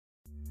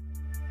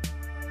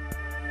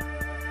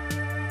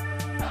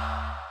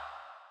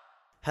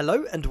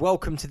Hello and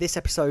welcome to this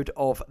episode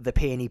of the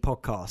P&E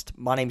podcast.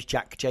 My name's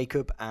Jack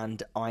Jacob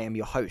and I am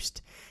your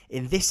host.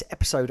 In this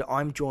episode,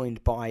 I'm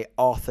joined by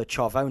Arthur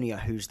Charvonia,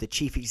 who's the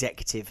Chief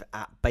Executive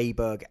at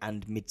Babergh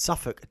and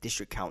Mid-Suffolk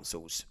District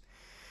Councils.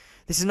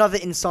 This is another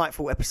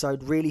insightful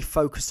episode really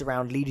focused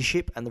around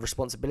leadership and the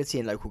responsibility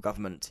in local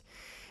government.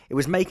 It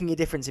was making a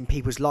difference in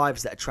people's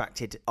lives that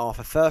attracted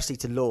Arthur firstly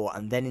to law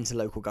and then into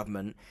local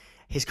government.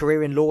 His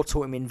career in law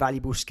taught him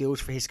invaluable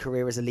skills for his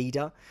career as a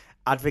leader,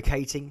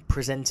 advocating,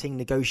 presenting,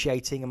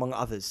 negotiating, among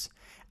others.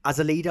 As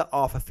a leader,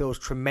 Arthur feels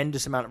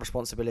tremendous amount of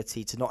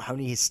responsibility to not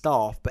only his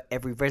staff, but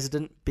every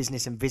resident,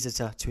 business and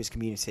visitor to his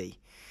community.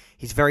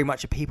 He's very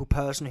much a people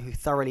person who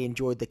thoroughly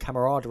enjoyed the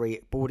camaraderie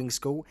at boarding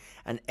school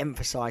and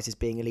emphasises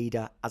being a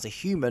leader as a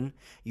human,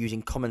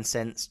 using common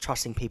sense,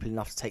 trusting people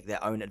enough to take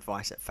their own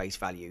advice at face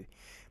value.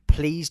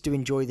 Please do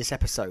enjoy this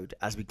episode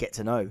as we get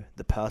to know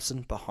the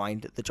person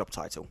behind the job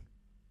title.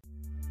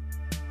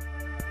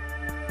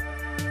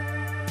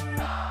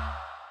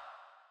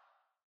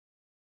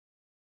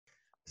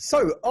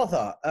 So,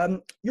 Arthur,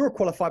 you're a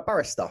qualified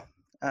barrister.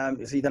 So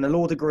you've done a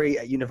law degree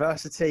at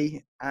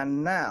university,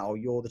 and now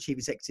you're the chief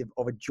executive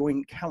of a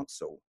joint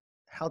council.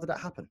 How did that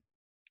happen?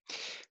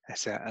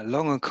 That's a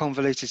long and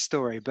convoluted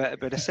story,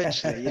 but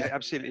essentially, yeah,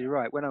 absolutely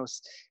right. When I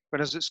was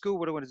at school,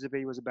 what I wanted to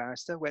be was a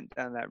barrister. Went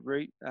down that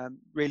route.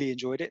 Really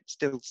enjoyed it.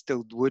 Still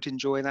would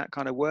enjoy that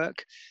kind of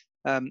work.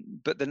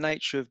 But the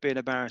nature of being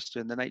a barrister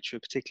and the nature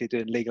of particularly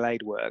doing legal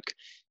aid work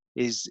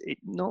is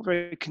not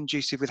very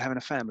conducive with having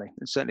a family,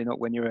 and certainly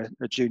not when you're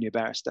a junior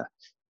barrister.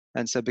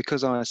 And so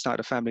because I started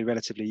a family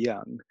relatively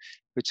young,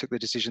 we took the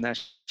decision that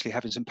actually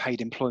having some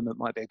paid employment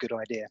might be a good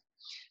idea.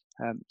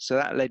 So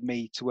that led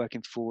me to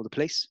working for the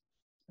police.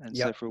 And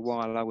so for a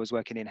while I was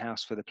working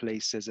in-house for the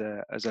police as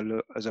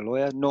a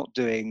lawyer, not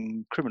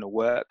doing criminal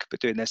work, but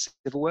doing their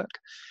civil work.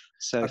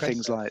 So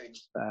things like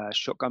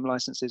shotgun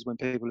licenses when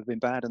people have been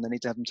bad and they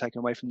need to have them taken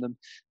away from them,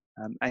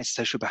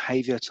 antisocial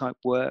behaviour type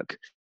work.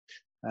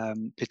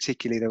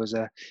 Particularly, there was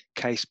a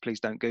case,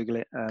 please don't Google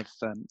it, of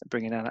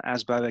bringing out an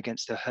ASBO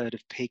against a herd of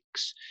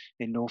pigs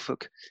in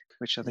Norfolk,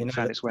 which I think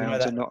found its way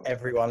onto not.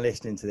 Everyone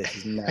listening to this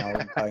is now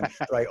going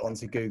straight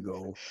onto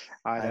Google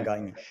and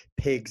going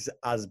pigs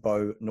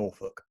ASBO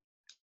Norfolk.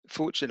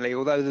 Fortunately,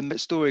 although the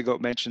story got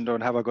mentioned on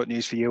Have I Got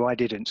News for You, I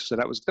didn't, so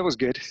that was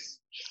good.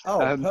 Oh,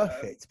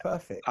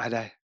 perfect. I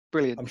know,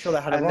 brilliant. I'm sure they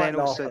had a right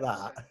laugh at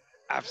that.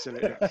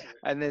 Absolutely.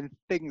 And then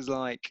things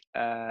like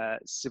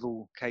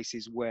civil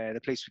cases where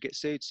the police would get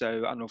sued,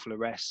 so unlawful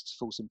arrest,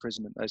 false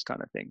imprisonment, those kind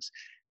of things.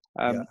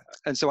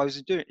 And so I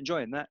was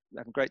enjoying that,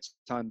 having a great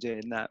time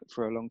doing that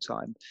for a long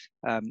time.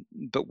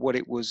 But what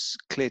it was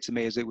clear to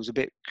me is it was a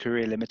bit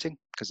career limiting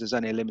because there's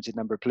only a limited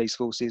number of police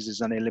forces,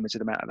 there's only a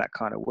limited amount of that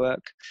kind of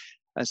work.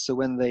 And so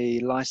when the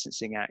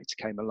Licensing Act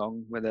came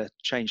along, with a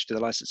change to the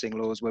licensing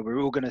laws where we're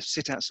all going to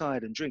sit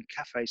outside and drink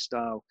cafe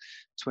style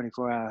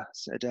 24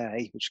 hours a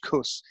day, which of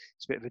course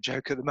is a bit of a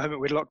joke at the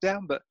moment with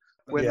lockdown, but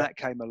when that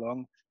came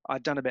along,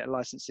 I'd done a bit of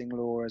licensing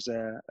law as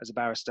a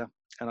barrister,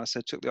 and I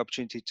so took the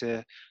opportunity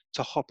to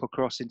hop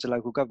across into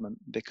local government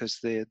because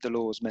the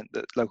laws meant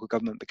that local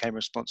government became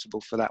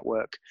responsible for that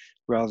work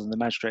rather than the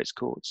magistrates'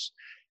 courts.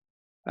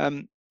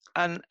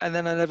 And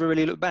then I never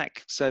really looked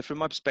back. So from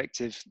my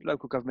perspective,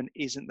 local government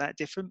isn't that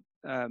different.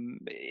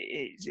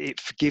 It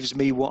gives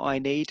me what I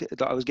need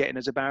that I was getting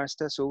as a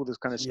barrister. So all those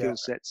kind of skill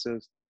sets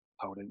of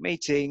holding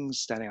meetings,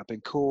 standing up in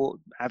court,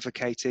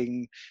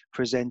 advocating,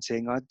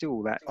 presenting, I do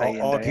all that day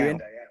in, arguing,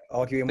 day out.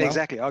 Arguing well.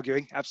 Exactly,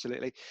 arguing,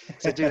 absolutely.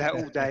 So do that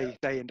all day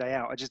in, day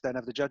out. I just don't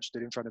have the judge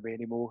stood in front of me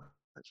anymore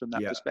from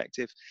that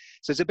perspective.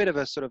 So it's a bit of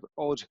a sort of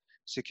odd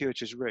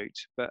circuitous route,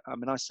 but I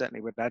mean, I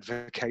certainly would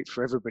advocate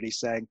for everybody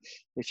saying,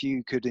 if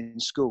you could in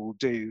school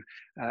do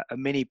a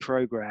mini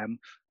program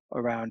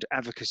around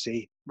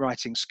advocacy,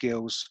 writing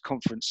skills,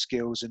 conference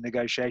skills and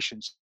negotiation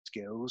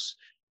skills,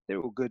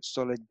 they're all good,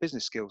 solid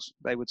business skills.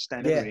 They would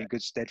stand everybody in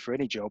good stead for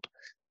any job.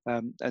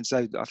 And so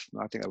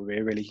I think that would be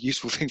a really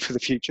useful thing for the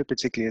future,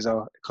 particularly as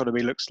our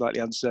economy looks slightly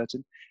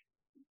uncertain.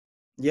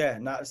 Yeah,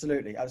 no,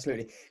 absolutely.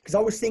 Because I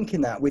was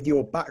thinking that with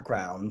your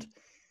background,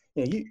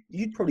 you know,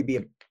 you'd probably be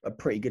a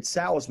pretty good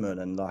salesman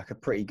and like a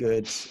pretty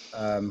good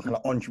kind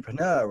of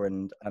entrepreneur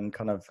and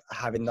kind of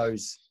having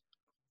those,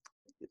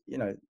 you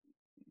know,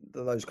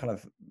 those kind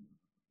of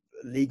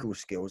legal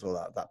skills or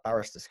that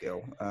barrister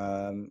skill.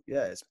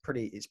 It's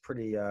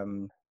pretty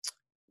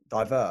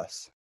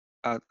diverse.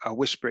 I'll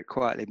whisper it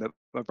quietly, but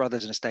my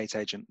brother's an estate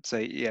agent, so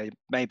yeah,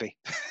 maybe.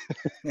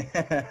 Well,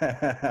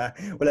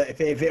 if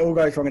it all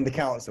goes wrong in the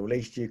council, at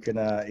least you can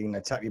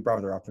tap your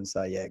brother up and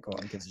say, yeah, go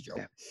on, give us a job.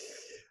 Yeah,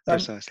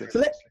 precisely.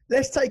 So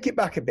let's take it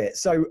back a bit.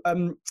 So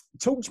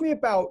talk to me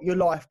about your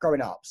life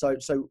growing up. So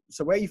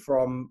where are you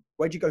from?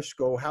 Where'd you go to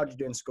school? How did you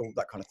do in school?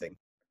 That kind of thing.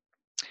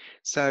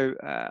 So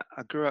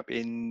I grew up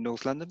in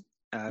North London,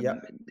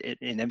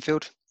 in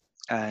Enfield,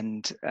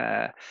 and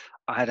I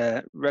had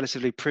a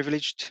relatively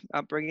privileged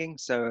upbringing.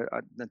 So I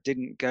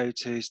didn't go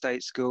to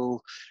state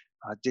school.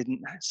 I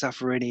didn't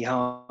suffer any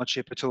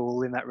hardship at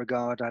all in that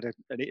regard. I had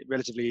a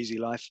relatively easy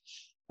life.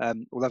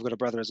 Although I've got a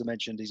brother, as I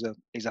mentioned,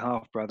 he's a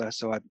half brother,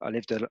 so I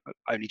lived an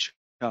only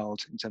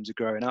child in terms of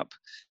growing up.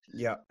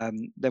 Yeah.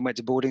 Then went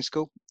to boarding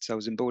school. So I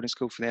was in boarding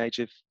school from the age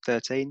of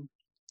 13,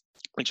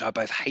 which I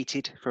both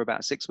hated for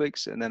about 6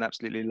 weeks and then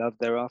absolutely loved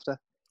thereafter.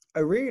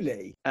 Oh,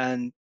 really?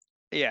 And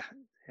yeah.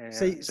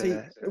 See,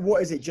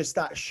 what is it? Just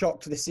that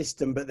shock to the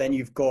system, but then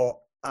you've got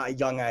at a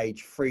young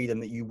age freedom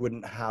that you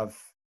wouldn't have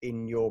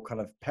in your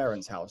kind of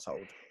parents'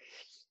 household.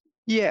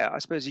 Yeah, I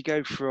suppose you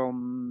go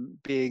from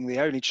being the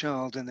only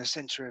child in the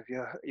centre of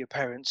your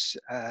parents'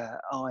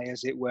 eye,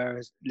 as it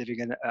were, living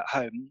at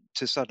home,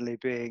 to suddenly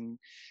being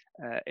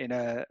in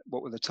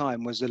what at the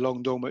time was a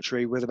long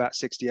dormitory with about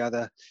 60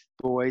 other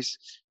boys,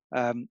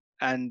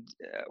 and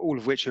all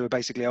of which who are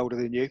basically older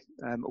than you,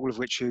 all of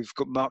which who've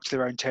got marked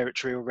their own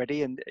territory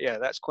already. And yeah,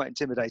 that's quite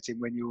intimidating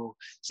when you're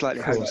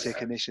slightly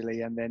homesick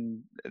initially, and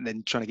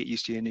then trying to get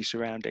used to your new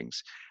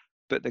surroundings.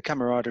 But the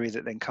camaraderie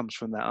that then comes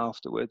from that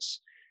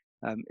afterwards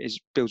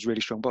builds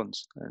really strong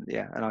bonds,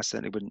 and I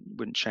certainly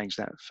wouldn't change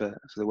that for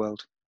the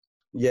world.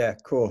 Yeah,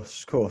 of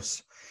course.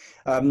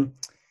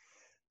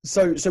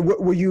 So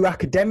were you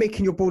academic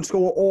in your boarding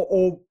school,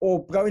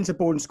 or going to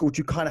boarding school? Do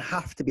you kind of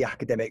have to be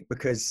academic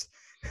because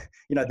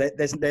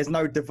there's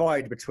no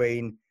divide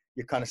between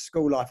your kind of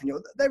school life and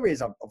there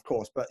is, of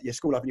course, but your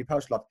school life and your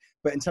personal life.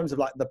 But in terms of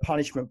like the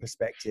punishment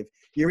perspective,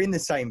 you're in the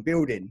same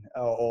building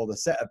or the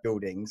set of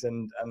buildings,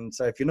 and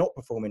so if you're not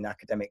performing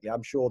academically,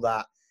 I'm sure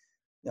that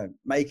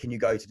making you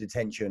go to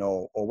detention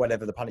or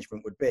whatever the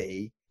punishment would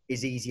be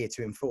is easier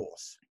to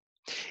enforce.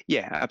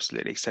 Yeah,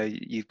 absolutely. So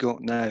you've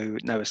got no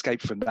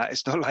escape from that.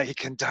 It's not like you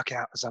can duck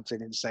out or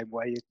something in the same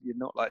way. You're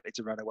not likely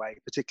to run away,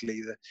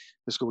 particularly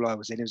the school I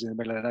was in. It was in the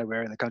middle of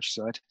nowhere in the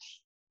countryside.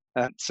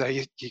 So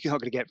you're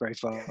not going to get very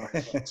far.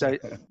 So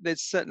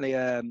there's certainly,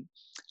 I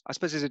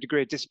suppose, there's a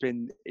degree of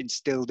discipline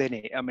instilled in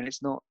it. I mean,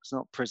 it's not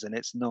prison.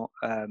 It's not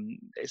a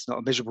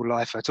miserable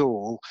life at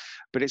all.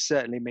 But it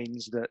certainly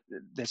means that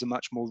there's a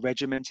much more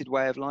regimented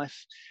way of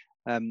life.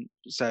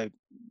 So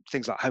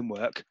things like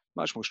homework,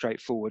 much more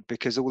straightforward,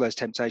 because all those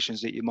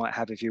temptations that you might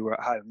have if you were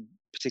at home,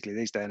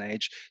 particularly these day and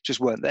age,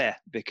 just weren't there,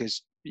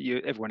 because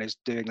everyone is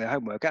doing their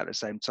homework at the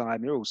same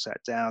time. You're all sat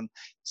down,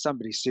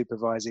 somebody's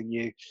supervising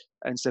you,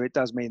 and so it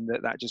does mean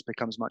that just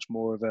becomes much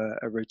more of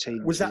a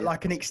routine. Was that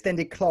like an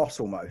extended class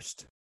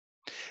almost?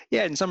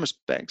 Yeah, in some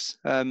respects.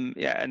 And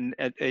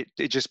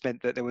it just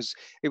meant that it was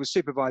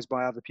supervised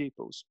by other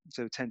pupils,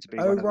 so it tend to be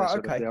one of the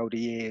sort of the older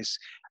years,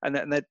 and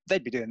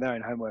they'd be doing their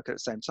own homework at the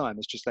same time.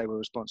 It's just they were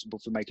responsible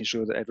for making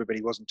sure that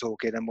everybody wasn't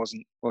talking and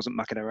wasn't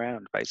mucking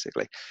around,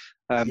 basically.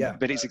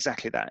 But it's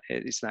exactly that.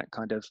 It's that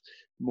kind of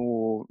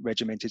more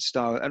regimented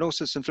style, and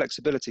also some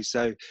flexibility.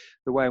 So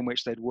the way in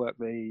which they'd work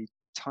the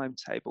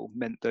timetable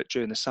meant that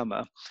during the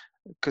summer,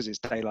 because it's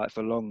daylight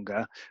for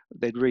longer,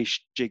 they'd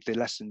rejig the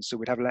lessons. So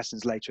we'd have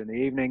lessons later in the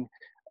evening,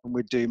 and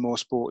we'd do more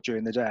sport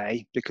during the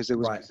day because there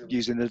was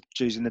using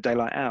the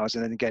daylight hours.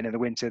 And then again in the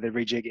winter, they'd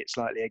rejig it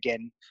slightly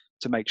again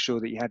to make sure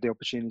that you had the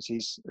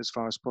opportunities as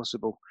far as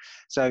possible.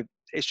 So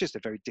it's just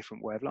a very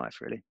different way of life,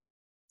 really.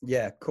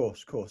 Yeah, of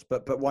course.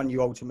 But one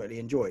you ultimately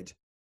enjoyed.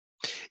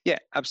 Yeah,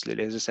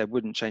 absolutely. As I said,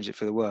 wouldn't change it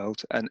for the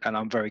world. And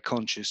I'm very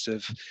conscious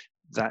of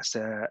that's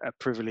a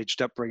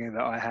privileged upbringing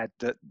that I had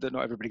that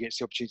not everybody gets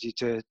the opportunity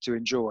to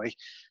enjoy.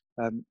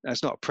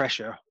 It's not a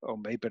pressure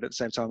on me, but at the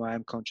same time, I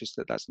am conscious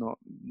that that's not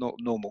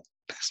normal.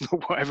 That's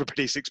not what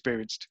everybody's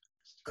experienced.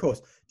 Of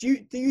course. Do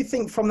you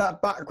think from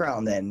that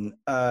background then,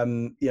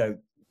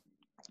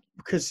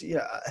 because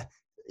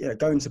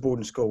going to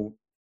boarding school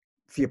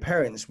for your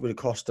parents would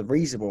cost a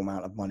reasonable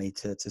amount of money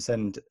to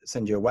send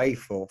you away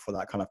for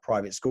that kind of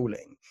private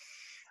schooling.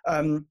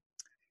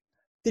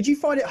 Did you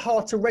find it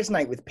hard to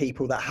resonate with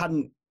people that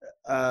hadn't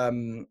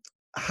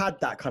had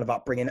that kind of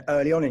upbringing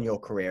early on in your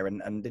career?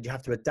 And did you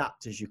have to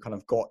adapt as you kind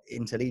of got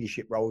into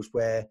leadership roles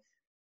where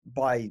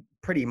by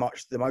pretty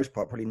much the most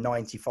part, probably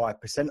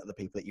 95% of the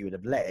people that you would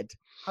have led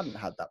hadn't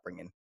had that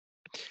bringing?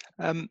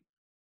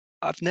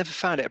 I've never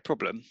found it a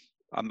problem.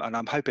 And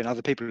I'm hoping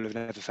other people have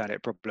never found it a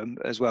problem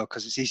as well,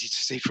 because it's easy to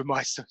see from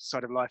my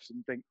side of life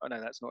and think, oh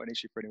no, that's not an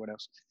issue for anyone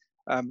else.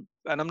 And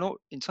I'm not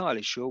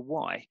entirely sure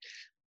why.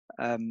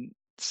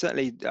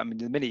 Certainly, I mean,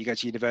 the minute you go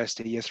to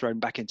university, you're thrown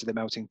back into the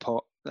melting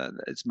pot.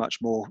 It's much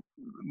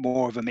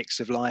more of a mix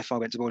of life. I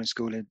went to boarding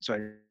school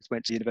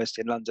went to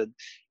university in London,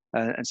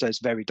 and so it's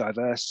very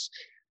diverse,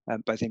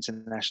 both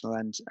international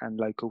and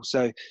local.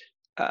 So,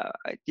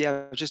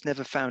 I've just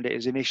never found it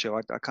as an issue.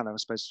 I kind of, I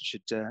suppose,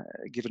 should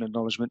give an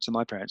acknowledgement to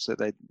my parents that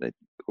they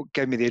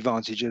gave me the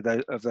advantage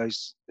of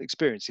those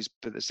experiences,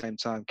 but at the same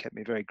time kept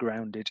me very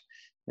grounded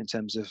in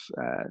terms of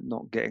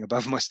not getting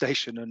above my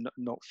station and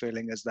not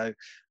feeling as though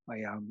I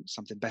am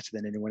something better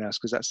than anyone else,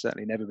 because that's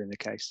certainly never been the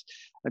case.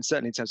 And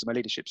certainly in terms of my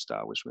leadership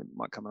style, which we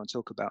might come on and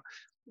talk about,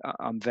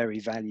 I'm very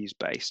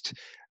values-based.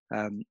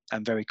 I'm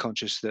very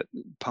conscious that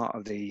part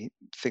of the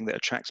thing that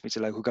attracts me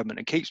to local government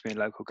and keeps me in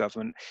local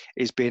government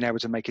is being able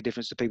to make a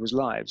difference to people's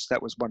lives.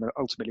 That was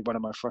ultimately one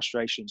of my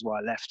frustrations why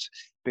I left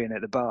being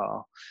at the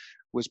bar,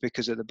 was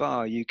because at the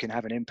bar you can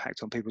have an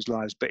impact on people's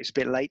lives, but it's a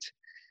bit late.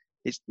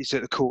 it's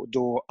at the court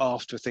door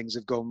after things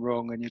have gone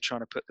wrong and you're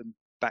trying to put them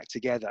back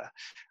together.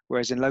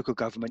 Whereas in local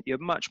government, you're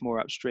much more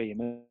upstream,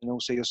 and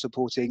also you're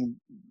supporting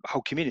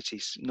whole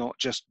communities, not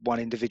just one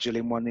individual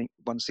in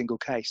one single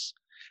case.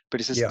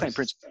 But it's the same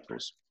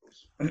principles.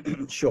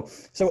 Sure.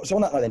 So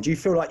on that note, then, do you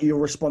feel like you're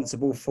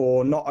responsible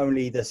for not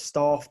only the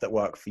staff that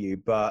work for you,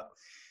 but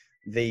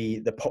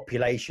the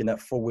population that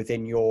fall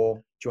within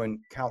your joint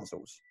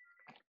councils?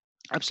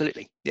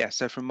 Absolutely, yeah.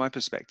 So from my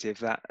perspective,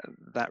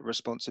 that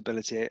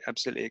responsibility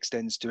absolutely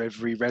extends to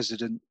every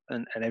resident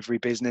and every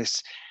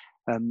business,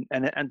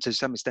 and to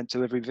some extent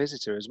to every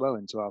visitor as well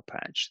into our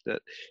patch.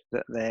 That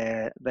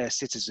they're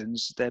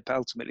citizens. They're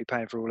ultimately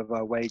paying for all of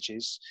our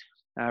wages.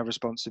 Our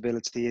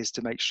responsibility is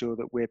to make sure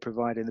that we're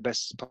providing the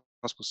best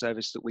possible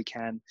service that we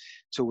can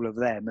to all of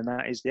them, and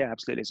that is, yeah,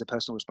 absolutely, it's a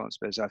personal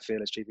responsibility, I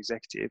feel, as chief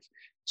executive,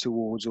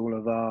 towards all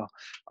of our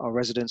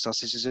residents, our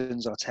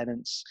citizens, our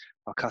tenants,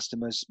 our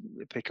customers.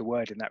 Pick a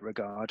word in that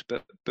regard,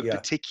 but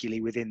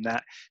particularly within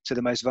that, to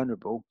the most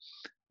vulnerable.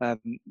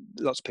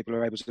 Lots of people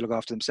are able to look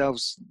after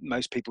themselves.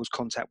 Most people's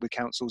contact with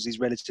councils is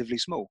relatively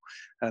small,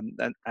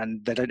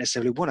 and they don't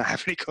necessarily want to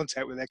have any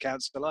contact with their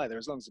council either.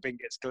 As long as the bin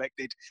gets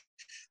collected,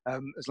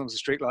 as long as the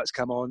street lights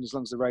come on, as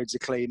long as the roads are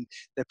clean,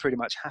 they're pretty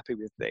much happy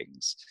with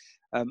things.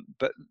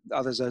 But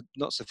others are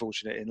not so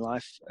fortunate in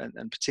life,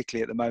 and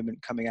particularly at the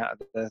moment, coming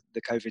out of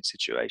the COVID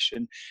situation,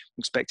 I'm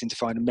expecting to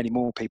find many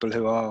more people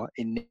who are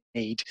in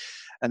need,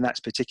 and that's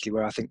particularly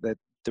where I think that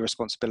the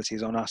responsibility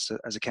is on us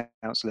as a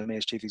councillor, me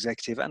as chief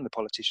executive, and the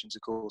politicians,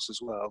 of course, as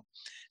well,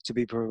 to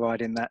be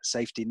providing that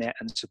safety net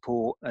and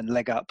support and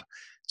leg up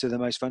to the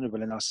most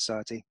vulnerable in our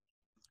society.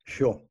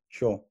 Sure.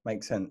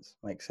 Makes sense.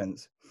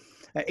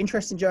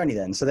 Interesting journey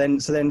then. So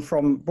then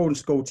from boarding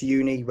school to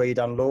uni, where you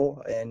done law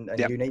and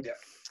uni.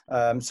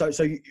 So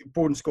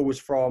boarding school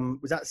was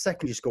that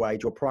secondary school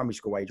age or primary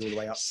school age all the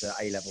way up to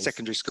A levels?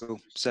 Secondary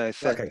school, so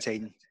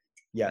 13. Okay.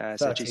 Yeah,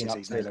 13 so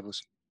GCSEs and A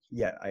levels.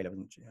 Yeah, A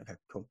levels. Okay,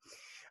 cool.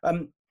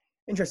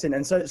 Interesting.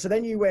 And so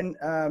then you went.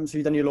 So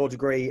you done your law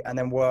degree and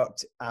then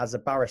worked as a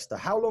barrister.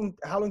 How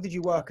long did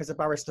you work as a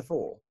barrister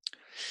for?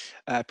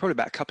 Probably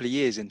about a couple of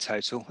years in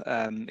total,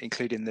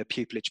 including the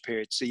pupillage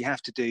period. So you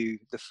have to do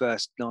the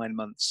first 9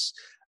 months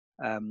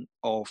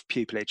of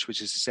pupillage,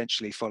 which is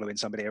essentially following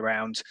somebody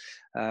around.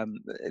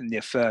 In the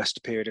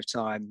first period of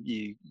time,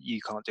 you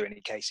can't do any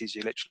cases.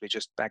 You're literally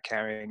just bag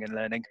carrying and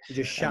learning.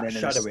 You're just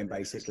shadowing,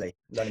 basically,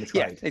 learning the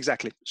trade. Yeah,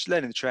 exactly. Just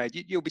learning the trade.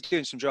 You'll be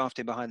doing some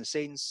drafting behind the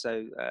scenes,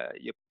 so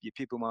your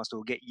pupil master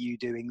will get you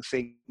doing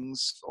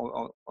things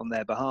on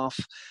their behalf,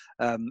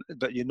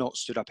 but you're not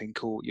stood up in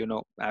court. You're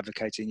not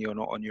advocating. You're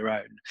not on your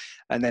own.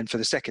 And then for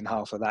the second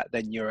half of that,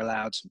 then you're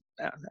allowed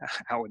out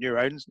on your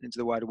own into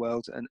the wider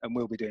world, and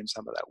we'll be doing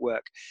some of that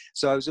work.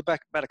 So I was about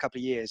a couple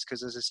of years,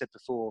 because as I said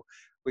before,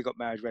 we got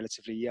married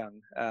relatively young,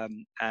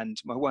 and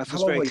my wife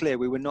was very clear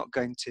we were not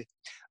going to.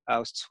 I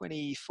was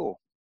 24,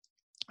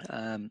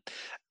 and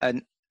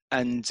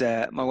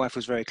my wife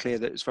was very clear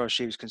that as far as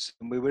she was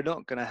concerned, we were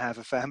not going to have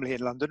a family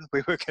in London.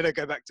 We were going to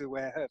go back to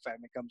where her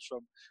family comes from,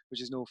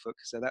 which is Norfolk.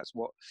 So that's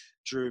what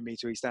drew me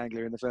to East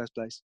Anglia in the first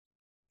place.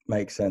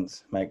 Makes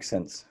sense.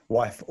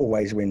 Wife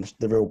always wins,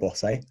 the real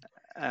boss, eh?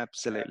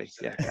 Absolutely,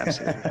 yeah,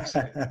 absolutely.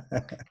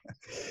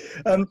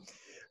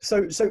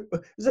 So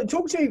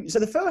talk to me. So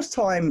the first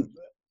time,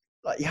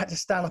 like, you had to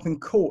stand up in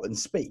court and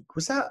speak,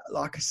 was that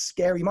like a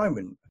scary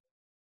moment?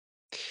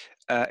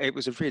 It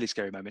was a really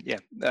scary moment,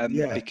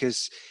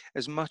 because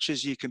as much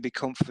as you can be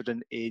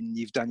confident in,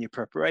 you've done your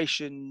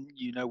preparation,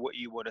 you know what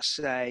you want to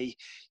say,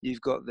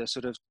 you've got the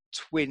sort of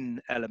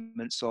twin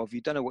elements of,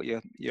 you don't know what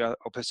your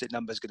opposite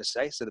number is going to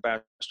say, so the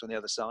barrister on the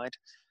other side.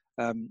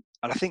 And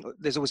I think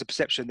there's always a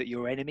perception that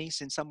you're enemies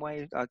in some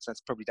way.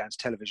 That's probably down to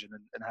television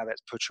and how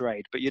that's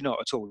portrayed, but you're not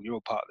at all. You're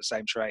all part of the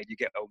same trade. You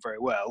get on very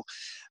well,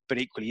 but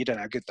equally you don't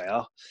know how good they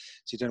are,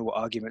 so you don't know what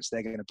arguments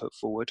they're going to put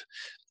forward.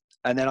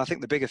 And then I think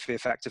the bigger fear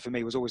factor for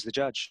me was always the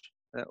judge,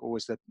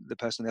 always the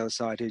person on the other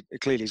side who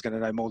clearly is going to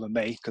know more than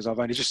me, because I've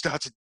only just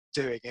started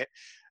doing it,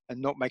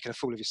 and not making a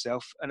fool of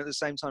yourself. And at the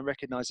same time,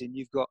 recognizing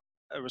you've got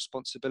a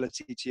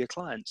responsibility to your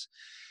clients.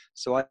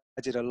 So I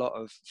did a lot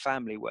of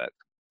family work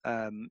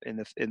in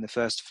the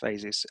first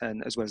phases,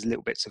 and as well as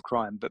little bits of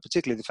crime, but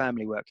particularly the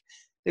family work.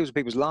 It was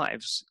people's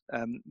lives.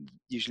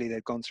 Usually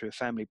they've gone through a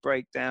family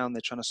breakdown. They're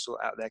trying to sort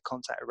out their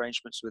contact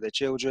arrangements with their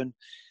children.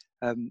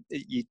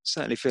 You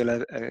certainly feel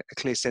a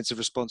clear sense of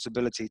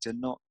responsibility to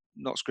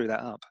not screw that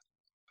up.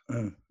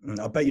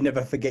 I bet you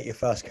never forget your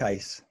first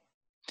case.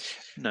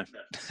 No,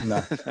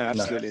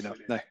 absolutely not.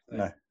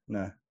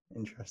 No.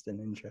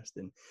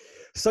 Interesting.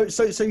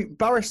 So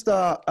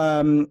barrister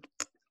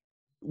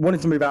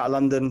wanted to move out of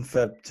London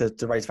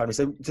to raise family.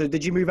 So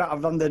did you move out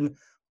of London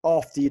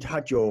after you'd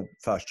had your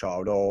first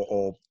child,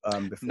 or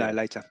before? No,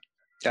 later.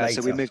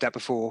 So we moved out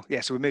before. Yeah,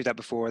 so we moved out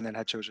before and then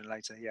had children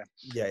later. Yeah.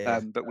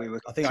 Yeah. But we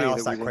were. I think I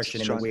asked that question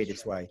in the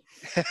weirdest way.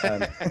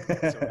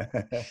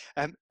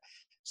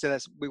 So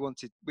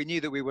we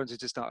knew that we wanted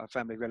to start a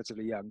family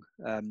relatively young.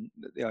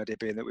 The idea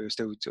being that we were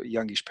still sort of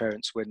youngish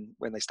parents when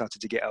they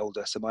started to get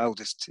older. So my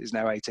oldest is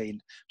now 18,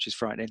 which is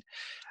frightening.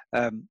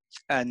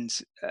 And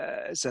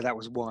so that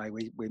was why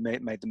we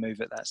made the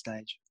move at that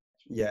stage.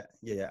 Yeah.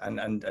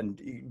 And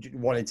you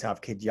wanted to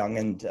have kids young,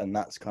 and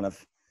that's kind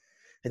of.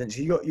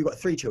 So you got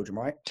 3 children,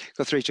 right?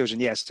 Got 3 children,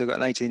 yes. So I've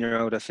got an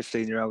 18-year-old, a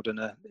 15-year-old, and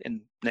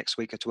in next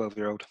week a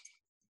 12-year-old.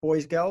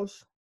 Boys,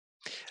 girls?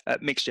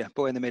 Mixture,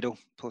 boy in the middle,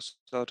 poor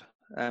sod,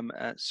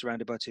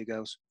 surrounded by 2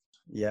 girls.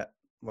 Yeah.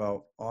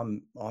 Well,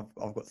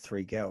 I've got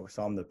 3 girls,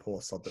 so I'm the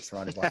poor sod that's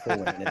surrounded by 4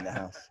 women in the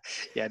house.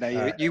 Yeah,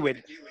 no, you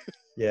win.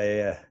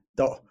 Yeah.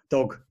 Dog.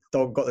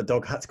 Got the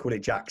dog. Had to call it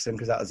Jackson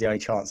because that was the only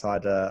chance I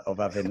had of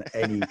having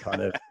any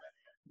kind of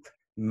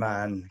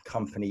man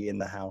company in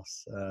the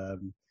house.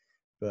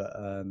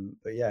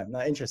 But yeah,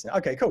 no, interesting.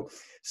 Okay, cool.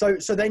 So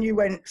then you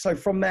went. So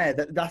from there,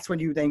 that's when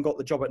you then got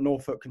the job at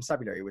Norfolk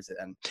Constabulary, was it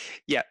then?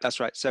 Yeah, that's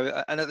right.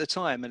 So and at the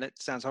time, and it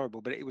sounds horrible,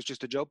 but it was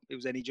just a job. It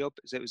was any job.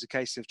 So it was a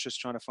case of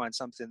just trying to find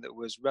something that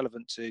was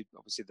relevant to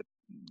obviously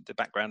the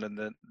background and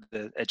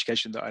the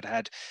education that I'd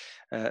had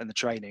and the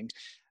training.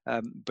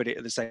 But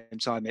at the same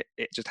time,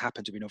 it just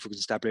happened to be Norfolk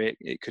Constabulary.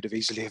 It could have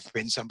easily have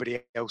been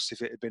somebody else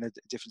if it had been a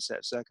different set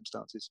of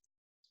circumstances.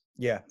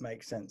 Yeah,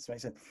 makes sense.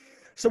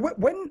 So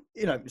when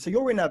so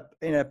you're in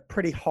a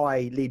pretty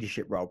high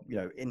leadership role,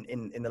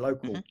 in the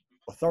local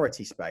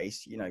authority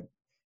space,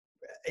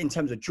 in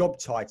terms of job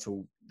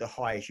title, the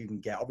highest you can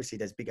get. Obviously,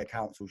 there's bigger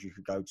councils you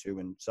could go to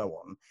and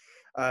so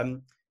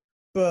on.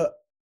 But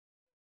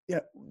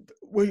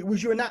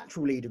was you a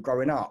natural leader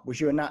growing up?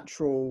 Was you a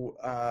natural?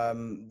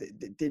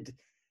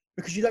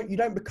 Because you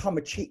don't become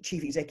a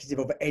chief executive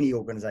of any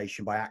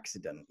organization by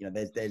accident.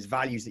 There's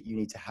values that you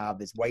need to have.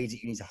 There's ways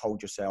that you need to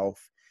hold yourself.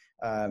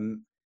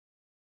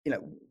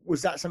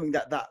 Was that something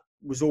that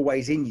was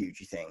always in you, do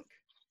you think?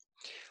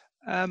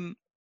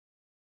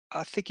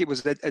 I think it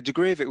was a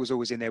degree of it was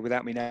always in there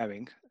without me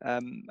knowing,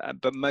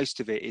 but most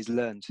of it is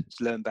learned.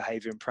 It's learned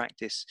behaviour and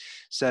practice.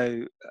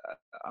 So,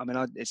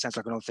 it sounds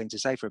like an odd thing to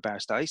say for a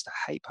barrister. I used to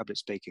hate public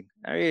speaking.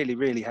 I really,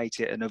 really hate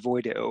it and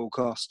avoid it at all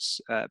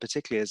costs,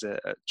 particularly as a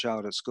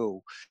child at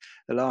school.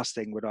 The last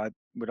thing I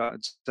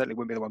certainly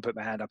wouldn't be the one putting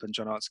my hand up and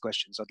trying to answer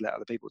questions. I'd let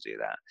other people do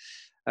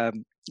that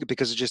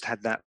because I just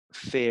had that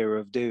fear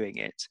of doing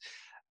it.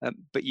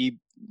 But you,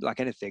 like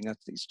anything, I think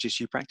it's just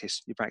you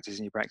practice,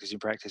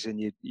 and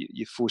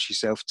you force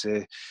yourself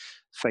to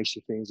face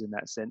your fears in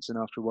that sense. And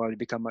after a while, you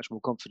become much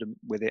more confident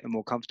with it and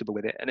more comfortable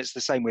with it. And it's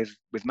the same with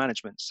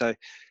management. So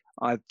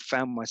I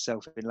found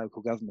myself in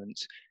local government,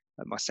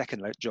 my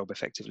second job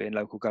effectively in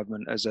local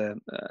government as a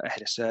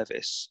head of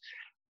service.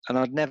 And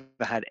I'd never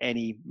had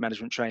any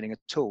management training at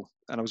all.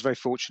 And I was very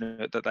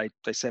fortunate that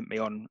they sent me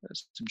on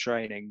some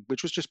training,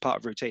 which was just part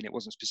of routine. It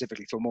wasn't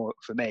specifically for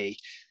me.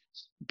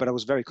 But I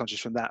was very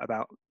conscious from that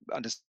about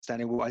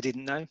understanding what I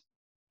didn't know.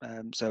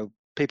 So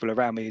people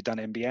around me who'd done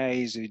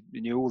MBAs, who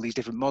knew all these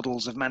different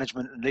models of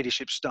management and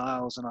leadership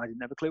styles, and I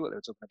didn't have a clue what they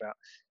were talking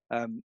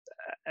about.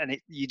 And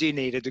you do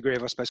need a degree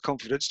of, I suppose,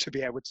 confidence to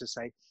be able to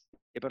say,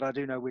 yeah, but I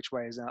do know which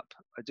way is up.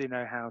 I do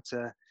know how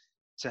to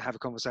have a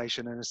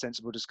conversation and a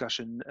sensible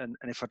discussion. And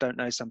if I don't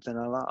know something,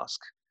 I'll ask.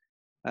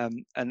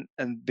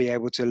 And be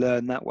able to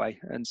learn that way.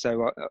 And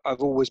so I've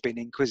always been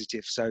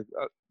inquisitive. So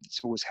it's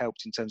always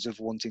helped in terms of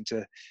wanting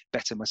to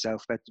better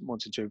myself,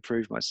 wanting to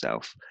improve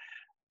myself.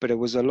 But it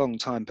was a long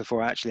time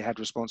before I actually had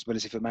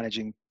responsibility for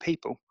managing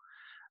people.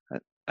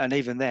 And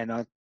even then,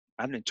 I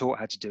hadn't been taught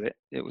how to do it.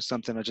 It was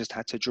something I just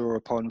had to draw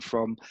upon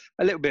from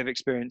a little bit of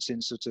experience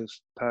in sort of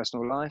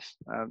personal life.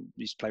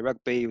 Used to play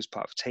rugby, was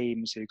part of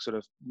teams who sort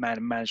of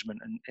management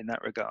in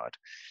that regard.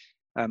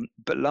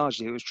 But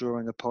largely it was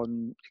drawing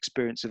upon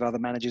experience of other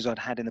managers I'd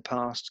had in the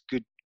past,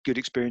 good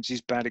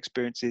experiences, bad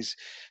experiences.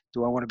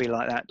 Do I want to be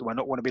like that? Do I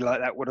not want to be like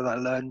that? What did I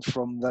learn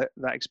from that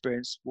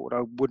experience? What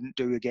I wouldn't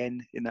do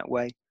again in that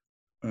way?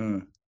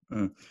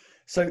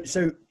 So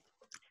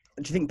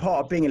do you think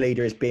part of being a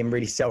leader is being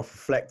really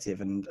self-reflective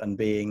and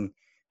being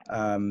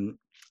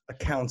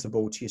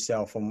accountable to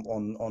yourself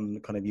on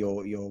kind of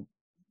your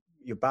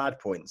bad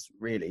points,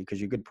 really?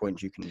 Because your good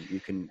points you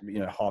can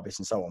harvest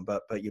and so on,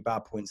 but your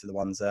bad points are the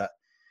ones that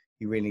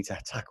you really need to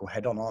tackle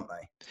head on, aren't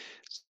they?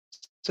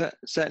 So,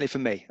 certainly for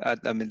me,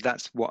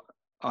 that's what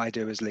I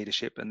do as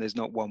leadership, and there's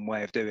not one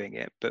way of doing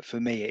it. But for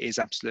me, it is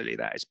absolutely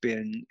that. It's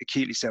being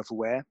acutely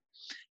self-aware,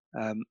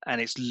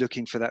 and it's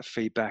looking for that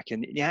feedback.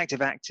 And you have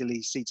to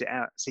actively seek it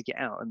out.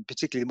 And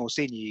particularly the more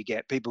senior you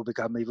get, people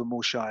become even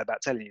more shy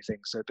about telling you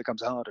things. So it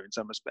becomes harder in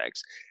some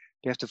respects.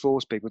 You have to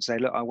force people to say,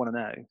 look, I want to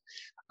know.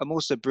 I'm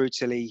also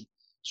brutally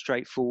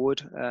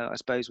straightforward, I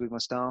suppose, with my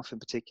staff in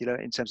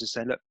particular, in terms of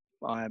saying, look,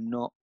 I am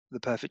not the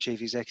perfect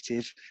chief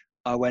executive.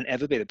 I won't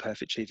ever be the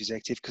perfect chief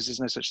executive because there's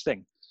no such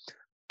thing.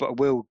 But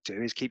what I will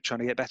do is keep trying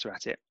to get better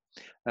at it.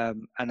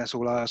 And that's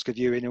all I ask of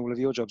you in all of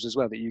your jobs as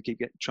well, that you keep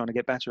trying to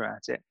get better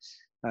at it.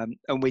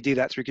 And we do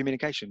that through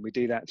communication. We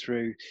do that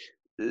through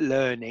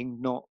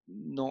learning, not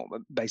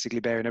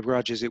basically bearing a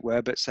grudge, as it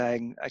were, but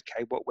saying,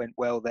 okay, what went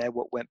well there,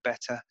 what went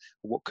better,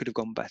 or what could have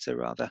gone better,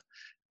 rather.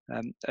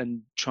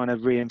 And trying to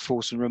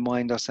reinforce and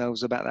remind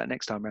ourselves about that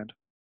next time round.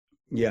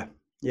 Yeah,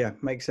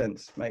 makes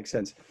sense.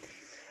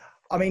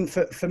 I mean,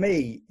 for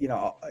me,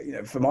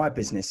 for my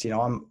business,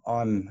 I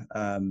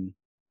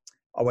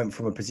went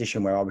from a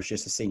position where I was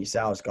just a senior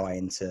sales guy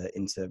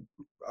into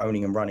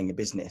owning and running a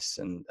business,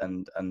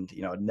 and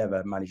I'd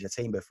never managed a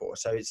team before.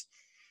 So it's,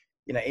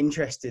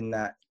 interesting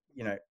that,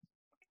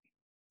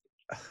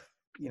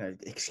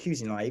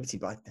 excusing naivety,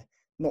 but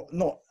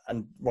not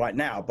and right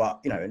now, but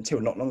until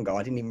not long ago,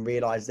 I didn't even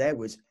realize there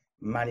was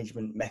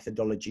management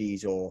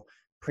methodologies or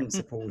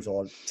principles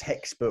or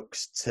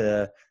textbooks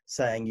to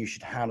saying you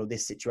should handle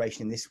this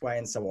situation in this way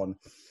and so on.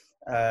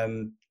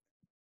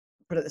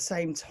 But at the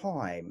same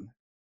time,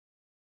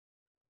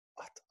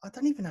 I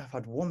don't even know if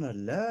I'd want to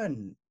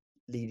learn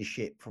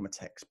leadership from a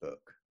textbook.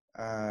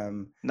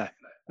 No,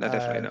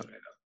 definitely not.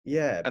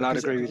 Yeah, and I'd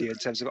agree with you in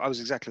terms of, I was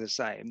exactly the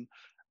same.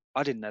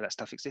 I didn't know that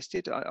stuff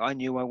existed. I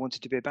knew I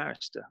wanted to be a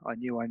barrister. I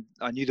knew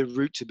the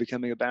route to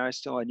becoming a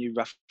barrister. I knew,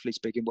 roughly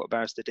speaking, what a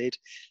barrister did.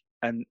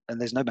 And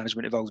there's no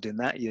management involved in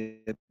that.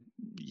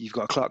 You've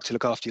got a clerk to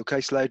look after your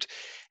caseload.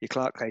 Your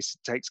clerk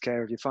takes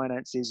care of your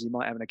finances. You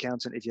might have an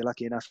accountant if you're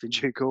lucky enough in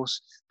due course.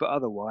 But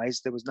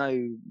otherwise, there was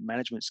no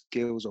management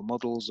skills or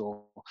models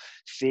or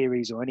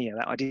theories or any of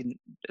that. I didn't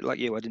know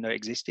it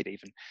existed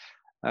even.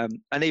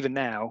 And even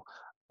now,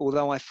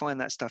 although I find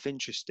that stuff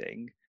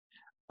interesting,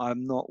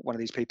 I'm not one of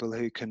these people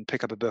who can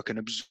pick up a book and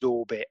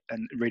absorb it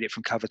and read it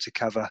from cover to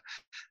cover.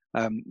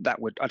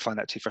 I'd find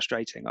that too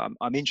frustrating.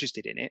 I'm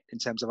interested in it in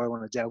terms of, I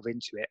want to delve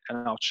into it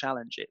and I'll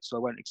challenge it. So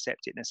I won't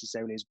accept it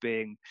necessarily as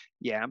being,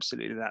 yeah,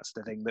 absolutely, that's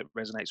the thing that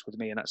resonates with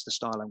me and that's the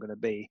style I'm going to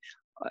be.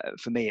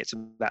 For me, it's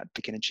about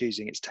picking and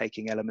choosing. It's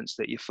taking elements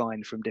that you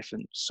find from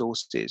different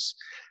sources.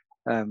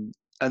 And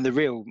the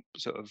real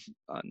sort of,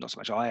 not so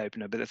much eye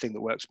opener, but the thing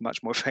that works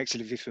much more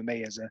effectively for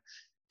me as a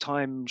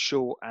time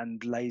short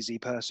and lazy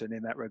person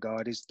in that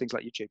regard is things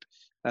like YouTube.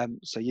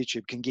 So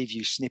YouTube can give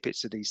you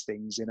snippets of these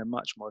things in a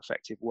much more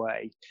effective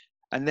way.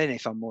 And then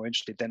if I'm more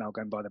interested, then I'll go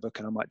and buy the book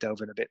and I might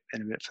delve in a bit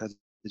further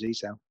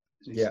detail.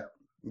 Yeah,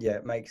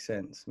 it makes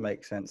sense. And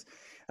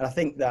I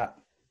think that,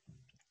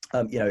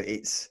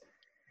 it's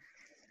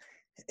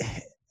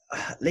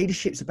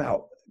leadership's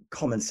about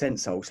common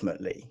sense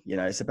ultimately.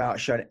 It's about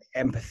showing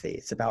empathy,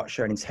 it's about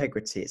showing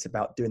integrity, it's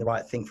about doing the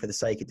right thing for the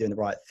sake of doing the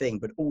right thing,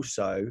 but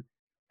also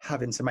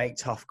having to make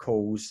tough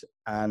calls,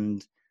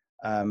 and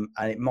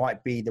it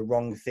might be the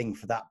wrong thing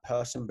for that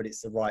person, but it's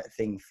the right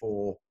thing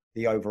for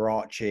the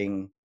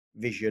overarching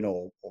vision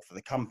or for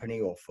the company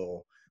or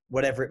for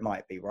whatever it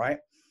might be, right?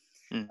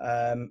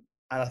 And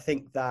I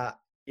think that,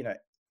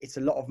 it's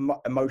a lot of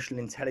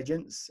emotional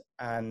intelligence,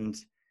 and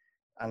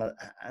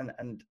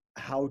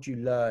how do you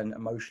learn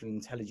emotional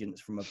intelligence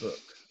from a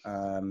book?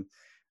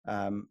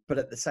 But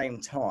at the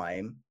same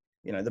time,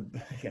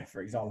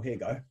 for example, here you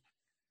go,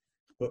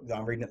 book that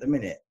I'm reading at the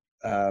minute,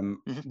 Bob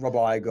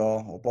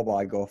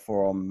Iger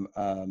from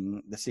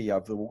the CEO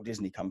of the Walt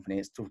Disney Company.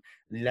 It's called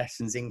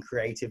Lessons in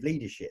Creative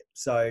Leadership.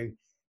 So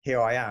here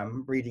I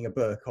am reading a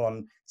book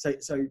on. So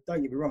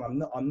don't get me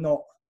wrong. I'm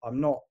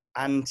not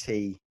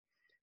anti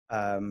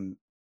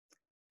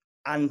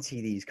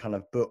these kind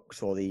of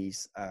books or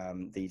these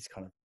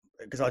kind of,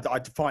 because I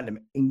find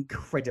them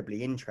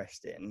incredibly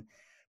interesting.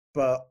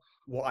 But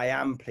what I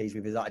am pleased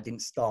with is that I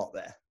didn't start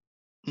there.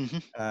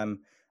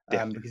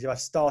 Because if I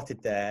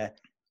started there,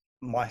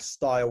 my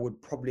style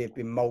would probably have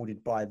been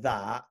molded by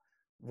that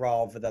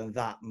rather than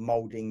that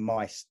molding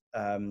my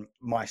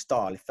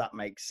style, if that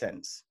makes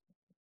sense.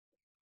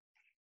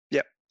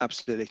 Yeah,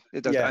 absolutely.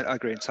 It does. Yeah. I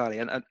agree entirely.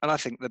 And I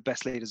think the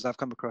best leaders I've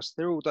come across,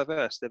 they're all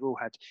diverse. They've all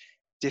had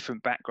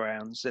different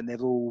backgrounds and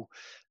they've all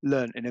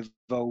learned and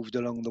evolved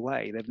along the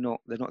way. They've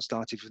not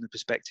started from the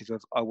perspective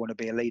of, I want to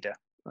be a leader.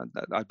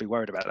 I'd be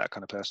worried about that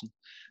kind of person.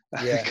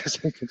 Yeah, because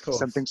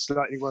something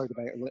slightly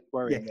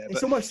worrying there.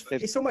 It's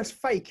almost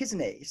fake,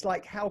 isn't it? It's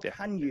like, how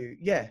can you?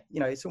 Yeah,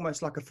 it's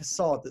almost like a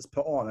facade that's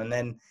put on, and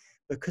then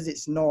because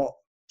it's not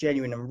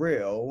genuine and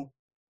real,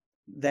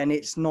 then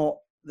it's not.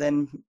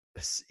 Then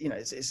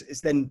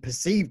it's then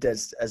perceived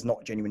as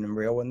not genuine and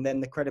real, and then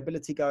the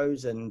credibility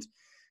goes, and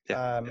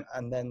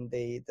then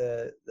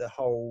the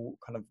whole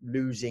kind of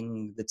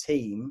losing the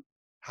team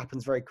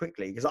happens very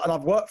quickly. Because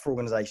I've worked for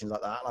organizations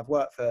like that, and I've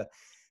worked for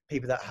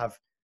people that have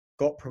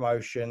got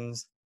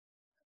promotions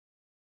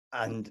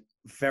and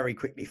very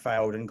quickly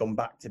failed and gone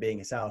back to being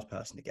a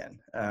salesperson again.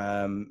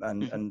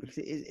 And because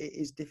it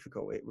is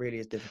difficult, it really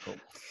is difficult.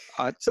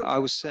 I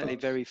was certainly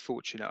very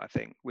fortunate, I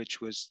think, which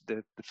was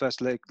the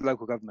first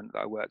local government that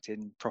I worked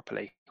in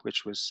properly,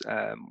 which was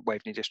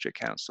Waveney District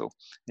Council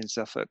in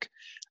Suffolk.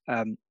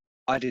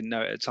 I didn't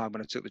know at the time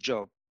when I took the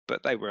job,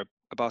 but they were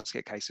a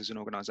basket case as an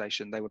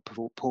organisation. They were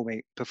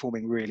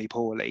performing really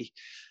poorly.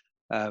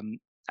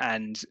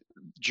 And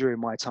during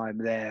my time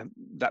there,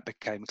 that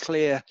became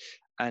clear.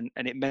 And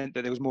it meant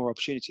that there was more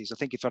opportunities. I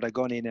think if I'd have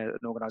gone in an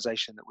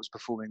organisation that was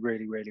performing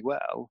really, really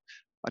well,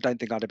 I don't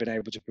think I'd have been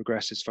able to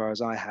progress as far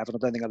as I have. And I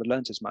don't think I'd have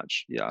learned as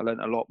much. Yeah, I learned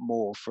a lot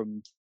more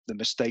from the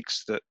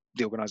mistakes that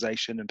the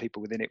organisation and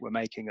people within it were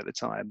making at the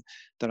time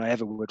than I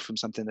ever would from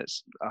something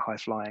that's high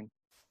flying.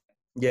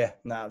 Yeah,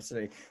 no,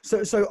 absolutely.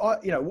 So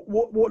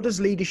what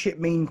does leadership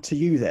mean to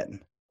you then?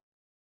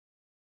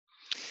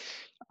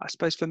 I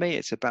suppose for me,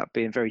 it's about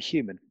being very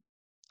human.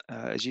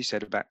 As you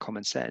said, about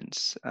common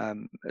sense.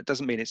 It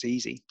doesn't mean it's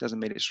easy, doesn't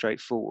mean it's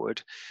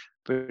straightforward,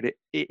 but it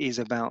is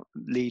about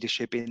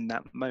leadership in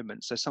that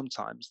moment. So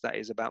sometimes that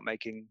is about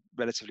making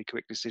relatively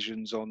quick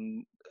decisions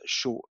on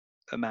short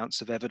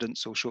amounts of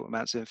evidence or short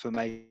amounts of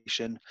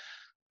information,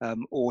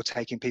 or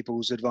taking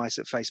people's advice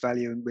at face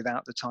value and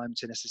without the time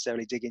to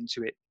necessarily dig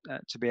into it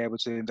to be able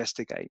to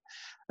investigate.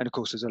 And of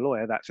course, as a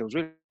lawyer, that feels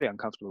really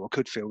uncomfortable, or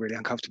could feel really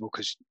uncomfortable,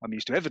 because I'm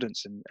used to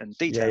evidence and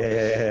detail.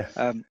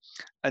 Yeah.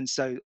 And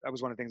so that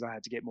was one of the things I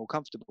had to get more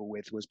comfortable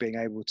with, was being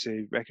able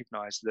to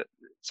recognize that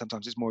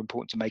sometimes it's more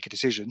important to make a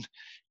decision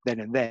then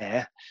and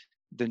there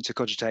than to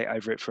cogitate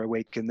over it for a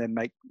week and then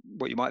make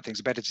what you might think is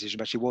a better decision,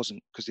 but actually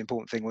wasn't, because the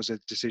important thing was a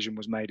decision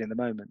was made in the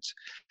moment.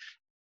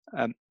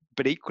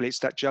 But equally, it's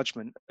that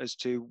judgment as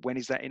to when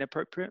is that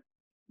inappropriate,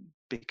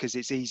 because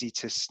it's easy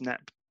to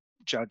snap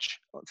judge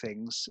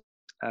things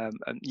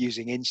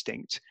using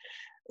instinct,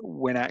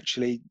 when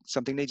actually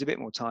something needs a bit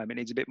more time, it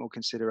needs a bit more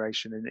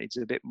consideration, and it needs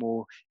a bit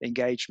more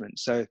engagement.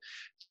 So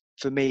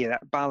for me,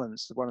 that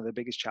balance, one of the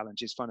biggest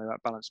challenges, finding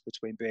that balance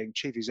between being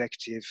chief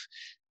executive,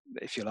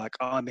 if you like,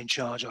 I'm in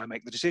charge, I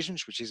make the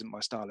decisions, which isn't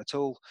my style at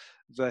all,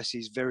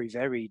 versus very,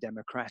 very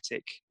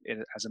democratic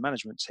as a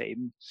management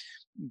team.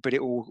 But it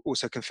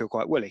also can feel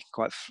quite woolly,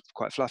 quite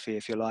fluffy,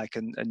 if you like,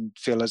 and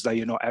feel as though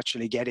you're not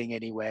actually getting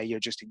anywhere. You're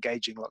just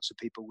engaging lots of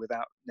people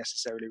without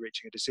necessarily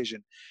reaching a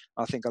decision.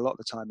 I think a lot of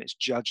the time it's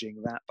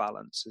judging that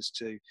balance as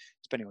to,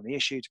 depending on the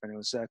issue, depending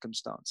on the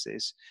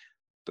circumstances.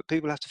 But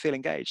people have to feel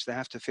engaged. They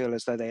have to feel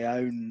as though they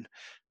own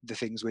the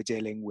things we're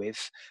dealing with.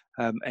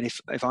 And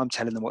if I'm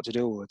telling them what to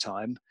do all the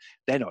time,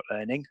 they're not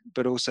learning,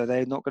 but also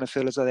they're not going to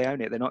feel as though they own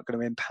it. They're not going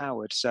to be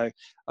empowered. So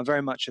I'm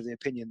very much of the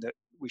opinion that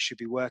we should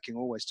be working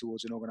always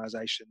towards an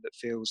organisation that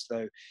feels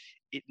though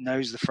it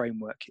knows the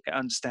framework, it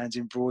understands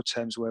in broad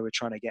terms where we're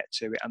trying to get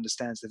to, it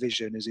understands the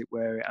vision, as it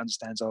were, it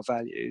understands our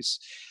values,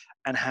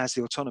 and has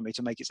the autonomy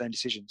to make its own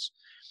decisions,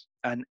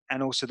 and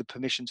also the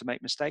permission to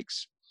make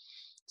mistakes.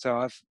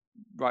 So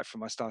right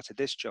from I started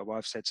this job,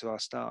 I've said to our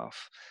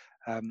staff,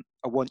 I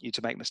want you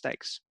to make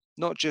mistakes.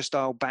 Not just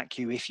I'll back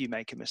you if you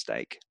make a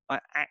mistake. I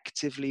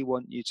actively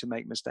want you to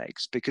make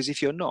mistakes, because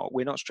if you're not,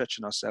 we're not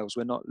stretching ourselves,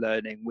 we're not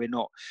learning, we're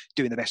not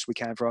doing the best we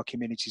can for our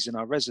communities and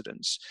our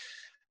residents.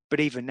 But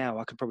even now,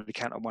 I can probably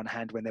count on one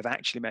hand when they've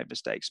actually made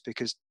mistakes,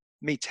 because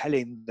me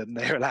telling them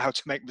they're allowed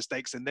to make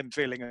mistakes and them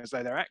feeling as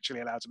though they're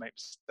actually allowed to make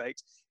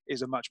mistakes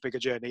is a much bigger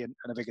journey and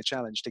a bigger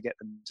challenge to get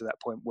them to that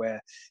point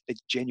where they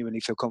genuinely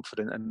feel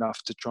confident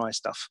enough to try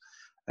stuff,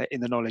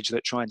 in the knowledge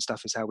that trying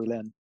stuff is how we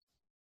learn.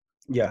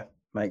 Yeah,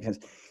 makes sense.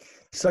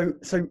 So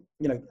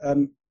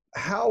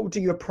how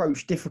do you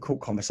approach difficult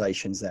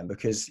conversations then?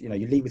 Because you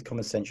lead with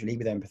common sense, you lead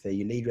with empathy,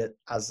 you lead with,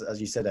 as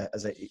you said,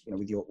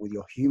 with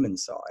your human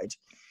side.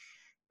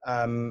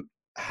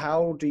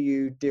 How do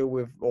you deal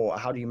with, or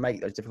how do you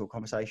make those difficult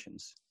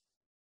conversations?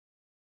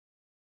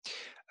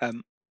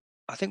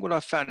 I think what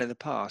I've found in the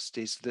past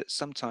is that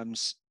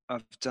sometimes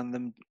I've done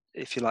them,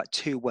 if you like,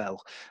 too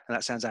well. And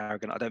that sounds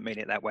arrogant. I don't mean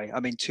it that way. I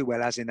mean too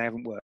well as in they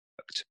haven't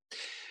worked.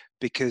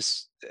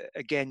 Because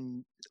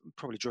again,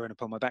 probably drawing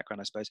upon my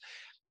background, I suppose,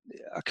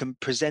 I can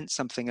present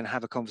something and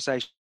have a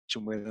conversation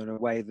with in a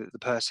way that the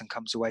person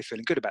comes away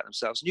feeling good about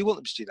themselves. And you want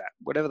them to do that.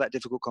 Whatever that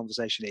difficult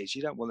conversation is,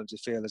 you don't want them to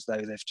feel as though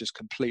they've just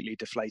completely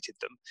deflated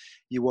them.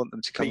 You want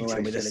them to come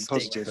away feeling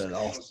positive.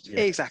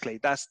 Exactly.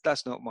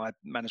 That's not my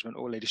management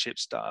or leadership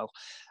style.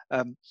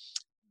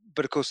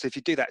 But of course, if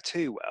you do that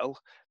too well,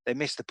 they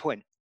miss the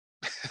point.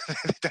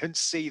 They don't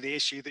see the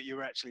issue that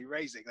you're actually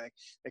raising.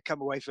 They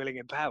come away feeling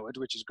empowered,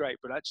 which is great,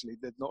 but actually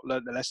they've not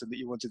learned the lesson that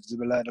you wanted them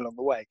to learn along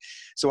the way.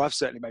 So I've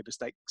certainly made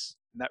mistakes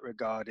in that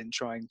regard, in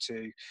trying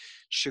to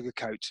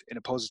sugarcoat in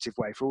a positive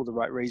way for all the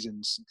right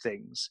reasons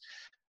things,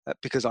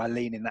 because I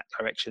lean in that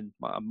direction.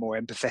 I'm more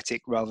empathetic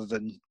rather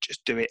than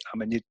just do it. I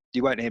mean,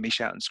 you won't hear me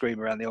shout and scream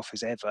around the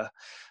office ever.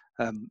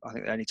 I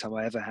think the only time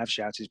I ever have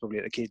shouted is probably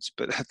at the kids,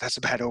 but that's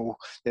about all.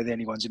 They're the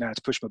only ones who know how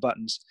to push my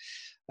buttons.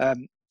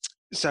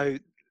 So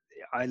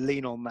I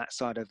lean on that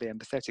side of the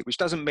empathetic, which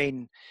doesn't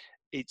mean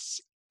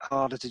it's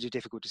harder to do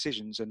difficult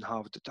decisions and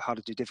harder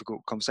to do difficult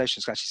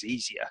conversations. Actually, it's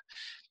easier,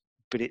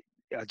 but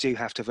I do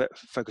have to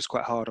focus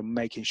quite hard on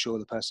making sure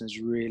the persons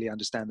really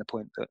understand the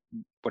point that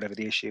whatever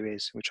the issue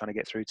is, we're trying to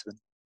get through to them.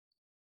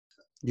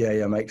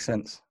 Yeah, makes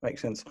sense.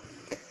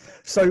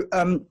 So,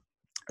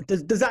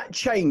 does that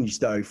change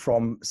though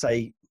from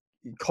say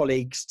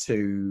colleagues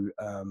to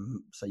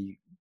say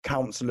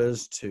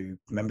councillors to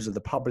members of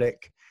the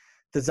public?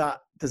 Does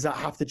that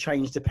have to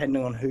change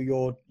depending on who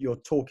you're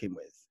talking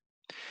with?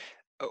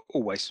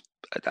 Always,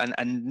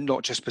 and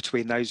not just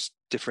between those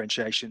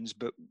differentiations,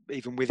 but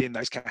even within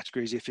those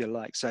categories, if you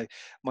like. So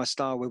my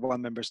style with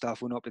one member of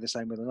staff will not be the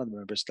same with another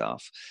member of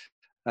staff.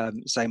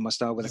 Same my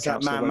style with a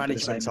councillor won't be the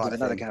same with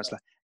another councillor.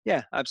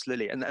 Yeah,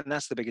 absolutely. And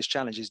that's the biggest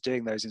challenge, is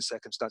doing those in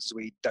circumstances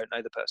where you don't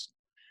know the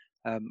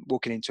person.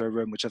 Walking into a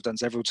room, which I've done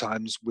several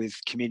times with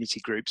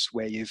community groups,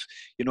 where you're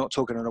not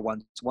talking on a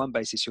one-to-one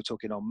basis, you're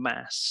talking en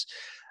masse,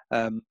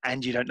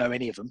 and you don't know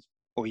any of them,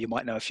 or you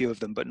might know a few of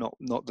them, but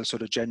not the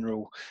sort of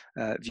general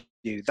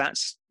view.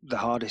 That's the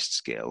hardest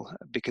skill,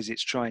 because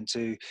it's trying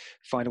to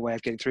find a way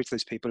of getting through to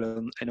those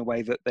people in a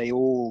way that they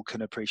all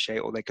can appreciate,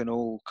 or they can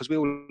all, because we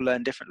all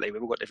learn differently.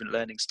 We've all got different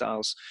learning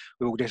styles.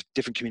 We've all got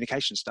different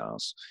communication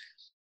styles.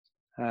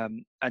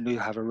 And we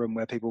have a room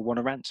where people want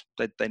to rant.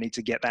 They need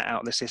to get that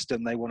out of the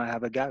system. They want to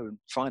have a go, and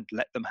fine,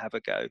 let them have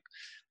a go.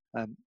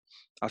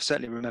 I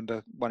certainly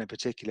remember one in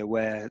particular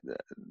where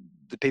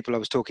the people I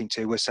was talking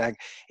to were saying,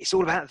 it's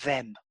all about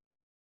them.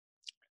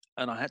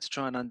 And I had to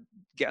try and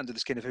get under the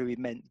skin of who he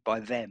meant by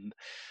them.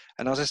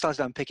 And as I started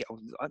to unpick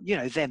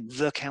it, them,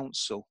 the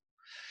council.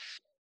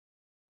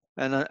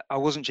 And I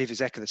wasn't chief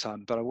exec at the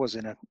time, but I was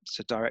in a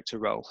director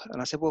role.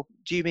 And I said, well,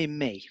 do you mean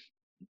me?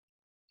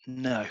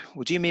 No.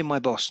 Well, do you mean my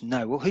boss?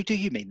 No. Well, who do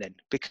you mean then?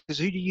 Because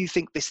who do you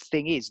think this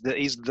thing is that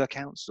is the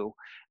council?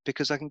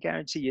 Because I can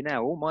guarantee you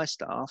now, all my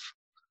staff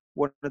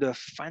want to do a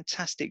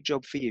fantastic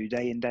job for you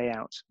day in, day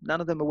out.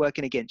 None of them are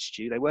working against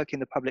you. They work in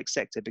the public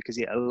sector because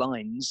it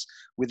aligns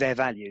with their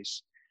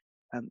values.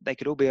 They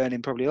could all be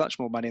earning probably much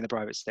more money in the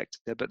private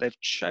sector, but they've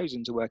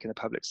chosen to work in the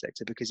public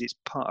sector because it's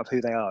part of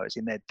who they are. It's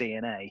in their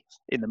DNA,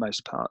 in the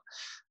most part.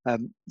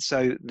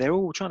 So they're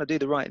all trying to do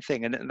the right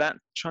thing, and that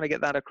trying to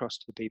get that across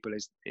to people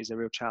is a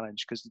real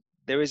challenge, because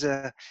there's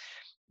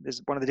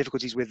one of the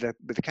difficulties with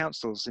the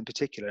councils in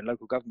particular and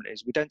local government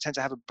is we don't tend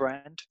to have a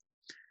brand.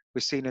 We're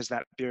seen as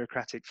that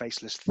bureaucratic,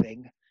 faceless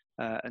thing.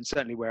 And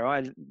certainly where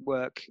I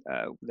work,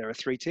 there are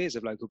 3 tiers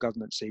of local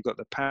government. So you've got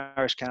the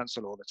parish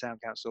council or the town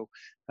council,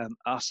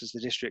 us as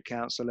the district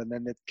council, and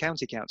then the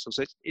county council.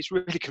 So it's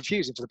really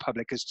confusing for the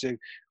public as to,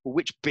 well,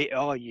 which bit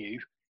are you?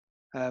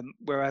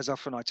 Whereas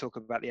often I talk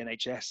about the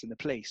NHS and the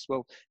police.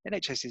 Well,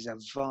 NHS is a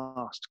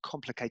vast,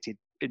 complicated,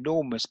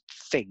 enormous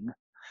thing,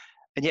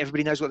 and yet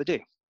everybody knows what they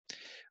do.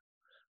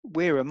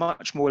 We're a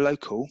much more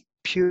local,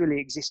 purely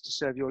exist to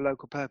serve your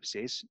local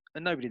purposes,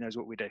 and nobody knows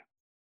what we do,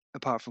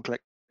 apart from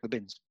collect the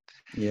bins.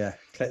 Yeah,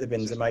 collect the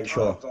bins and make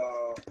sure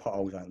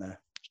potholes aren't there.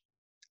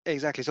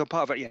 Exactly. So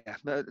part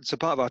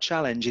of our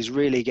challenge is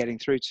really getting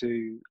through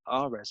to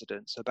our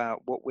residents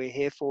about what we're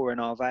here for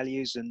and our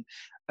values, and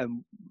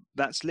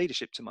that's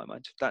leadership, to my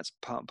mind. That's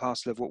part and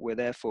parcel of what we're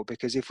there for,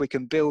 because if we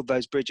can build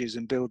those bridges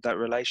and build that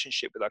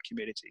relationship with our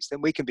communities,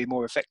 then we can be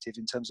more effective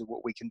in terms of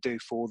what we can do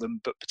for them,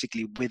 but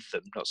particularly with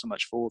them, not so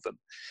much for them.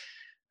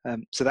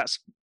 So that's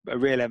a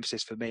real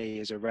emphasis for me,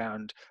 is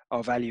around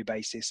our value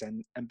basis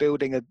and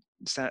building a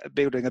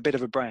bit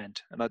of a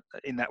brand, and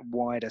in that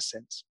wider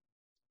sense.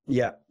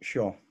 Yeah,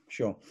 sure.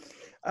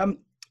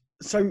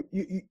 So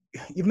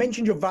you've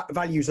mentioned your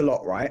values a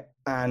lot, right?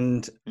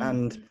 And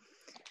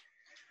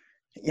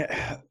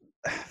yeah,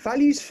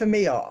 values for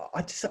me are,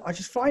 I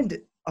just find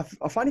it,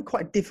 I find it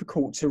quite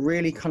difficult to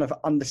really kind of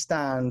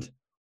understand.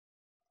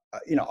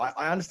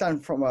 I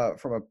understand from a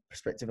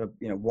perspective of,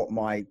 what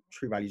my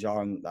true values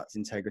are, and that's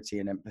integrity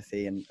and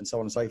empathy and so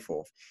on and so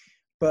forth.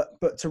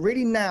 But to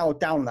really nail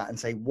down that and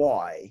say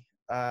why,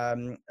 I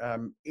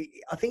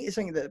think it's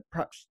something that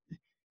perhaps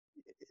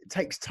it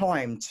takes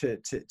time to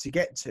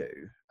get to.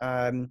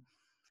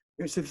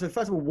 So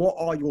first of all, what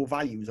are your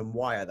values and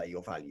why are they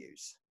your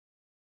values?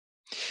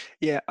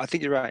 Yeah, I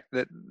think you're right,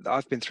 that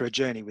I've been through a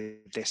journey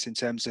with this in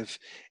terms of,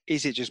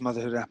 is it just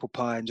motherhood and apple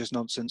pie and just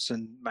nonsense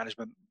and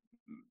management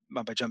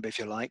mumbo jumbo, if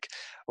you like,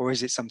 or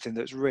is it something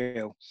that's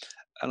real?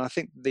 And I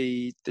think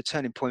the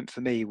turning point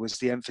for me was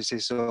the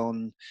emphasis on,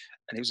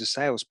 and it was a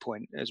sales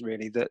point, is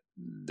really that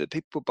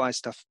people buy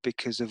stuff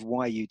because of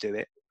why you do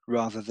it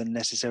rather than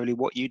necessarily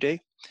what you do.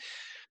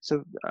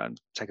 So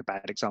take a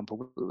bad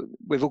example.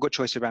 We've all got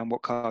choice around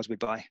what cars we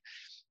buy.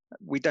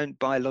 We don't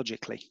buy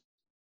logically.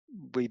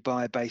 We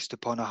buy based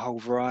upon a whole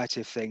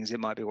variety of things. It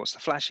might be what's the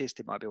flashiest,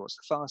 it might be what's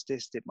the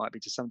fastest, it might be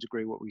to some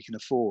degree what we can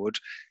afford.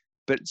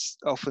 But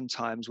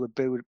oftentimes we're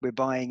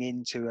buying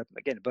into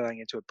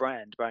a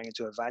brand, buying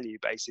into a value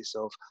basis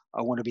of,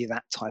 I want to be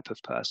that type of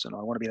person.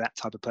 I want to be that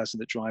type of person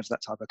that drives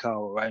that type of car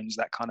or owns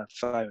that kind of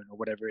phone or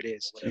whatever it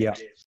is. Yeah.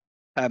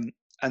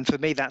 And for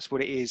me, that's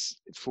what it is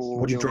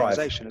for the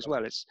organization as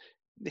well. It's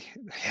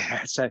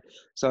so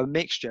a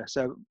mixture.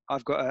 So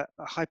I've got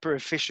a hyper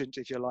efficient,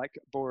 if you like,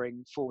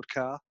 boring Ford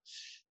car,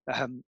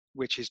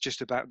 which is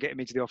just about getting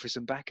me to the office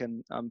and back.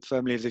 And I'm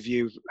firmly of the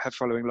view,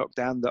 following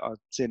lockdown, that I've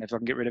seen if I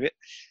can get rid of it,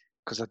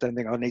 because I don't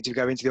think I'll need to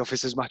go into the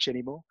office as much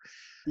anymore.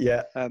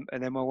 Yeah. And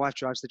then my wife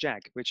drives the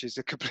Jag, which is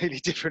a completely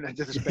different end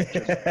of the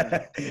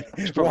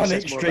spectrum. One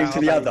extreme to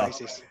the other.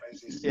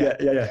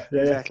 Yeah.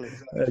 Exactly.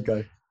 There you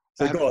go.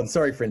 So go on.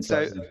 Sorry for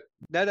interrupting.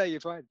 No, you're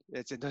fine.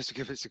 It's a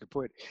good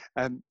point.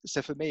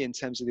 So for me, in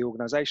terms of the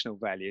organisational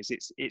values,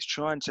 it's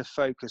trying to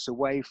focus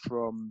away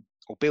from,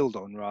 or build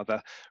on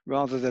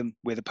rather than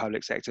we're the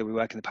public sector, we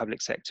work in the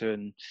public sector,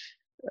 and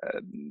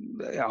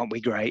aren't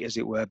we great, as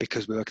it were,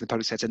 because we work in the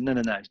public sector? No,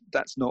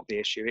 that's not the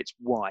issue. It's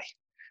why.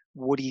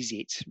 What is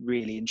it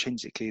really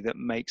intrinsically that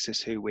makes us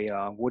who we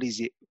are? What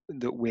is it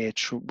that we're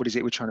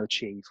trying to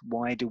achieve?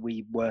 Why do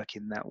we work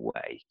in that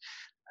way?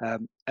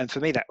 And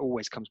for me, that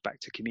always comes back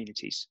to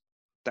communities.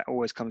 That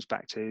always comes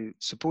back to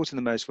supporting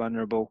the most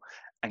vulnerable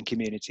and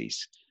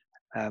communities.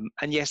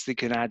 And yes, they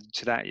can add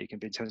to that. You can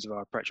be in terms of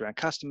our approach around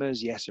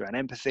customers, yes, around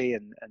empathy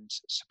and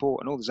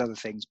support and all those other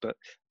things. But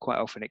quite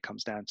often it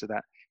comes down to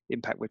that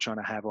impact we're trying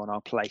to have on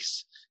our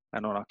place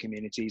and on our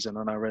communities and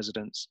on our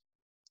residents,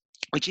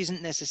 which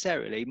isn't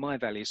necessarily my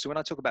values. So when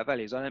I talk about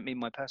values, I don't mean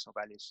my personal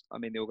values. I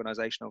mean the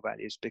organizational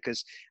values,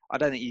 because I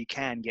don't think you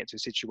can get to a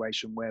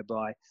situation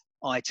whereby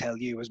I tell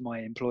you as my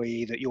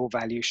employee that your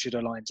values should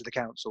align to the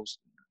council's.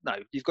 No,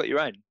 you've got your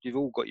own. You've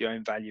all got your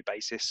own value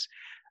basis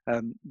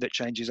that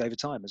changes over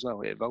time as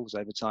well. It evolves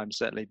over time.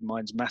 Certainly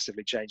mine's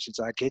massively changed since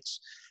I had kids.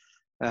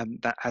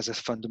 That has a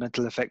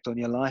fundamental effect on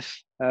your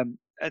life.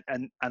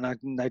 And I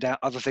no doubt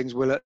other things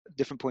will at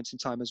different points in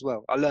time as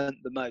well. I learned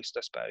the most,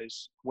 I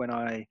suppose, when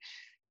I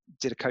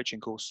did a coaching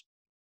course,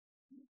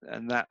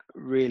 and that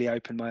really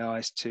opened my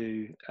eyes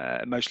to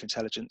emotional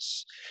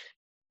intelligence,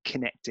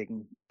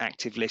 connecting,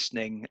 active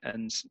listening,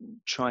 and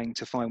trying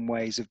to find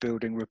ways of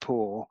building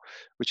rapport,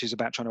 which is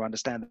about trying to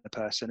understand the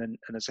person and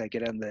as I say,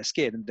 get under their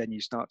skin, and then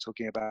you start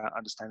talking about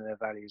understanding their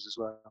values as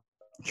well.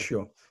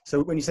 Sure.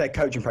 So when you say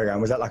coaching program,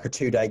 was that like a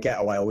 2-day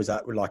getaway, or was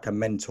that like a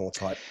mentor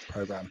type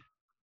program?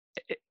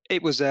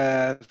 It was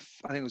I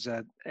think it was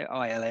a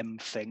ILM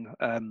thing.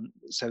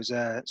 So it was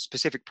a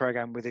specific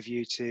program with a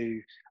view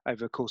to,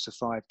 over a course of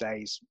 5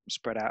 days,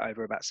 spread out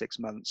over about 6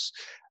 months,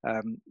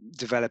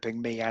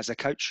 developing me as a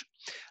coach.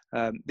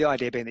 The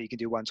idea being that you can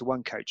do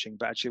one-to-one coaching,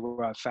 but actually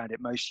where I've found it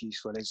most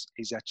useful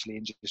is actually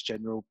in just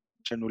general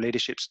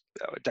leadership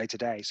day to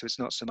day. So it's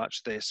not so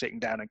much the sitting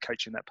down and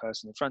coaching that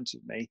person in front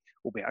of me,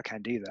 albeit I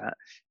can do that.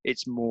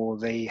 It's more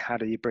the how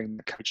do you bring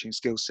the coaching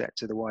skill set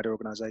to the wider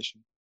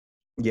organisation.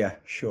 Yeah,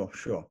 sure.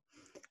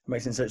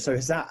 Makes sense. So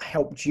has that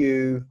helped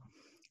you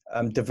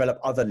develop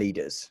other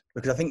leaders?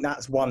 Because I think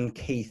that's one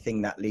key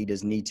thing that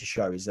leaders need to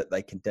show, is that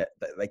they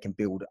can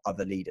build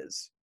other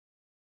leaders.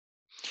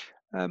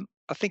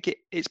 I think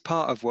it's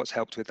part of what's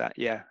helped with that.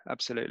 Yeah,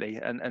 absolutely.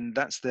 And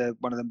that's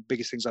one of the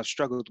biggest things I've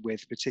struggled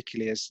with,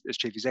 particularly as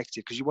chief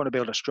executive, because you want to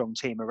build a strong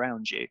team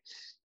around you.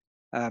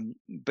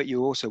 But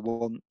you also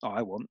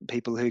I want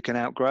people who can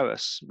outgrow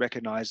us,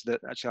 recognize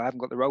that actually I haven't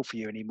got the role for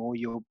you anymore.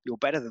 You're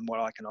better than what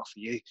I can offer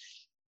you.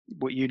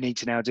 What you need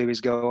to now do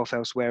is go off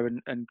elsewhere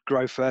and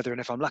grow further.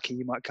 And if I'm lucky,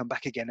 you might come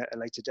back again at a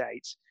later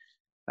date.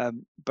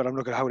 But I'm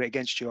not going to hold it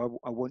against you.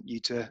 I want you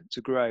to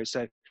grow.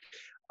 So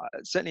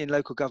certainly in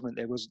local government,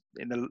 there was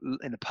in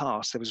the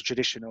past, there was a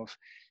tradition of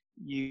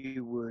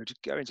you would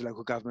go into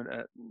local government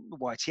at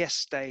YTS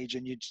stage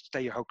and you'd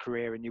stay your whole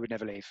career and you would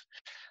never leave.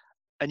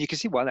 And you can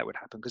see why that would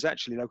happen, because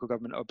actually local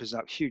government opens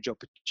up huge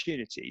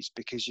opportunities,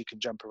 because you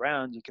can jump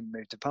around, you can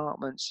move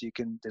departments,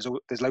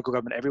 there's local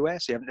government everywhere,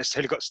 so you haven't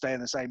necessarily got to stay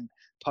in the same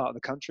part of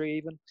the country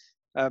even.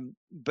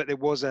 But there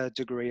was a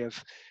degree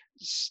of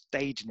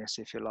stageness,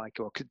 if you like,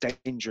 or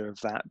danger of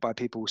that by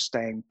people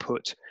staying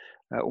put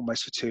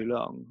almost for too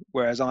long.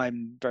 Whereas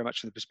I'm very much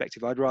from the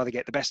perspective, I'd rather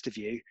get the best of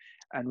you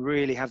and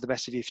really have the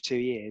best of you for 2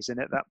 years,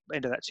 and at that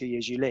end of that 2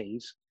 years you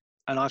leave,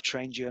 and I've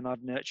trained you and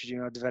I've nurtured you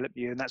and I've developed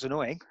you, and that's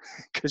annoying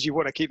because you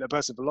want to keep that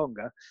person for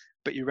longer,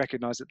 but you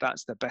recognise that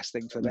that's the best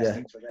thing for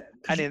them.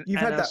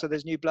 Yeah. So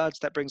there's new bloods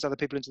that brings other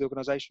people into the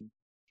organisation.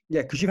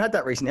 Yeah, because you've had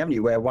that recently, haven't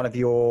you, where one of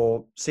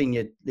your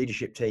senior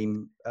leadership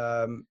team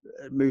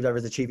moved over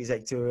as the chief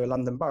executive of a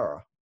London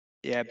borough?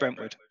 Yeah,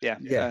 Brentwood. Yeah.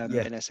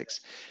 In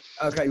Essex.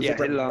 Okay. Yeah,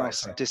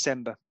 last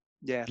December.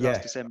 Yeah,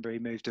 last December he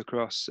moved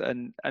across,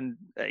 and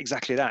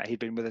exactly that. He'd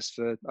been with us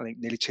for I think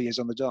nearly 2 years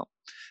on the dot.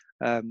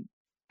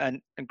 And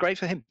great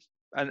for him.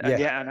 And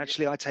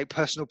actually I take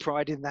personal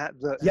pride in that.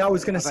 I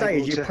was going to say, are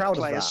you proud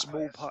of that? A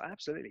small part,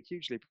 absolutely,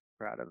 hugely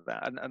proud of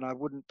that. And I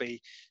wouldn't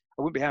be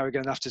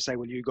arrogant enough to say,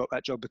 well, you got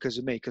that job because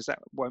of me, because that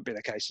won't be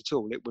the case at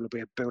all. It will be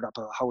a build up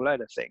a whole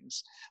load of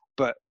things.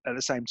 But at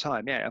the same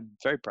time, I'm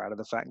very proud of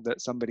the fact that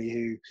somebody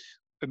who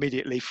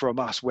immediately from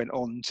us went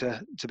on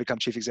to become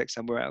chief exec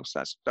somewhere else.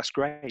 That's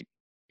great.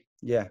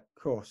 Yeah,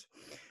 of course.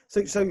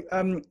 So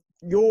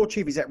your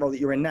chief exec role that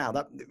you're in now,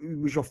 that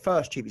was your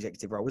first chief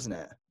executive role, wasn't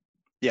it?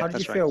 Yeah, how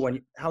did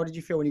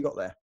you feel when you got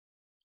there?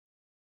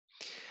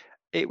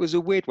 It was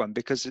a weird one,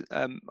 because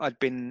I'd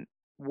been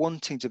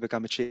wanting to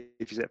become a chief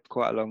exec for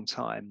quite a long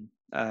time,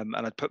 and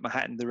I'd put my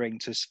hat in the ring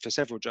for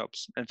several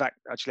jobs. In fact,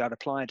 actually, I'd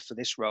applied for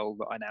this role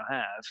that I now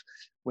have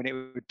when it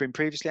had been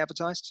previously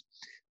advertised,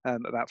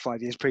 about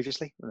 5 years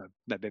previously,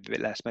 maybe a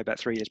bit less, maybe about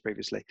 3 years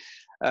previously,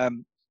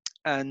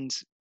 and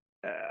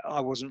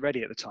I wasn't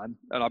ready at the time,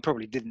 and I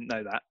probably didn't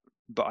know that,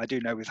 but I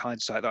do know with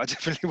hindsight that I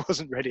definitely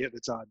wasn't ready at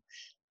the time.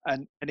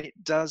 And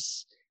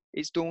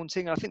it's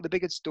daunting. I think the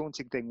biggest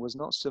daunting thing was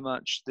not so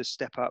much the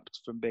step up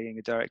from being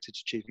a director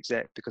to chief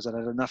exec, because I'd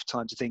had enough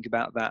time to think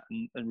about that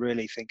and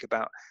really think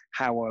about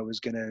how I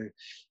was going to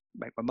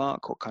make my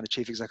mark, what kind of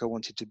chief exec I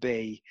wanted to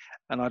be.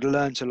 And I'd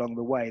learned along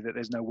the way that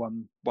there's no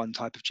one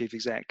type of chief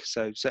exec.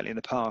 So certainly in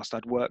the past,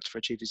 I'd worked for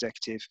a chief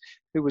executive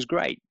who was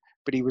great,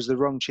 but he was the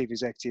wrong chief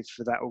executive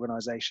for that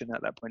organisation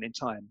at that point in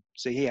time.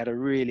 So he had a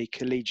really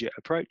collegiate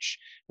approach.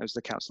 That was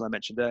the council I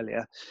mentioned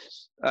earlier.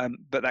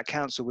 But that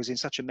council was in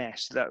such a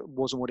mess that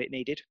wasn't what it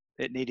needed.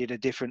 It needed a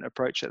different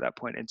approach at that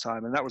point in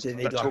time. And that taught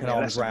me a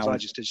lesson, because I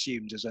just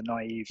assumed as a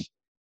naive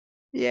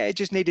Yeah, it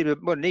just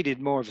needed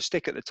more of a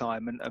stick at the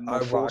time, and more Oh,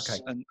 right,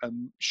 force, okay.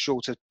 and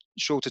shorter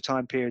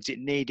time periods. It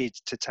needed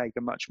to take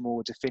a much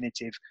more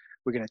definitive,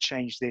 we're going to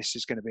change this,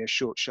 it's going to be a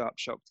short, sharp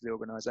shock to the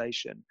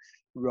organisation,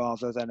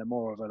 rather than a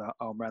more of an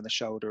arm around the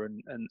shoulder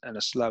and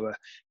a slower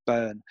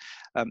burn.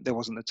 There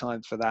wasn't the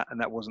time for that, and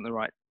that wasn't the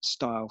right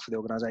style for the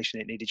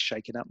organisation. It needed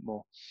shaking up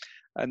more.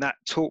 And that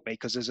taught me,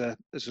 because as a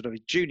sort of a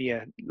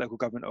junior local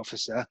government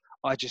officer,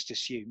 I just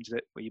assumed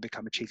that when you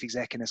become a chief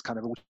exec, and as kind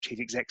of all chief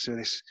execs are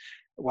this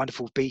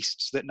wonderful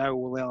beasts that know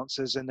all the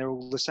answers and they're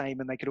all the same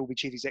and they could all be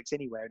chief execs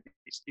anywhere.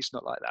 It's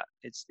not like that.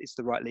 It's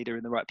the right leader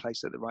in the right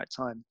place at the right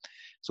time.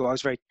 So I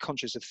was very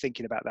conscious of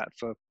thinking about that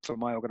for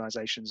my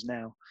organisations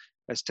now,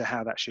 as to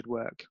how that should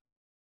work.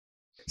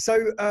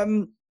 So,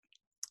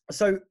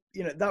 so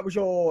that was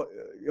your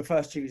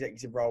first chief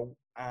executive role,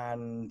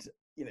 and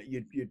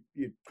you'd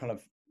kind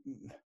of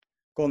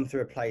gone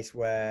through a place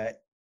where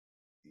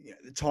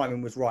the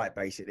timing was right.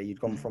 Basically,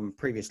 you'd gone from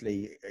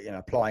previously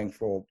applying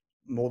for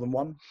more than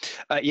one.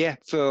 Yeah,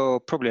 for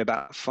probably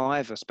about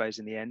 5, I suppose,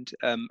 in the end.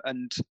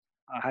 And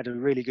I had a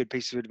really good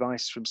piece of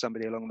advice from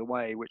somebody along the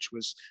way, which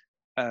was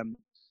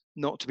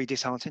not to be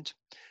disheartened,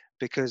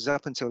 because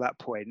up until that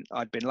point,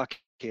 I'd been lucky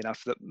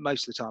enough that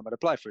most of the time I'd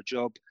apply for a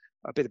job,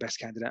 I'd be the best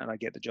candidate, and I'd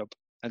get the job.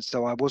 And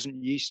so I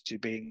wasn't used to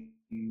being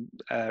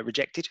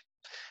rejected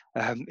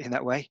in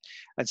that way.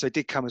 And so it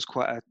did come as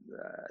quite a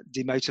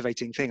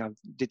demotivating thing. I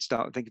did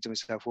start thinking to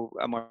myself, well,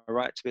 am I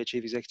right to be a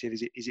chief executive?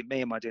 Is it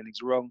me? Am I doing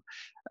things wrong?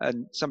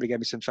 And somebody gave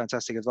me some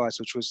fantastic advice,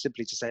 which was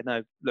simply to say,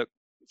 no, look,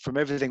 from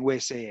everything we're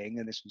seeing,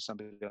 and this was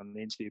somebody on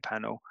the interview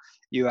panel,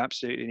 you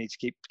absolutely need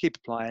to keep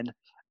applying.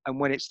 And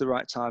when it's the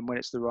right time, when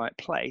it's the right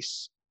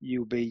place,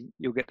 you'll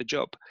get the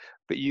job.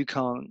 But you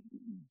can't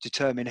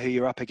determine who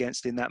you're up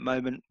against in that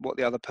moment, what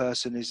the other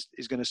person is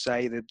going to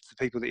say, the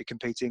people that you're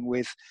competing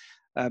with.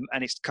 And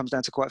it comes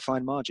down to quite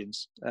fine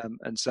margins.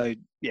 And so,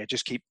 yeah,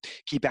 just keep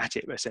at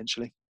it,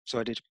 essentially. So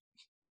I did.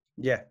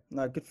 Yeah,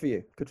 no, good for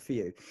you. Good for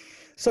you.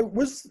 So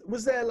was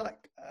there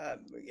like,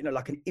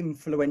 like an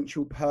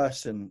influential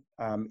person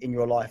in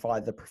your life,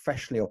 either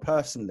professionally or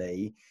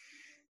personally,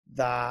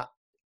 that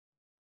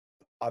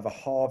either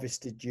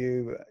harvested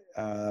you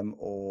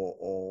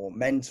or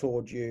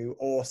mentored you,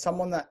 or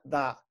someone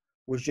that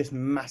was just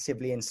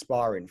massively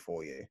inspiring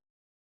for you?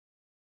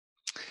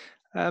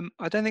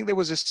 I don't think there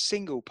was a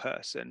single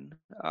person.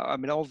 I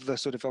mean, of the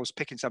sort of, I was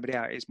picking somebody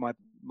out, is my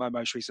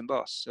most recent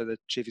boss, so the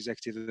chief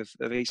executive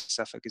of East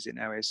Suffolk, as it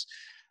now is,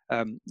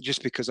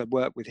 just because I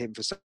worked with him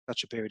for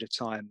such a period of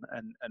time,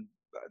 and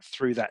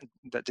through that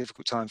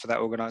difficult time for that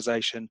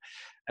organisation,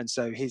 and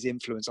so his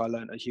influence, I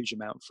learned a huge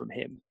amount from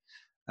him,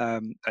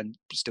 and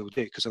still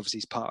do, because obviously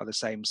he's part of the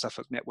same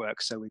Suffolk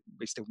network, so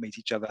we still meet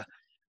each other,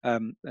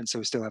 and so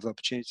we still have the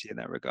opportunity in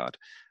that regard.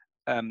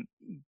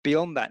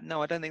 Beyond that,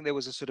 no, I don't think there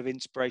was a sort of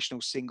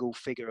inspirational single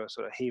figure or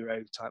sort of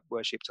hero type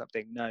worship type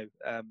thing. No,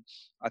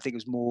 I think it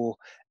was more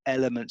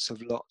elements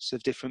of lots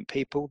of different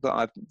people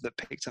that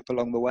picked up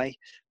along the way,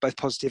 both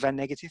positive and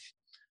negative.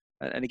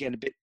 And again, a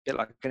bit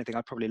like anything,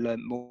 I probably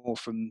learned more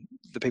from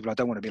the people I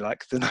don't want to be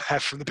like than I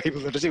have from the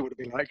people that I do want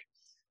to be like.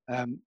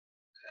 And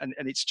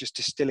it's just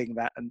distilling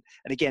that, and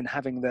again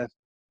having the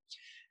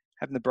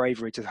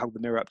bravery to hold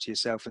the mirror up to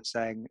yourself and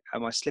saying,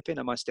 am I slipping?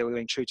 Am I still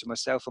being true to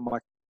myself? Am I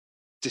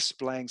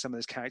displaying some of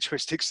those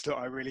characteristics that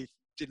I really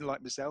didn't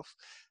like myself?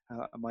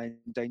 Am I in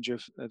danger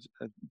of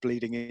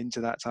bleeding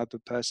into that type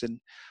of person,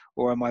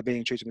 or am I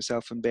being true to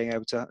myself and being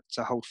able to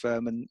hold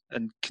firm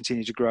and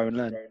continue to grow and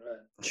learn?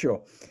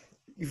 Sure.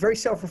 You're very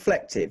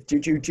self-reflective. Do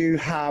you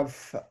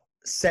have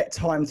set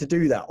time to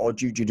do that, or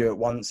do you do it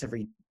once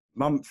every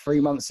month,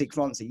 3 months, 6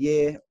 months, a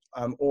year,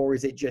 or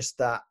is it just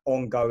that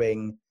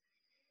ongoing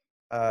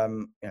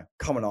come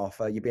on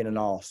Arthur, you're being an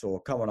arse,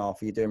 or come on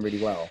Arthur, you're doing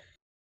really well?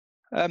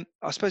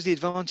 I suppose the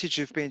advantage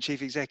of being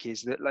chief exec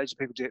is that loads of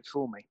people do it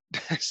for me.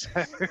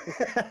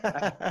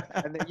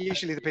 And they're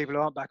usually the people who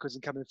aren't backwards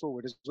and coming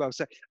forward as well.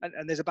 So,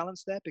 and there's a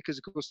balance there, because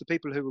of course the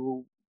people who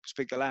will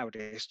speak the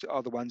loudest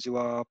are the ones who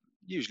are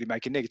usually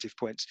making negative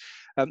points.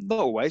 Not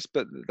always,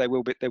 but they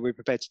will be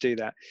prepared to do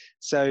that.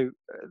 So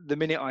the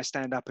minute I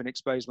stand up and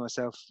expose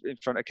myself in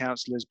front of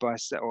councillors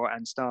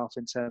and staff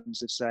in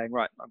terms of saying,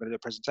 right, I'm going to do a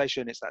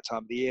presentation, it's that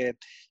time of the year,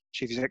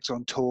 chief exec's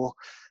on tour,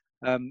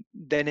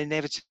 then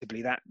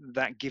inevitably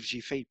that gives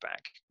you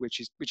feedback,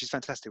 which is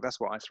fantastic. That's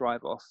what I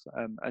thrive off,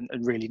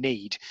 and really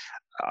need.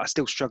 I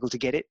still struggle to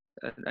get it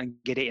and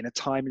get it in a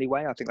timely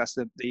way. I think that's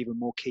the even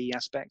more key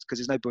aspect, because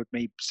there's no point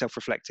me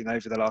self-reflecting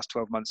over the last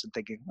 12 months and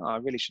thinking, oh, I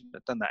really shouldn't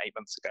have done that 8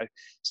 months ago.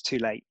 It's too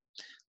late.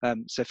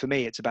 So for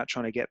me, it's about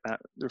trying to get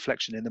that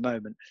reflection in the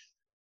moment.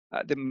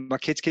 My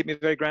kids keep me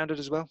very grounded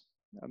as well.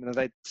 I mean,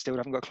 they still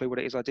haven't got a clue what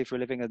it is I do for a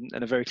living, and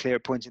are very clear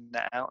at pointing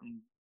that out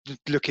and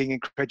looking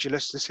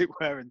incredulous, as it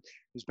were, and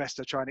as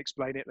best I try and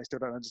explain it, they still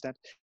don't understand.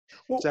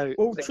 So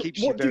it keeps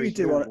you very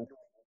normal.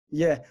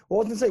 Yeah, well,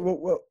 I was going to say,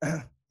 well,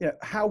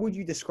 how would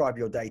you describe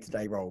your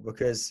day-to-day role?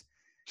 Because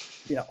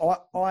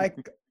I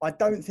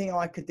don't think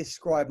I could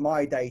describe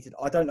my day-to-day.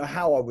 I don't know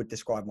how I would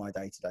describe my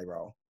day-to-day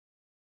role.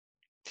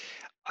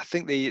 I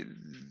think the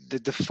the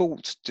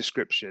default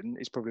description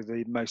is probably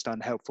the most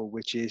unhelpful,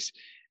 which is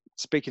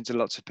speaking to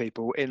lots of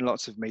people in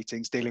lots of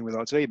meetings, dealing with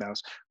lots of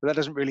emails. But that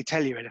doesn't really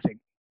tell you anything.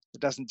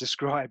 It doesn't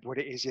describe what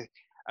it is.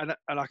 And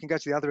I can go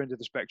to the other end of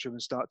the spectrum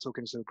and start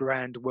talking sort of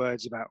grand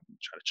words about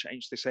trying to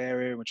change this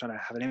area and we're trying to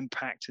have an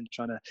impact and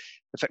trying to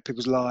affect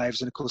people's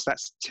lives. And of course,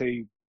 that's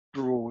too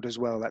broad as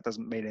well. That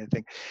doesn't mean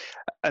anything.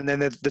 And then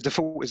the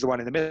default is the one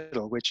in the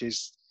middle, which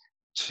is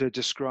to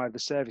describe the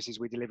services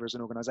we deliver as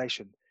an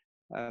organisation.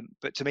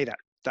 But to me,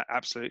 that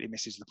absolutely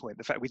misses the point.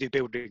 The fact we do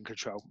building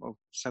control, well,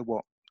 so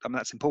what? I mean,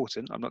 that's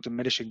important. I'm not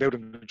diminishing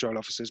building control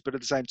officers, but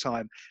at the same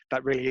time,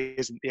 that really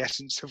isn't the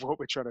essence of what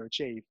we're trying to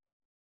achieve.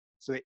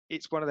 So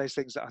it's one of those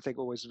things that I think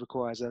always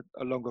requires a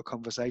longer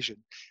conversation,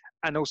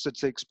 and also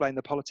to explain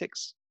the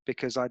politics.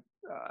 Because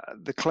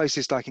the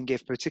closest I can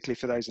give, particularly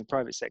for those in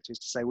private sector, is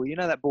to say, well, you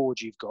know that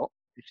board you've got,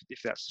 if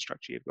that's the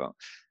structure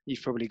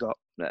you've probably got,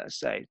 let's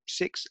say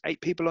 6,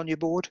 8 people on your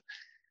board.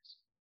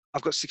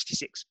 I've got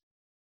 66.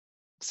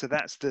 So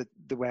that's the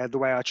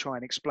way I try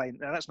and explain.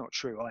 Now that's not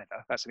true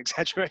either. That's an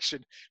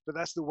exaggeration, but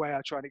that's the way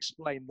I try and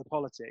explain the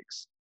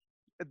politics.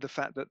 The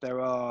fact that there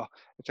are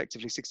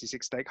effectively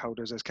 66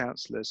 stakeholders as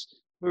councillors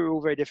who are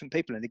all very different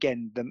people. And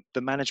again,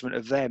 the management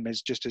of them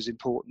is just as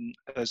important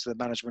as the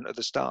management of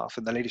the staff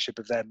and the leadership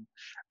of them.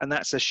 And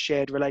that's a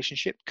shared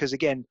relationship because,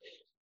 again,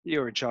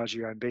 you're in charge of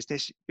your own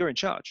business. You're in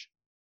charge.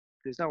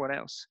 There's no one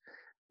else.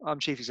 I'm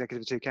chief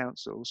executive of 2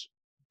 councils,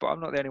 but I'm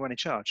not the only one in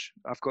charge.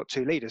 I've got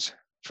 2 leaders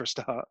for a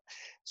start.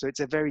 So it's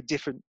a very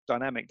different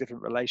dynamic,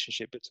 different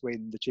relationship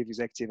between the chief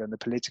executive and the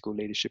political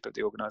leadership of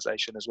the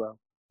organisation as well.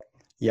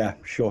 Yeah,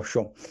 sure.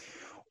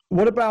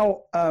 What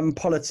about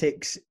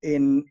politics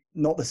in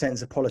not the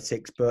sense of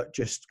politics, but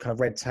just kind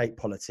of red tape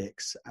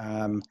politics,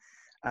 and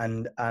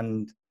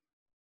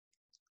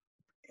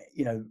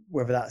you know,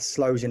 whether that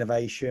slows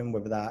innovation,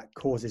 whether that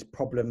causes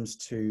problems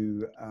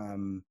to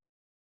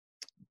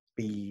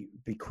be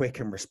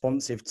quick and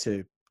responsive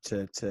to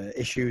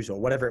issues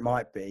or whatever it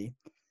might be.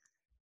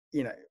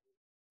 You know,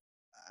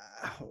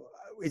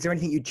 is there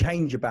anything you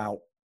change about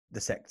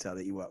the sector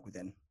that you work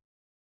within?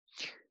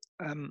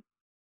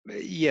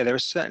 Yeah, there are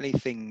certainly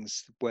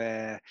things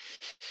where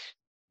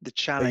the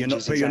challenge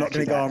is but you're not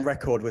going to go on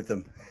record with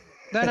them.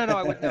 No,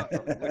 I would. No, I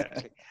probably would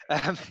actually.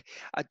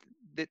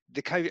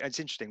 The COVID. It's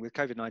interesting with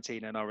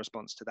COVID-19 and our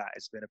response to that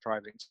has been a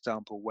private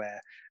example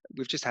where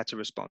we've just had to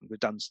respond. We've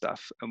done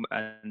stuff,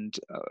 and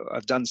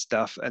I've done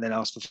stuff, and then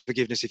asked for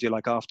forgiveness, if you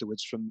like,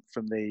 afterwards from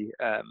the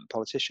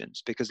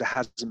politicians because there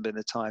hasn't been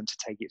the time to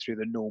take it through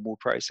the normal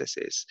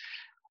processes.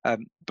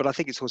 But I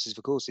think it's horses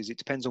for courses. It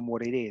depends on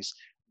what it is.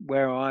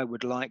 Where I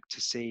would like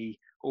to see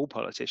all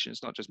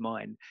politicians, not just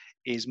mine,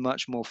 is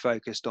much more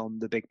focused on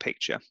the big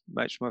picture,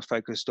 much more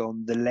focused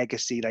on the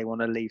legacy they want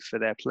to leave for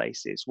their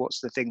places. What's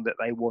the thing that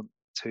they want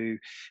to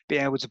be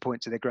able to point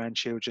to their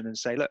grandchildren and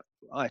say, look,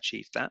 I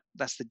achieved that.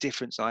 That's the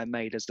difference I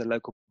made as the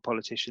local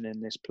politician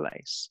in this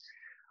place.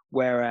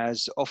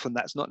 Whereas often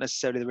that's not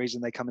necessarily the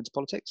reason they come into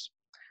politics.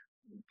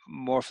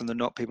 More often than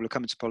not, people are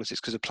coming to politics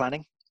because of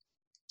planning.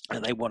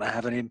 And they want to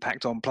have an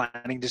impact on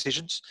planning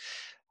decisions,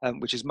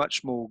 which is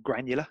much more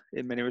granular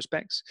in many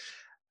respects.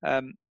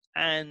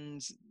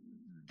 And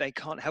they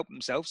can't help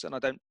themselves, and I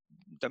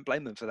don't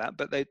blame them for that,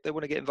 but they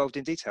want to get involved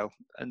in detail.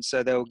 And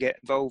so they'll get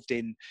involved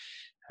in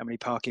how many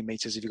parking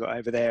meters have you got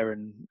over there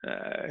and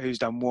who's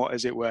done what,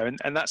 as it were.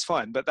 And that's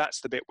fine, but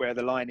that's the bit where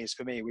the line is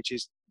for me, which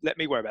is let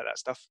me worry about that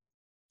stuff.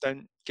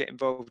 Don't get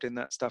involved in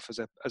that stuff as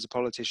a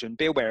politician.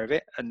 Be aware of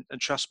it and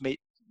trust me,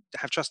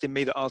 have trust in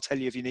me that I'll tell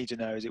you if you need to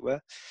know, as it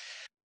were.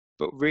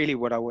 But really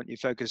what I want you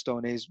focused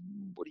on is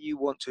what do you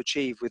want to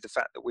achieve with the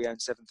fact that we own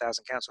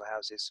 7,000 council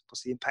houses?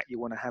 What's the impact you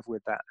want to have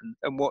with that?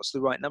 And what's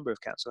the right number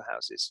of council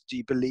houses? Do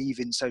you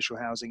believe in social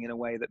housing in a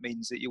way that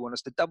means that you want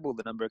us to double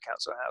the number of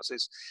council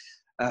houses?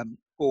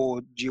 Or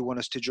do you want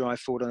us to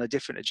drive forward on a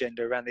different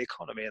agenda around the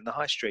economy and the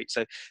high street?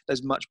 So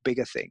there's much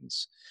bigger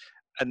things.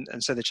 And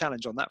so the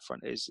challenge on that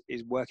front is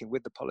working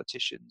with the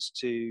politicians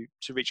to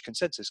reach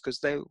consensus, because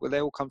they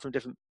all come from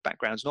different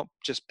backgrounds, not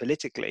just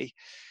politically.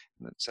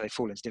 So they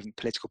fall into different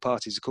political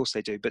parties, of course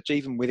they do, but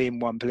even within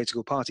one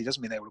political party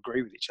doesn't mean they will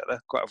agree with each other.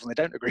 Quite often they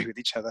don't agree with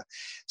each other.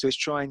 So it's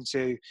trying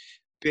to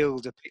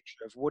build a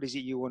picture of what is it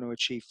you want to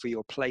achieve for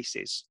your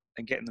places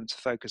and getting them to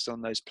focus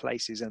on those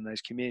places and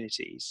those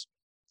communities,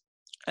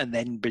 and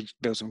then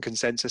build some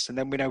consensus, and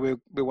then we know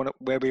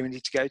where we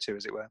need to go to,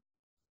 as it were.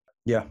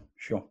 Yeah,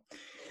 sure.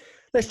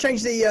 Let's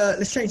change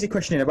the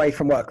questioning away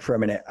from work for a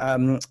minute.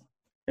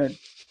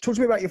 Talk to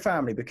me about your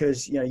family,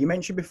 because you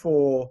mentioned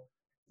before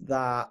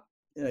that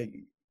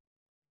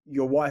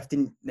your wife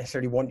didn't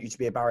necessarily want you to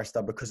be a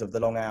barrister because of the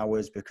long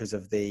hours, because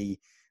of the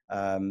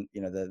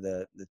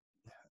the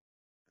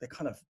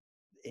kind of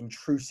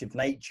intrusive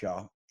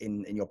nature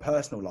in your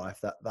personal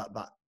life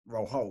that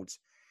role holds.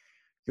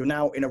 You're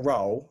now in a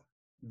role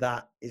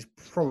that is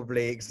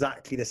probably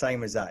exactly the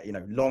same as that.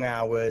 Long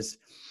hours.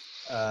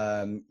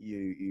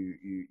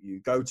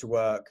 You go to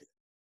work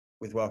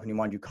with work on your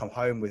mind. You come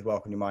home with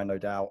work on your mind, no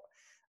doubt.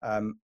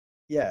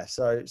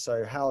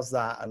 So how's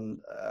that and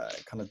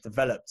kind of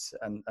developed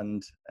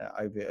and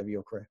over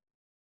your career?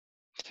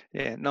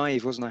 Yeah,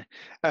 naive, wasn't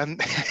I? Um,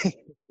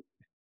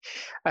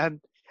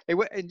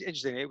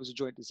 interesting. It was a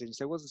joint decision.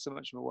 So it wasn't so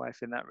much my wife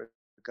in that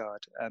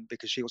regard,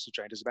 because she also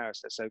trained as a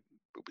barrister, so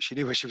she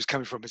knew where she was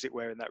coming from, as it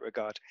were, in that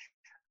regard.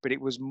 But it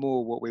was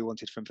more what we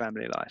wanted from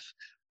family life,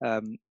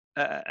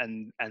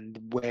 and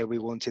where we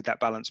wanted that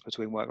balance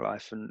between work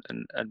life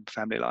and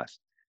family life.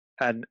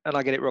 And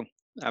I get it wrong,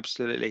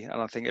 absolutely,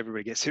 and I think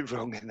everybody gets it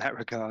wrong in that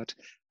regard.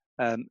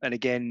 And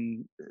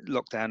again,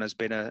 lockdown has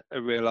been a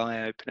real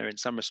eye opener in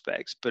some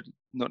respects, but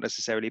not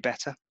necessarily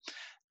better.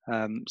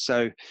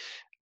 So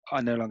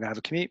I no longer have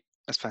a commute.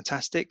 That's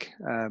fantastic.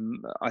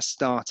 I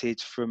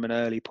started from an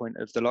early point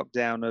of the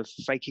lockdown of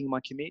faking my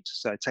commute,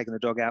 so taking the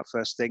dog out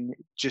first thing,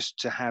 just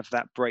to have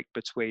that break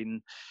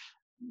between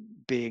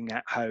being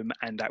at home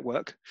and at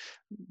work,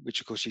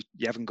 which of course you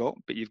haven't got,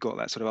 but you've got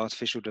that sort of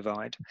artificial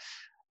divide.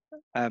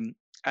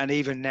 And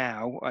even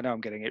now, I know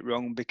I'm getting it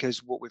wrong,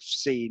 because what we've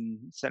seen,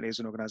 certainly as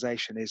an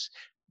organisation, is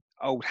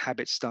old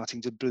habits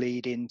starting to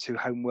bleed into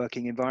home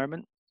working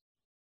environment.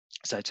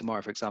 So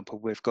tomorrow, for example,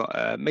 we've got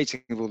a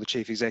meeting of all the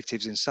chief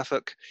executives in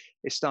Suffolk.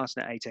 It's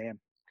starting at 8 a.m.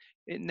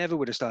 It never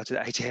would have started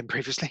at 8 a.m.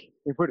 previously.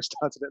 It would have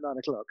started at 9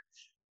 o'clock.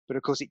 But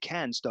of course, it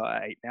can start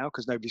at 8 now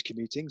because nobody's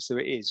commuting, so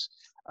it is.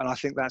 And I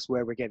think that's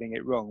where we're getting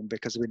it wrong,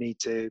 because we need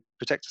to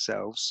protect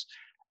ourselves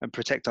and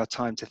protect our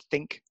time to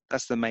think.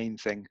 That's the main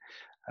thing.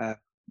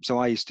 So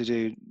I used to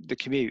do the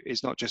commute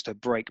is not just a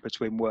break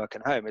between work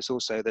and home, it's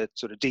also the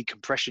sort of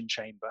decompression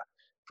chamber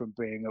from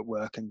being at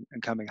work and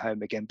coming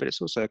home again. But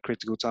it's also a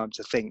critical time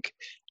to think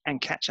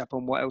and catch up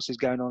on what else is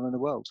going on in the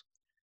world.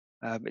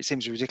 It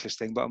seems a ridiculous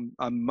thing, but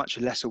I'm much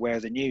less aware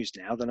of the news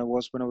now than I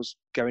was when I was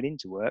going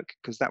into work,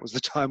 because that was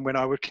the time when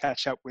I would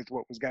catch up with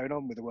what was going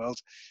on with the world,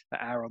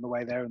 the hour on the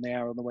way there and the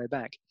hour on the way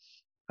back.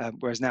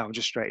 Whereas now I'm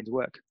just straight into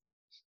work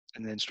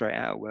and then straight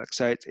out of work.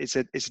 So it's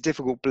a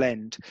difficult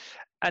blend,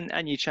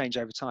 and you change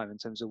over time in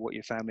terms of what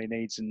your family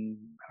needs and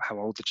how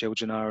old the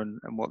children are, and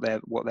what their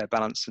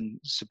balance and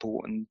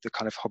support and the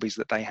kind of hobbies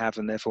that they have,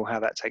 and therefore how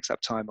that takes up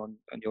time on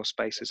your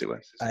space, as it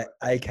were.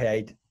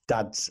 AKA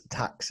dad's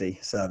taxi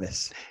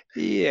service.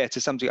 Yeah,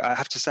 to some degree. I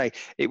have to say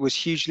it was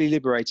hugely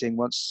liberating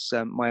once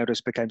my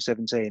eldest became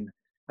 17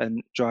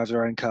 and drives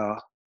her own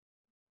car.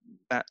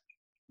 That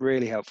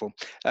really helpful.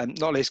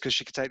 Not least because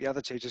she could take the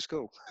other two to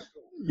school.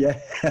 Yeah,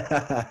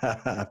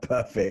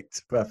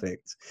 perfect.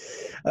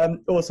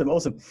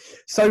 Awesome.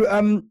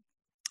 So,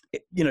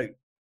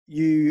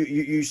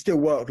 you still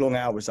work long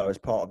hours though as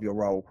part of your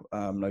role,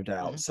 no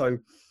doubt. Mm-hmm. So,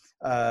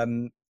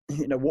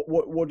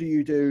 what do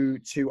you do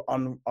to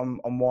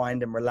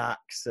unwind and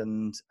relax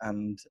and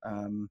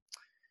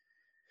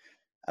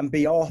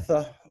be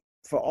Arthur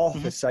for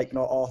Arthur's sake,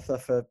 not Arthur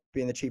for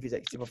being the chief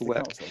executive of the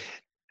council?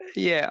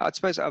 Yeah, I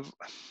suppose I've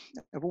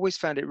always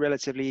found it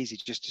relatively easy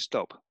just to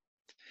stop.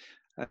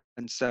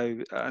 And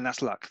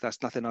that's luck.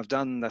 That's nothing I've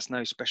done. That's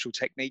no special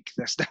technique.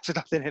 There's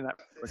nothing in that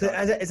regard. So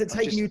is it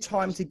taking you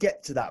time to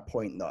get to that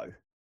point though?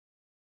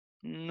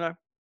 No.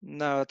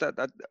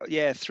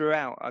 Yeah,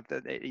 throughout,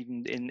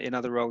 even in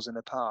other roles in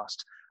the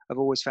past, I've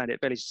always found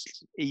it very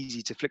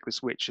easy to flick the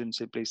switch and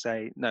simply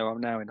say, no,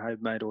 I'm now in home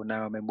mode, or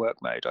now I'm in work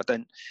mode. I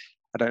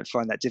don't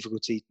find that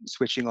difficulty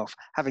switching off.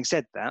 Having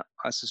said that,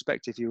 I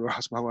suspect if you were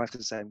asked my wife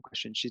the same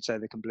question, she'd say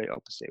the complete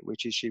opposite,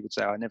 which is she would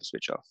say, I never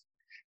switch off.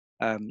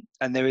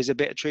 And there is a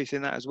bit of truth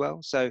in that as well.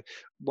 So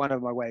one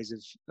of my ways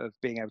of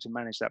being able to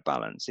manage that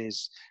balance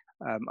is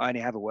I only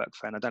have a work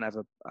phone. I don't have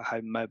a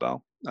home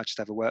mobile. I just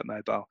have a work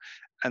mobile.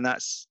 And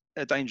that's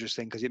a dangerous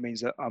thing, because it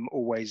means that I'm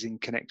always in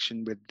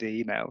connection with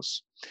the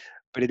emails.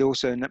 But it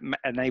also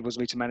enables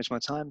me to manage my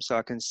time, so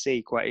I can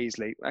see quite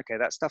easily, okay,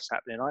 that stuff's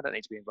happening. I don't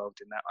need to be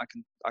involved in that.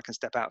 I can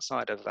step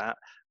outside of that.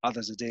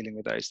 Others are dealing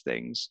with those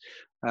things.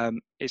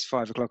 It's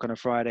 5 o'clock on a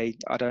Friday.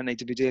 I don't need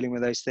to be dealing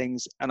with those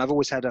things. And I've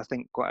always had, I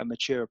think, quite a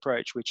mature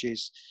approach, which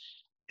is,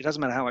 it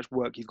doesn't matter how much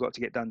work you've got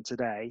to get done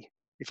today.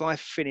 If I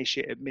finish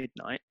it at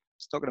midnight,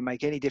 it's not going to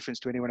make any difference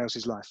to anyone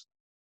else's life.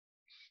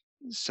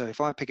 So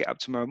if I pick it up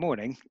tomorrow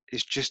morning,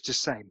 it's just the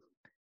same.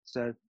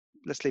 So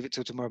let's leave it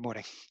till tomorrow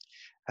morning.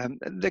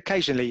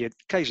 Occasionally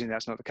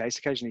that's not the case.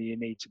 Occasionally you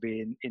need to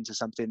be into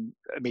something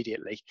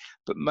immediately,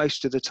 but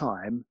most of the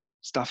time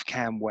stuff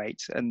can wait.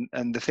 And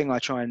the thing I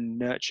try and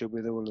nurture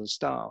with all of the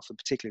staff, and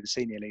particularly the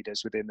senior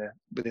leaders within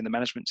the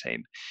management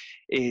team,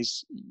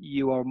 is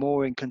you are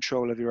more in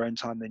control of your own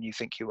time than you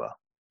think you are.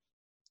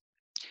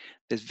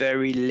 There's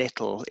very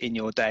little in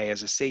your day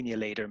as a senior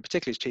leader, and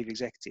particularly as chief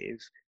executive.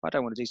 If I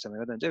don't want to do something,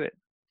 I don't do it.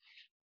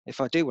 If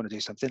I do want to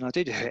do something, I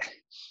do it. And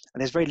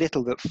there's very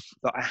little that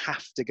I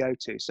have to go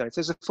to. So if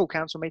there's a full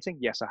council meeting,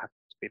 yes, I have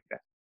to be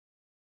there.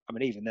 I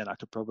mean, even then I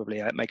could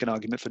probably make an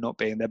argument for not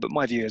being there, but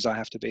my view is I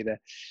have to be there.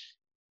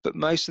 But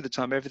most of the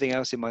time, everything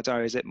else in my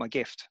diary is at my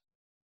gift.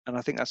 And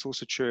I think that's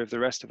also true of the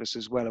rest of us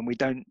as well. And we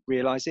don't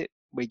realize it.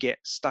 We get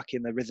stuck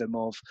in the rhythm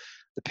of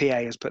the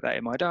PA has put that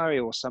in my diary,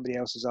 or somebody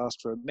else has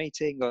asked for a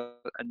meeting,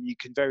 and you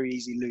can very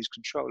easily lose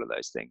control of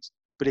those things.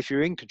 But if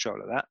you're in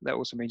control of that, that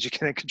also means you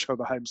can control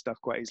the home stuff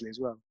quite easily as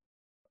well.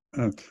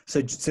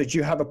 So do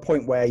you have a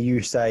point where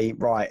you say,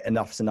 right,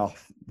 enough's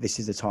enough, this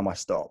is the time I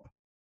stop?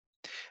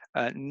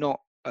 Not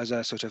as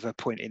a sort of a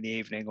point in the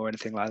evening or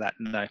anything like that.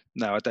 No,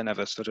 I don't have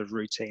a sort of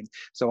routine.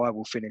 So I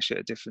will finish at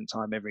a different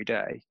time every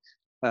day,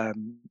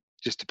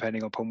 just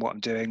depending upon what I'm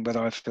doing,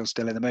 whether I feel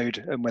still in the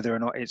mood and whether or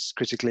not it's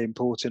critically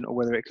important or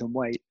whether it can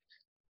wait.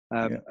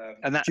 And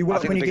that, do you I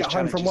work think when the you get biggest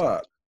home challenge from is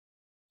work?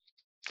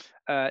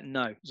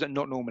 no,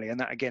 not normally, and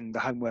that again, the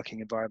home working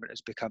environment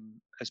has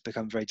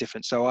become very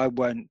different. So I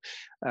won't.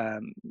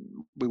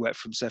 We work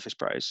from Surface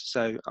Pros,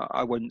 so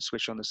I wouldn't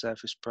switch on the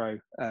Surface Pro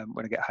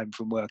when I get home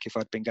from work if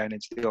I'd been going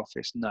into the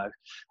office. No,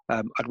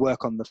 I'd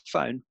work on the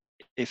phone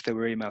if there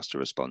were emails to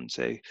respond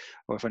to,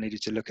 or if I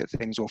needed to look at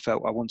things or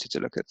felt I wanted to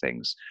look at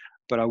things.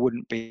 But I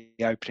wouldn't be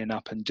opening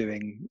up and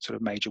doing sort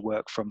of major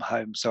work from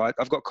home. So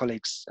I've got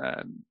colleagues,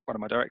 one of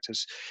my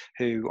directors,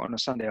 who on a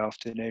Sunday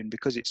afternoon,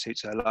 because it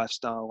suits her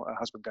lifestyle, her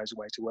husband goes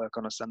away to work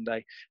on a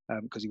Sunday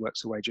because he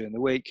works away during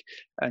the week.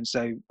 And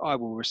so I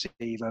will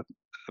receive a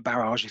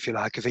barrage, if you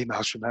like, of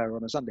emails from her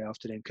on a Sunday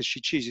afternoon because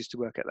she chooses to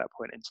work at that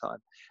point in time.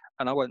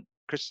 And I won't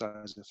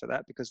criticize her for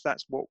that because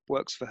that's what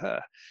works for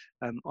her.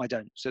 I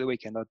don't. So the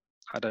weekend,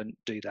 I don't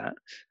do that.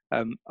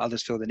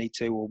 Others feel they need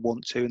to or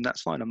want to, and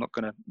that's fine. I'm not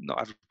going to not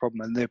have a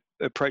problem. And the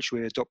approach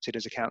we adopted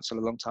as a council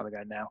a long time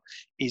ago now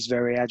is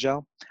very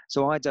agile.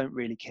 So I don't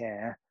really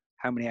care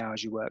how many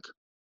hours you work.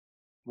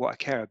 What I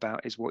care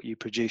about is what you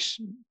produce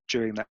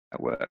during that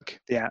work,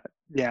 the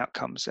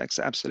outcomes.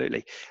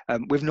 Absolutely.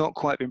 We've not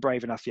quite been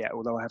brave enough yet,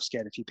 although I have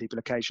scared a few people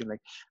occasionally,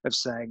 of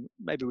saying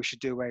maybe we should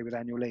do away with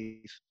annual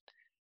leave.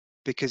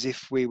 Because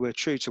if we were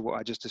true to what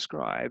I just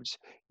described,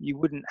 you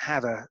wouldn't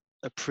have a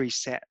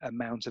preset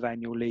amount of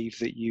annual leave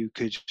that you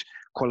could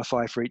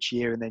qualify for each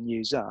year and then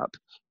use up.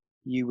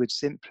 You would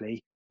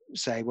simply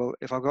say, well,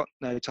 if I've got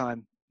no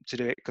time to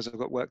do it because I've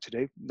got work to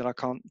do, then I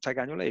can't take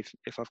annual leave.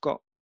 If I've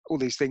got all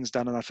these things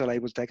done and I feel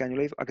able to take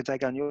annual leave, I can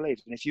take annual leave.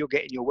 And if you're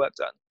getting your work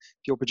done,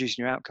 if you're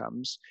producing your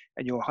outcomes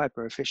and you're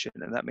hyper efficient,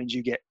 and that means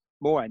you get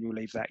more annual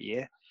leave that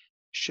year,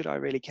 should I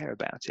really care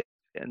about it?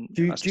 And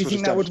Do you I sort think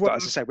of that would don't. work? But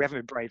as I say, we haven't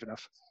been brave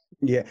enough.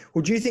 Yeah.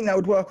 Well, do you think that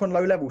would work on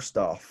low-level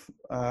staff?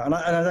 And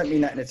I don't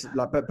mean that in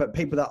but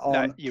people that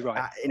aren't No, you're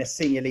right. in a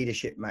senior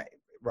leadership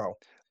role.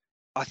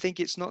 I think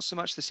it's not so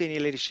much the senior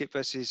leadership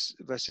versus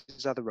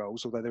other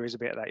roles, although there is a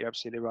bit of that. You're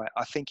absolutely right.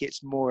 I think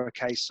it's more a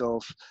case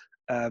of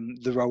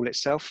the role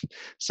itself.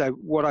 So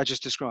what I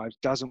just described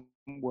doesn't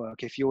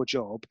work if your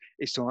job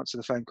is to answer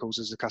the phone calls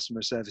as a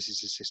customer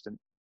services assistant,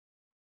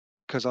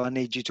 because I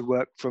need you to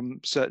work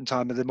from certain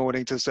time of the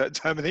morning to a certain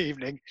time of the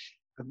evening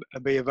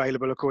and be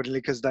available accordingly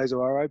because those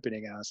are our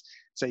opening hours.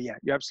 So yeah,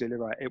 you're absolutely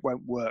right. It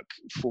won't work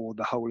for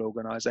the whole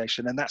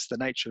organisation, and that's the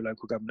nature of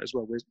local government as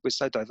well. We're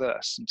so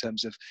diverse in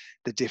terms of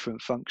the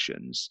different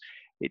functions.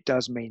 It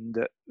does mean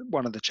that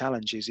one of the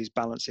challenges is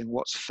balancing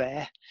what's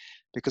fair,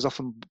 because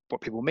often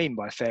what people mean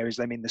by fair is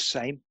they mean the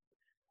same.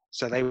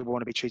 So they would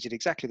want to be treated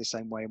exactly the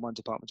same way in one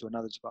department to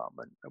another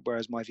department.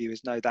 Whereas my view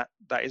is no, that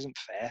isn't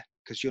fair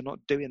because you're not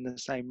doing the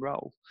same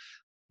role.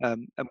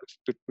 And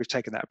we've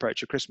taken that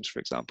approach at Christmas, for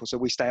example. So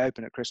we stay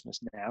open at Christmas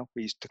now.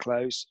 We used to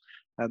close.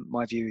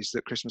 My view is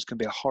that Christmas can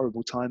be a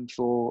horrible time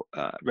for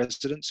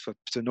residents, for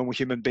normal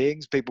human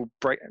beings.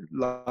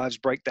 Lives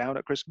break down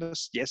at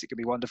Christmas. Yes, it can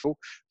be wonderful,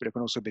 but it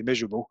can also be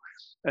miserable.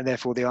 And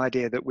therefore, the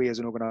idea that we as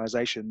an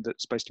organisation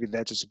that's supposed to be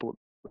there to support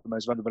the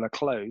most vulnerable are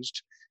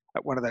closed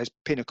at one of those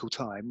pinnacle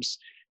times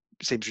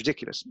seems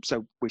ridiculous.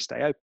 So we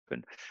stay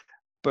open.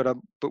 But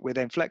we're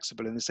then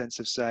flexible in the sense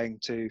of saying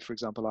to, for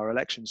example, our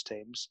elections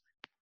teams,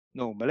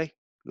 normally,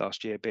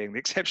 last year being the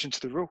exception to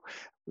the rule,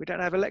 we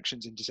don't have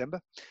elections in December.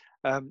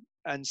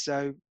 And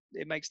so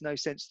it makes no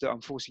sense that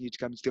I'm forcing you to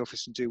come to the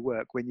office and do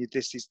work when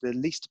this is the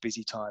least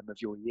busy time of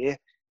your year.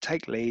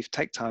 Take leave,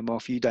 take time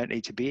off, you don't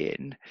need to be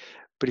in.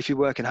 But if you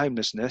work in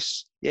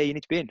homelessness, yeah, you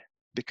need to be in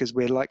because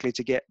we're likely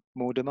to get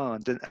more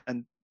demand.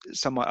 And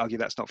some might argue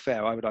that's not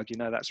fair. I would argue,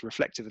 no, that's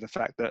reflective of the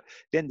fact that at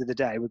the end of the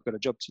day, we've got a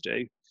job to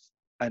do.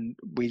 And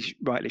we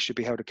rightly should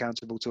be held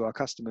accountable to our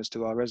customers,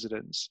 to our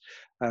residents,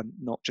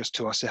 not just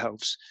to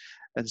ourselves.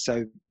 And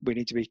so we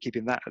need to be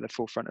keeping that at the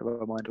forefront of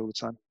our mind all the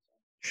time.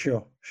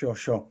 Sure.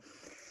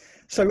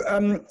 So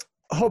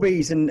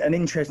hobbies and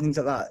interests and things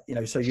like that, you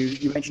know, so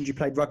you mentioned you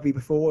played rugby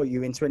before. Are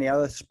you into any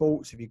other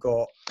sports? Have you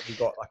got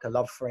like a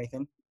love for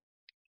anything?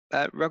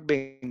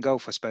 Rugby and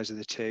golf, I suppose, are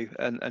the two,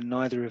 and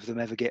neither of them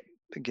ever get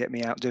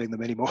me out doing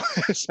them anymore.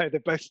 So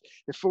they've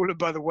fallen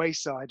by the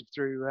wayside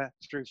through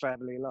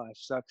family life.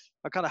 So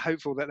I'm kind of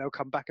hopeful that they'll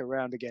come back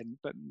around again,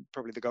 but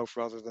probably the golf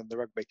rather than the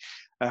rugby.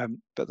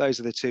 But those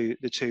are the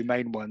two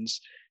main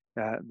ones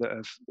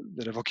that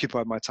have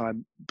occupied my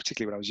time,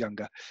 particularly when I was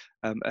younger,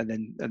 and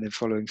then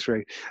following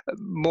through.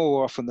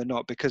 More often than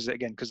not, because of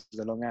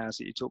the long hours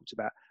that you talked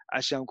about.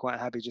 Actually, I'm quite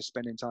happy just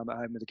spending time at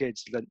home with the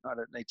kids. I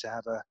don't need to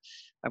have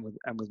and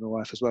with my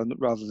wife as well,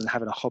 rather than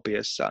having a hobby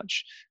as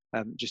such.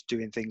 Just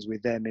doing things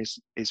with them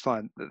is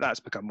fine. That's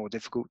become more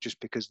difficult just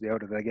because the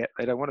older they get,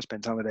 they don't want to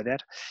spend time with their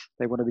dad.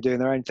 They want to be doing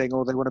their own thing,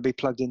 or they want to be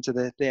plugged into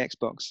the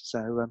Xbox.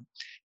 So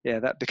yeah,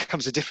 that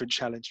becomes a different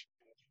challenge.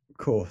 Of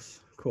course.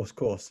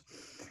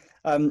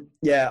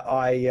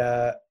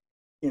 Yeah,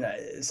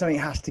 something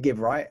has to give,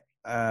 right?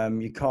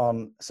 You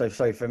can't. So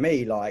for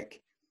me,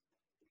 like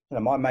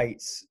my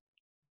mates,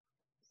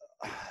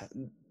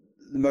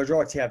 the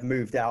majority have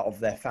moved out of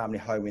their family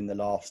home in the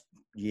last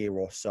year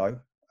or so.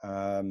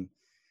 The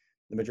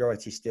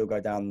majority still go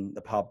down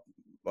the pub,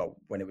 well,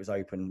 when it was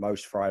open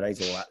most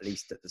Fridays, or at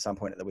least at some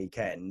point at the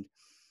weekend.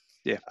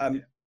 Yeah.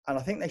 And I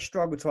think they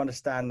struggle to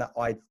understand that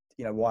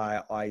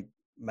why I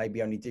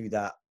maybe only do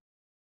that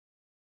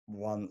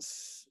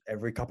once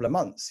every couple of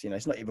months.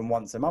 It's not even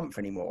once a month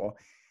anymore.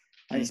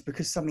 And it's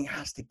because something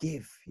has to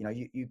give.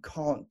 You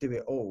can't do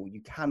it all.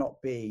 You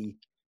cannot be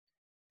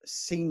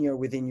senior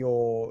within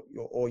your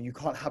or you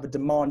can't have a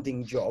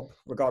demanding job,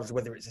 regardless of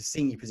whether it's a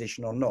senior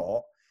position or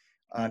not.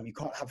 You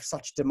can't have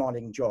such a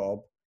demanding job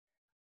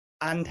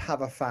and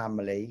have a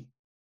family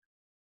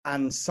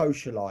and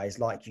socialize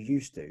like you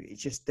used to.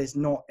 It's just, there's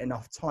not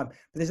enough time, but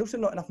there's also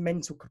not enough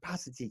mental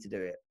capacity to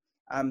do it.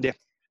 Yeah.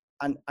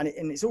 And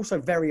it's also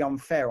very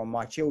unfair on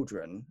my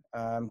children,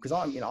 because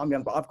I'm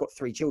young, but I've got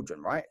 3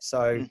 children, right?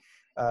 So,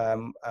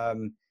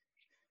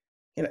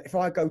 if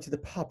I go to the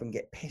pub and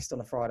get pissed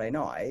on a Friday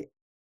night,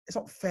 it's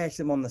not fair to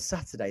them on the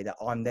Saturday that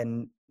I'm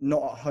then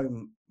not at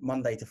home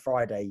Monday to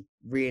Friday,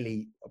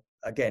 really,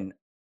 again,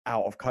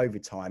 out of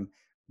COVID time,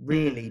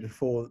 really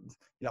before,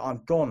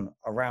 I'm gone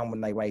around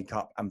when they wake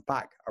up and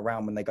back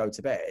around when they go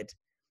to bed.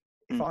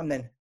 If I'm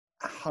then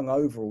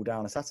hungover all day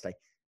on a Saturday,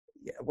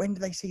 when do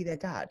they see their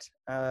dad?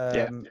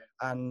 I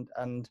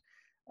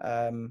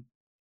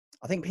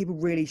think people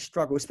really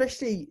struggle,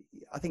 especially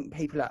I think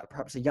people at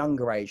perhaps a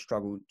younger age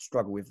struggle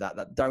with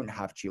that don't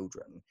have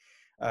children,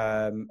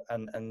 and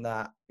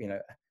that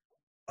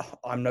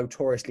I'm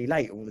notoriously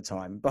late all the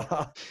time,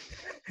 but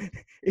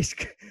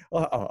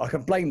I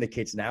can blame the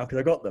kids now because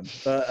I got them,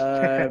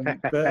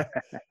 but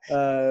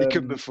you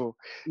couldn't before.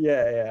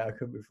 Yeah, I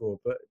couldn't before,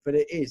 but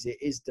it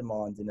is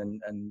demanding,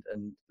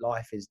 and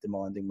life is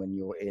demanding when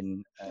you're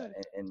in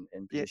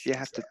positions. You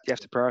have to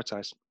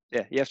prioritize.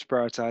 Yeah, you have to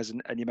prioritize,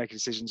 and you make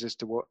decisions as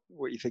to what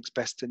you think's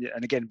best.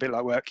 And again, a bit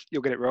like work,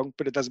 you'll get it wrong,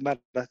 but it doesn't matter,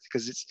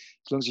 because it's,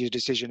 as long as it's your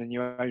decision and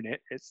you own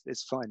it,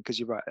 it's fine. Because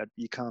you're right,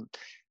 you can't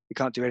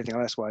do anything.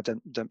 That's why I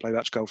don't play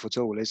much golf at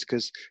all, is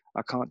because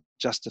I can't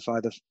justify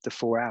the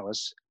 4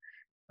 hours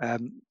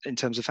in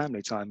terms of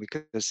family time.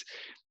 Because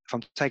if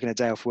I'm taking a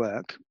day off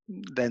work,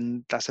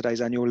 then that's a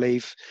day's annual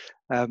leave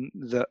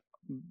that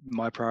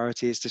my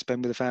priority is to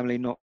spend with the family,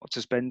 not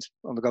to spend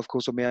on the golf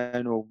course on my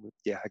own, or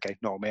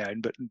not on my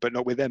own, but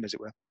not with them, as it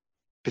were.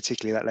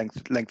 Particularly that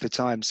length of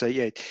time. So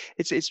yeah,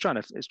 it's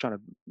trying to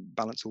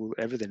balance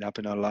everything up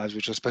in our lives,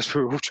 which I suppose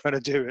we're all trying to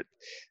do it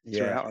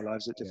throughout our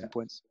lives at different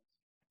points.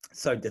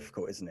 So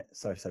difficult, isn't it?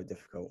 So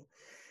difficult.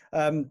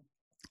 I want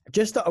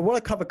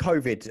to cover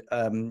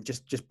COVID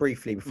just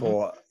briefly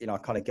before I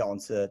kind of get on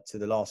to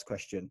the last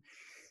question.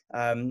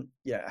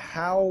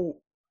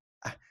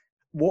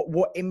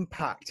 What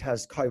impact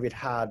has COVID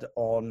had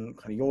on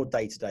kind of your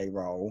day-to-day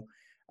role,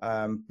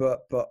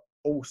 but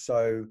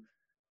also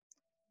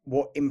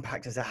what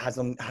impact has it had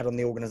on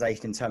the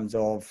organization in terms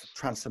of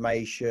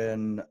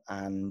transformation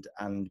and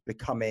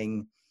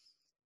becoming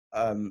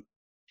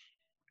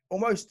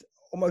almost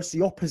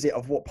the opposite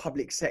of what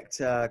public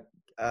sector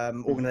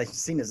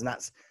organizations seen as, and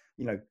that's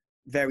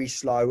very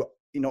slow,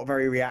 you're not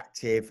very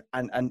reactive,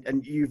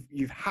 and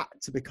you've had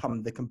to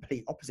become the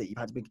complete opposite. You've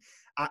had to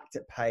act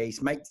at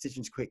pace, make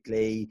decisions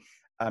quickly,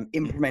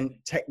 implement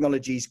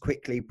technologies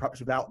quickly, perhaps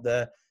without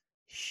the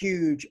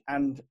huge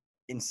and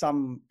in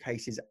some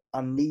cases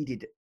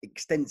unneeded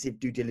extensive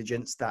due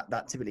diligence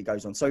that typically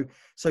goes on. So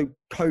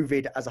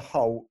COVID as a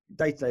whole,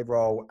 day-to-day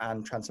role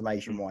and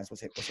transformation wise,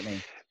 what's it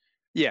mean?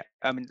 Yeah,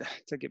 I mean,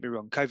 don't get me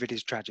wrong, COVID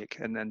is tragic,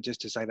 and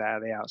just to say that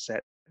at the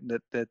outset,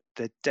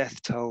 the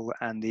death toll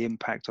and the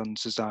impact on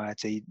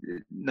society,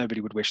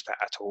 nobody would wish that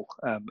at all.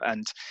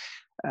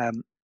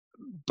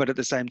 But at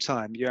the same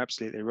time, you're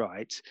absolutely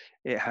right.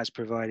 It has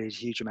provided a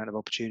huge amount of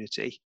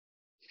opportunity.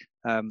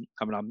 I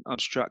mean, I'm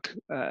struck.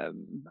 I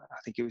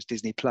think it was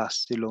Disney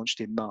Plus who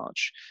launched in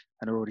March,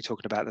 and are already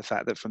talking about the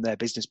fact that from their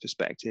business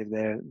perspective,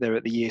 they're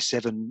at the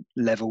E07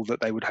 level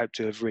that they would hope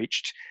to have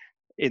reached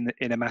in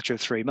a matter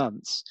of 3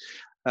 months.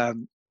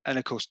 And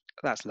of course,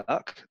 that's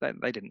luck.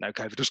 They didn't know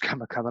COVID was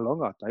come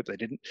along. I hope they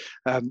didn't.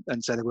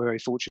 And so they were very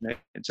fortunate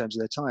in terms of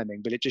their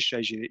timing. But it just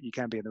shows you that you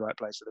can be in the right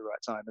place at the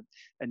right time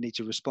and need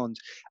to respond.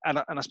 And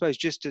I suppose,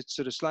 just to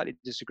sort of slightly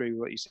disagree with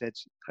what you said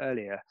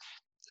earlier,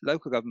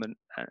 local government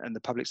and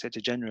the public sector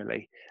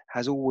generally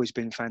has always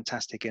been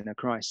fantastic in a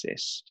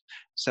crisis.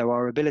 So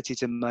our ability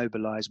to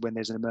mobilise when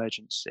there's an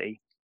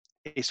emergency,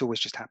 it's always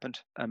just happened.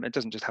 It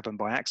doesn't just happen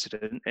by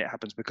accident. It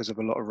happens because of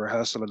a lot of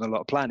rehearsal and a lot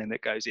of planning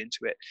that goes into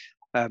it.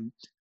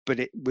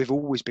 But we've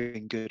always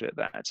been good at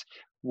that.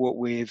 What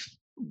we've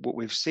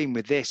seen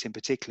with this in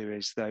particular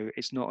is, though,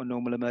 it's not a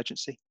normal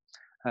emergency.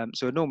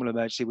 So a normal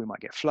emergency, we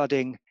might get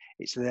flooding.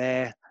 It's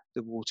there.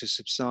 The waters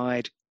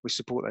subside. We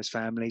support those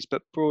families.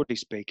 But broadly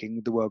speaking,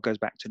 the world goes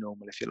back to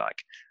normal, if you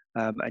like.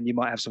 And you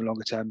might have some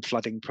longer term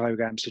flooding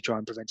programs to try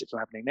and prevent it from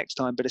happening next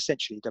time. But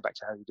essentially, you go back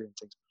to how you're doing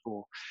things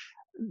before.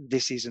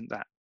 This isn't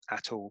that.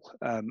 at all.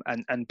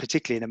 And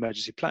particularly in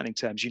emergency planning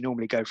terms, you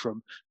normally go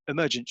from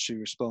emergency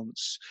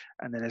response,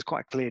 and then there's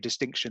quite a clear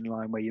distinction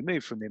line where you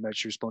move from the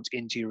emergency response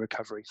into your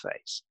recovery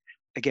phase.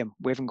 Again,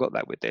 we haven't got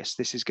that with this.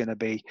 This is going to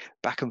be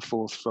back and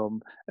forth from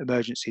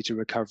emergency to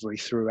recovery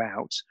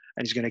throughout,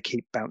 and it's going to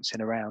keep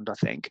bouncing around, I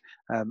think,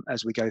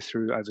 as we go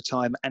through over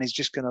time, and it's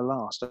just going to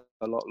last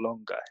a lot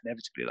longer,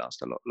 inevitably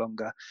last a lot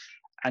longer,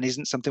 and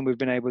isn't something we've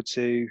been able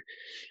to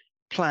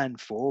plan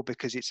for,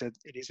 because it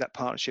is that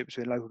partnership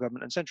between local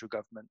government and central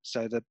government.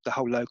 So the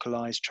whole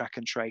localized track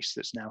and trace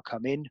that's now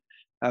come in,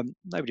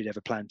 nobody had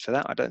ever planned for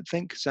that, I don't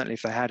think. Certainly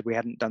if they had, we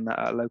hadn't done that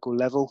at a local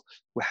level.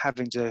 We're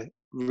having to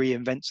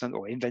reinvent something,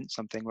 or invent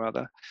something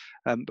rather,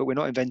 but we're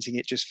not inventing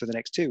it just for the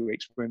next 2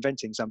 weeks. We're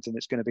inventing something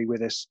that's going to be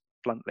with us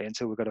bluntly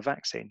until we've got a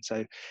vaccine.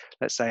 So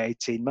let's say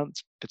 18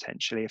 months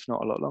potentially, if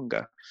not a lot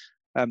longer.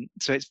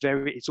 So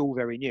it's all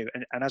very new,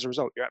 and as a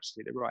result, you're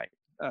absolutely right.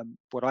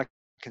 What I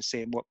can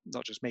see, and what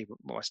not just me but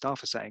what my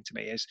staff are saying to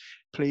me, is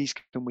please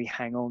can we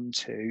hang on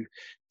to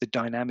the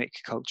dynamic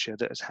culture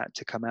that has had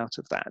to come out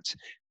of that,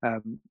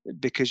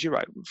 because you're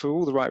right, for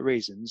all the right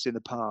reasons. In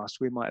the past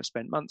we might have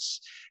spent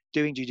months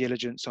doing due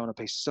diligence on a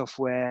piece of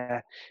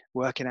software,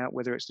 working out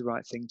whether it's the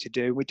right thing to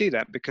do. We do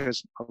that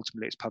because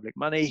ultimately it's public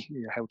money,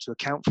 you're held to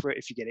account for it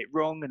if you get it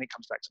wrong, and it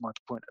comes back to my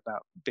point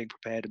about being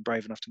prepared and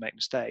brave enough to make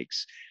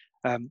mistakes.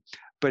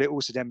 But it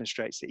also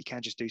demonstrates that you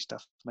can just do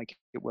stuff, make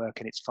it work,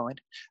 and it's fine.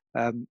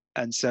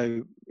 And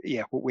so,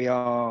 yeah, what we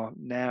are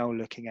now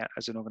looking at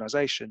as an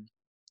organisation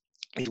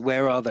is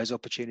where are those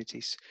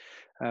opportunities.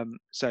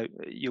 So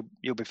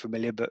you'll be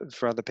familiar, but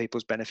for other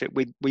people's benefit,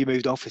 we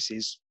moved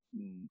offices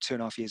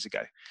 2.5 years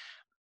ago.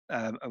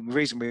 And the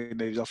reason we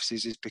moved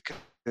offices is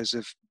because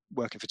of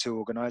working for two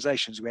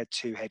organisations. We had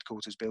two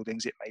headquarters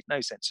buildings. It made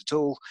no sense at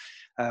all.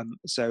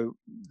 So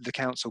the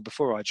council,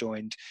 before I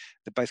joined,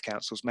 both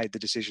councils made the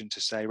decision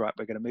to say, right,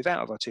 we're going to move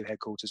out of our two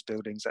headquarters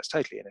buildings. That's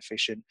totally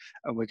inefficient.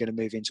 And we're going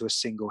to move into a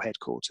single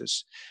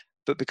headquarters.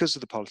 But because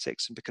of the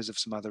politics and because of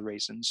some other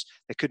reasons,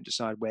 they couldn't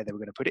decide where they were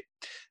going to put it.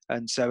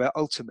 And so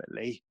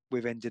ultimately,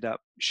 we've ended up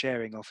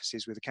sharing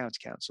offices with the county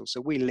council. So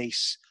we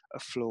lease a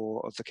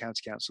floor of the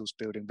county council's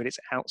building, but it's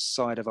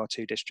outside of our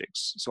two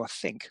districts. So I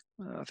think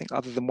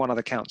other than one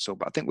other council,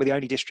 but I think we're the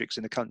only districts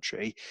in the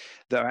country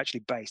that are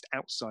actually based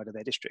outside of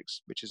their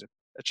districts, which is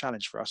a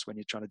challenge for us when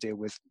you're trying to deal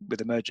with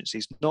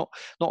emergencies. Not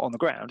on the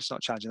ground, it's not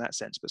a challenge in that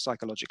sense, but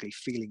psychologically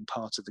feeling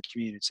part of the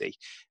community,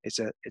 it's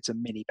a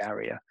mini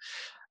barrier.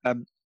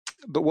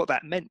 But what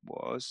that meant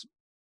was,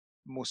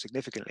 more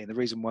significantly, and the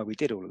reason why we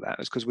did all of that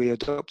was because we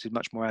adopted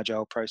much more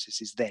agile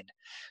processes then.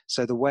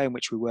 So the way in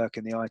which we work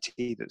and the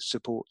IT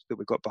support that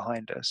we've got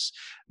behind us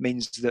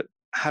means that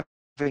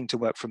having to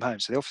work from home,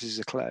 so the offices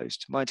are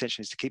closed. My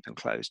intention is to keep them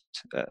closed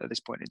at this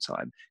point in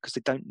time, because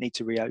they don't need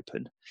to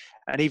reopen.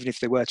 And even if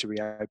they were to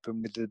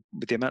reopen,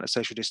 with the amount of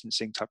social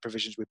distancing type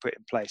provisions we put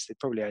in place, they'd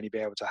probably only be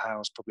able to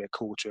house probably a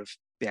quarter of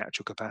the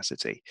actual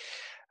capacity.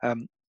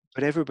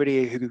 But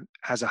everybody who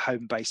has a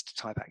home-based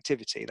type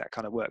activity, that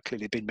kind of work,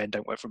 clearly bin men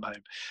don't work from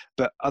home,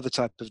 but other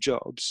type of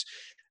jobs,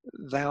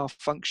 they are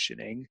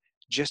functioning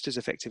just as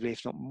effectively,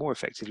 if not more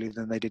effectively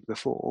than they did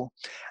before.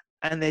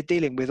 And they're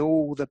dealing with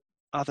all the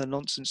other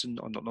nonsense,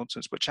 or not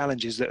nonsense, but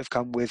challenges that have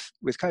come with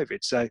COVID.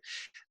 So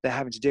they're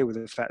having to deal with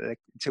the fact that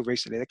until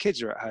recently their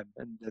kids are at home,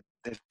 and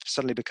they've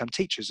suddenly become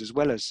teachers as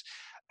well as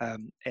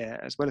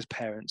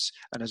parents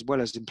and as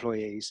well as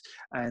employees,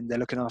 and they're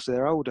looking after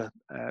their older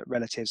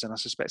relatives, and I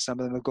suspect some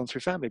of them have gone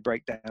through family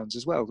breakdowns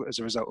as well as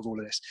a result of all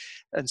of this.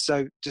 And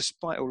so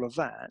despite all of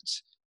that,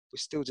 we're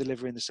still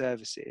delivering the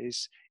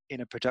services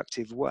in a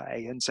productive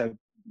way. And so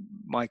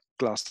my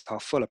glass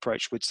half full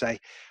approach would say,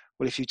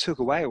 well, if you took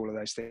away all of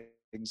those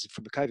things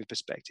from a COVID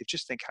perspective,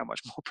 just think how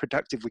much more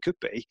productive we could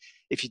be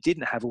if you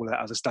didn't have all that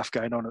other stuff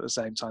going on at the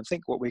same time.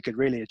 Think what we could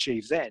really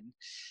achieve then.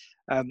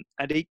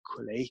 And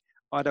equally,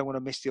 I don't want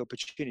to miss the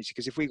opportunity,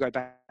 because if we go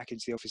back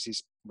into the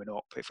offices, we're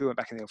not, but if we went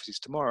back in the offices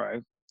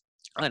tomorrow,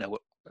 I know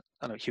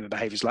what human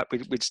behaviour is like.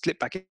 We'd slip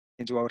back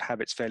into old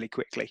habits fairly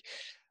quickly.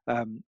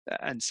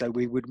 And so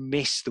we would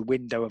miss the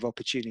window of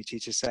opportunity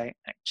to say,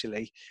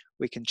 actually,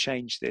 we can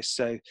change this.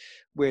 So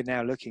we're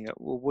now looking at,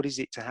 well, what is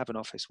it to have an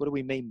office? What do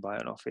we mean by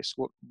an office?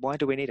 Why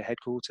do we need a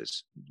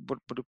headquarters? What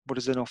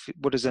does an office?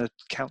 What does a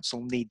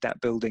council need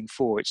that building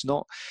for? It's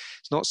not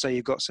so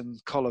you've got some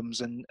columns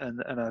and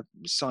a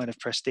sign of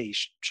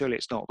prestige. Surely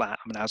it's not that.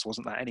 I mean, ours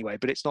wasn't that anyway,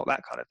 but it's not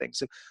that kind of thing.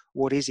 So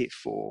what is it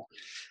for?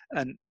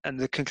 And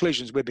the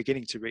conclusions we're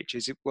beginning to reach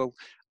is, well,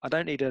 I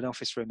don't need an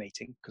office for a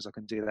meeting, because I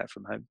can do that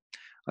from home.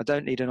 I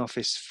don't need an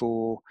office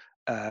for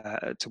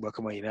to work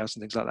on my emails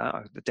and things like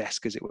that. The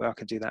desk, as it were, I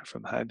can do that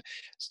from home.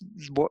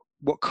 What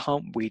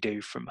can't we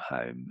do from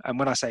home? And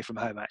when I say from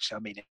home, actually, I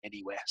mean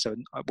anywhere. So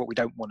what we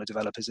don't want to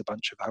develop is a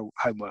bunch of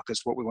home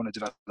workers. What we want to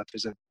develop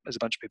is a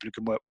bunch of people who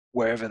can work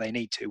wherever they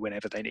need to,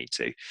 whenever they need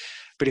to.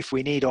 But if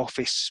we need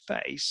office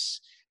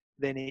space,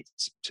 then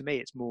to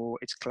me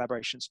it's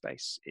collaboration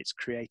space, it's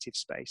creative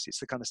space, it's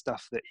the kind of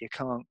stuff that you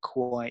can't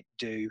quite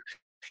do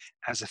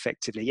as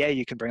effectively. Yeah,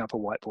 you can bring up a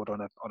whiteboard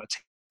on a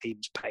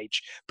Teams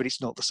page, but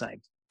it's not the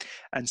same.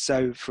 And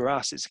so for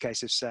us, it's a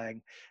case of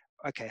saying,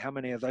 okay, how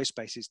many of those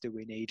spaces do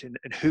we need, and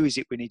who is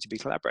it we need to be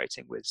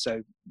collaborating with?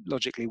 So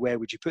logically, where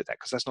would you put that?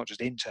 Because that's not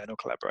just internal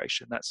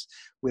collaboration, that's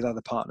with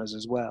other partners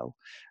as well.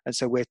 And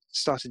so we're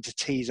starting to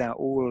tease out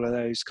all of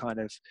those kind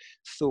of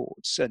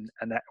thoughts, and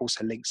that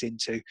also links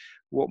into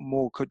what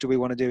more do we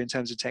want to do in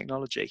terms of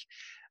technology.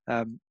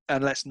 And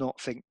let's not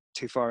think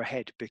too far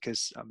ahead,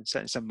 because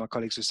certainly some of my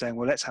colleagues were saying,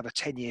 well, let's have a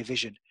 10-year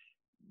vision.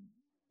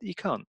 You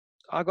can't.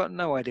 I've got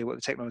no idea what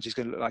the technology is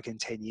going to look like in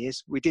 10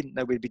 years. We didn't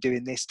know we'd be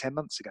doing this 10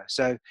 months ago.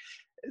 So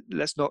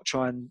let's not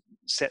try and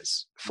set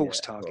false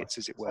targets,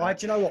 as it were. Do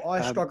you know what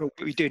I struggle with?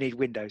 But we do need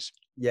windows.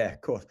 Yeah, of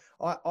course.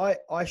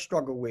 I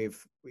struggle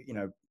with, they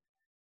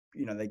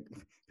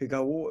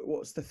go, well,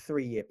 what's the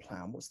 3-year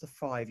plan? What's the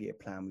 5-year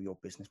plan with your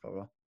business, blah,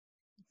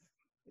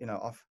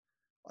 blah.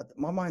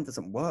 My mind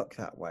doesn't work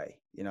that way.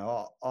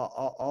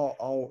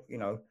 I'll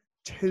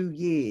 2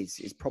 years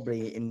is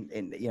probably in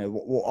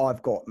what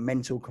I've got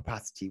mental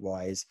capacity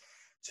wise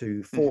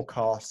to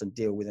forecast and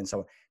deal with and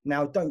so on.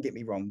 Now, don't get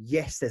me wrong.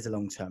 Yes, there's a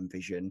long-term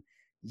vision.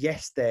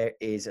 Yes, there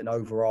is an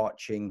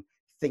overarching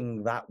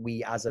thing that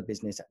we as a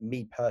business,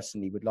 me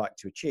personally, would like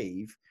to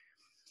achieve.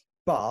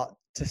 But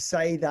to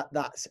say that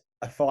that's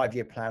a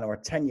 5-year plan or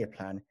a 10-year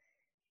plan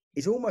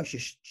is almost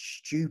just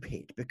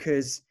stupid,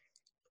 because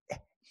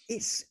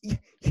it's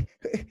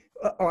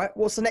all right.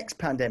 What's the next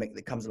pandemic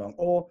that comes along?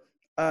 Or,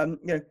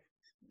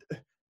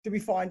 do we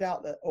find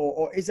out that,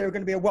 or is there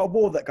going to be a world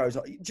war that goes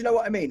on? Do you know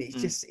what I mean?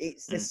 It's just,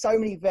 there's so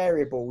many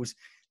variables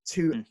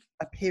to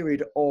a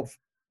period of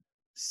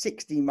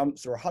 60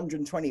 months or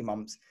 120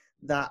 months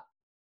that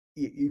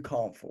you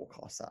can't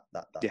forecast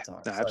that time.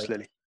 No,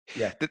 absolutely.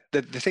 Yeah.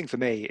 The thing for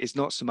me is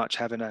not so much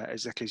having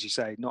exactly as you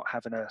say, not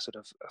having a sort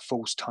of a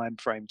false time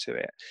frame to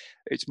it.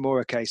 It's more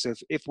a case of,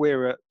 if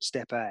we're at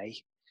step A,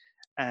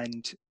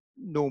 and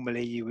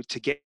normally you would, to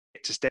get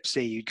to step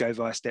C, you'd go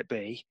via step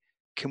B.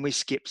 Can we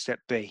skip step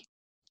B?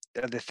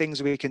 Are there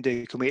things we can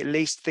do? Can we at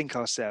least think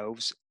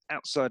ourselves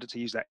outside, to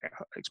use that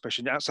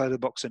expression, outside of the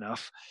box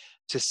enough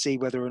to see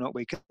whether or not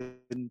we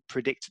can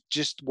predict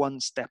just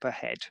one step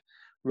ahead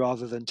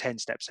rather than 10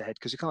 steps ahead?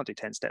 Because we can't do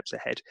 10 steps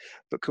ahead,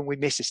 but can we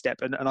miss a step?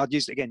 And I'd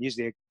use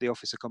the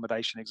office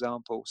accommodation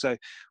example. So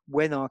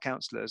when our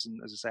counsellors, and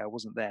as I say, I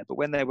wasn't there, but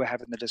when they were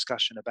having the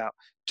discussion about,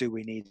 do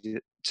we need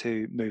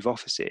to move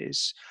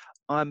offices,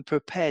 I'm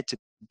prepared to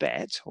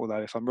bet,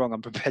 although if I'm wrong,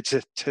 I'm prepared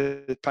to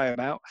pay them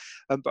out,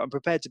 but I'm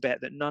prepared to bet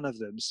that none of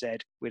them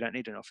said, we don't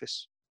need an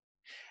office.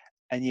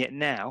 And yet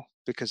now,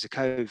 because of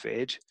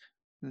COVID,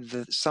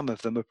 some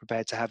of them are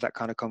prepared to have that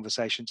kind of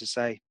conversation to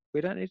say, we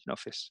don't need an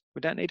office.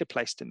 We don't need a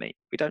place to meet.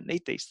 We don't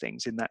need these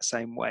things in that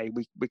same way.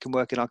 We can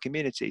work in our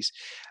communities.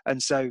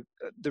 And so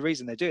the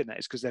reason they're doing that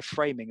is because their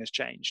framing has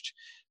changed.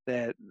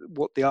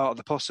 What the art of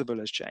the possible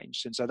has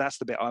changed. And so that's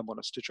the bit I want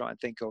us to try and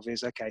think of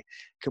is, okay,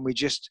 can we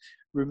just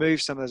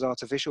remove some of those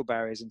artificial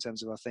barriers in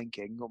terms of our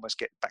thinking, almost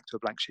get back to a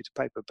blank sheet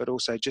of paper, but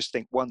also just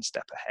think one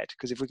step ahead?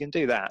 Because if we can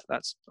do that, I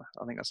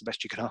think that's the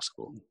best you can ask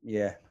for.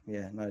 Yeah,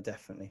 no,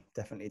 definitely.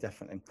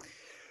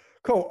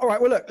 Cool. All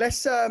right. Well, look,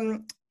 let's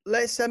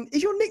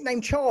is your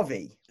nickname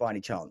Charvy by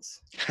any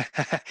chance?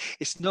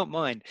 It's not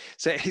mine.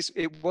 So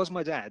it was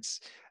my dad's.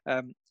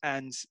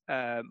 And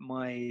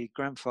my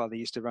grandfather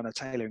used to run a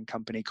tailoring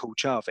company called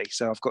Charvy.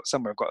 So I've got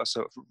a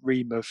sort of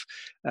ream of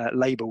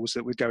labels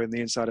that would go in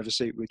the inside of a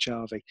suit with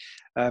Charvy.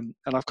 And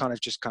I've kind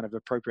of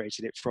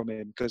appropriated it from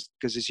him because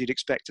as you'd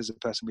expect as a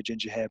person with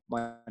ginger hair,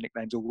 my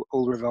nicknames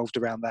all revolved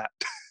around that.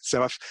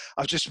 So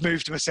I've just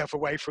moved myself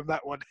away from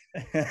that one.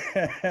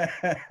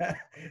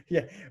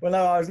 Yeah. Well,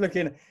 no, I was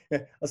looking.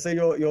 I see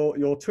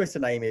your Twitter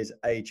name is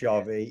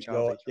HRV.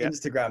 Your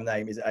Instagram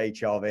name is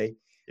HRV.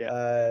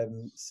 Yeah.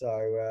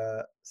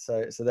 So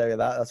there you go.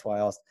 That's why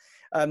I asked.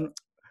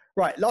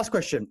 Right. Last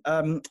question.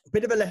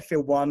 Bit of a left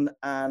field one,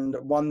 and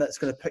one that's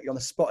going to put you on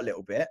the spot a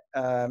little bit,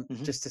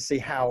 just to see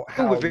how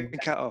we've been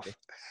cut off.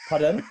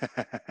 Pardon?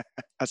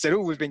 I said,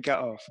 we've been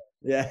cut off.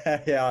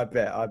 Yeah. I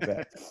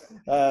bet.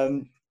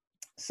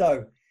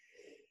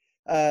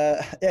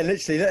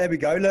 Literally, there we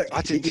go. Look,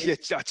 I took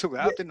that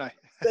up, didn't I?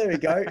 There we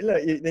go.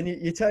 Look, then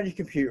you turn your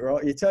computer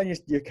off, you turn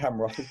your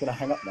camera off. It's going to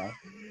hang up now.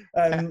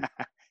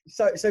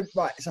 So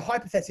right. It's a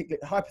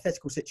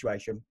hypothetical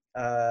situation.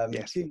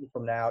 Yes. 2 years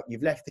from now,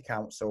 you've left the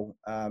council,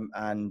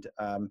 and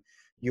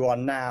you are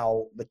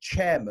now the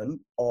chairman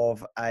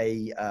of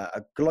a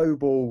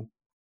global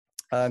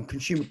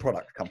consumer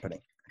product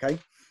company. Okay.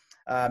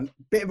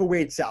 Bit of a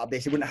weird setup.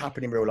 This, it wouldn't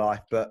happen in real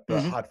life, but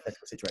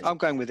hypothetical situation. I'm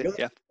going with it.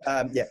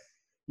 Yeah.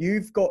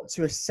 You've got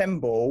to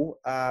assemble.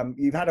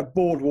 You've had a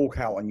board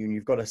walkout on you, and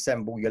you've got to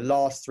assemble your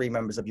last 3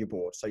 members of your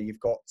board. So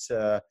you've got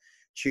to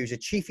choose a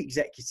chief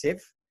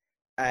executive,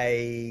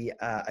 a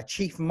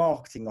chief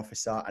marketing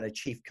officer, and a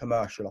chief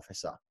commercial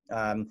officer.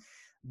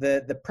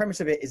 The premise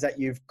of it is that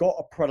you've got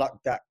a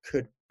product that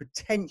could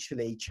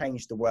potentially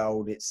change the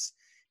world. It's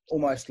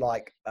almost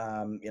like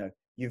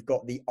you've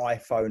got the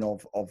iPhone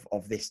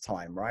of this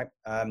time, right?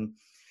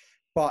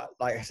 But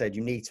like I said,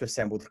 you need to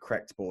assemble the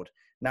correct board.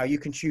 Now you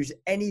can choose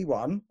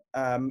anyone,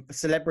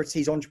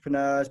 celebrities,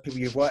 entrepreneurs, people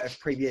you've worked with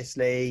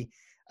previously,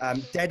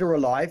 Dead or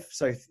alive.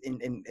 So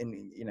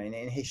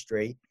in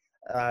history.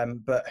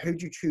 But who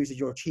do you choose as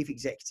your chief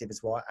executive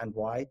and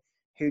why?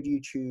 Who do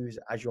you choose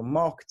as your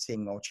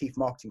marketing or chief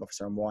marketing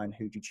officer and why? And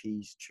who do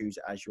you choose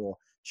as your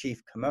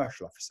chief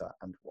commercial officer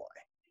and why?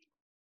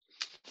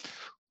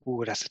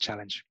 Oh, that's a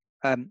challenge.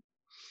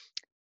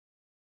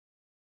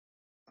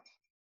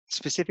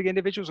 Specific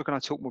individuals, or can I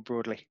talk more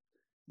broadly?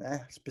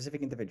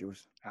 Specific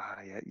individuals.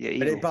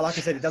 Yeah. But like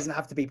I said, it doesn't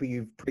have to be people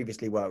you've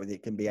previously worked with.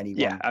 It can be anyone.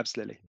 Yeah,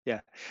 absolutely.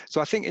 Yeah.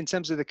 So I think in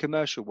terms of the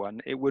commercial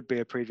one, it would be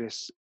a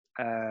previous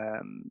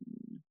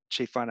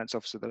chief finance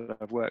officer that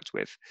I've worked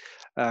with,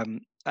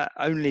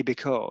 only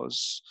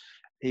because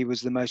he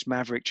was the most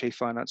maverick chief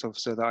finance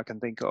officer that I can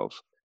think of,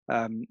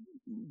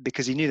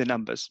 because he knew the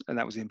numbers, and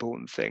that was the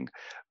important thing,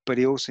 but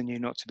he also knew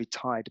not to be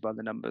tied by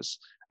the numbers,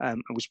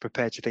 and was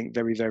prepared to think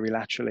very, very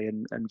laterally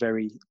and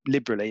very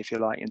liberally, if you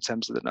like, in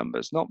terms of the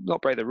numbers.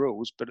 Not break the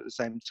rules, but at the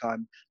same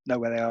time know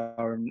where they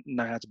are and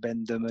know how to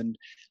bend them,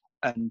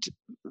 and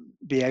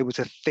be able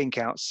to think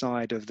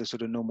outside of the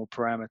sort of normal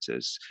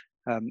parameters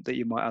that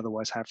you might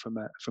otherwise have from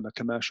a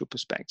commercial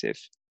perspective.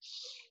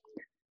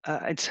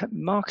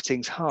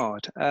 Marketing's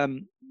hard,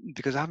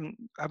 because I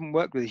haven't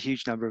worked with a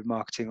huge number of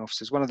marketing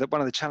officers. One of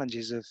the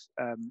challenges of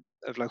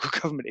local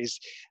government is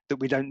that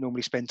we don't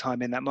normally spend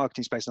time in that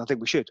marketing space, and I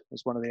think we should.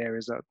 It's one of the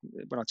areas that,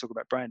 when I talk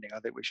about branding, I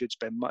think we should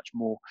spend much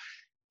more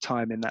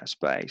time in that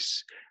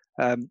space.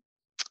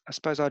 I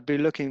suppose I'd be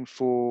looking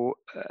for,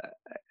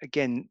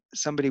 again,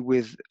 somebody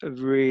with a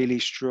really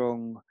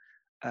strong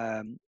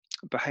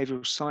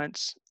behavioural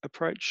science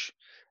approach.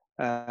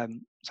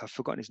 So I've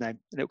forgotten his name,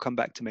 and it'll come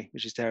back to me,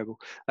 which is terrible.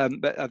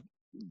 But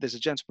there's a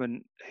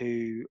gentleman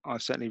who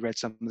I've certainly read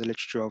some of the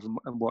literature of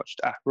and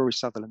watched. Rory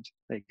Sutherland.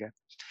 There you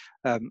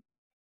go.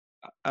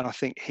 And I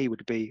think he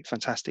would be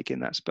fantastic in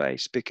that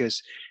space,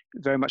 because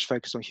very much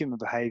focused on human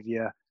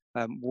behaviour.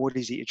 What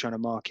is it you're trying to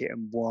market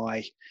and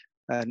why?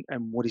 And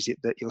what is it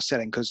that you're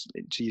selling? Because,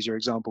 to use your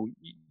example,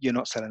 you're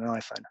not selling an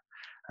iPhone.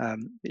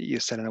 You're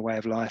selling a way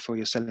of life, or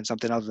you're selling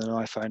something other than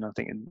an iPhone. I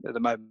think at the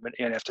moment,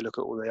 you only have to look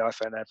at all the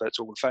iPhone adverts,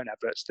 all the phone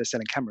adverts. They're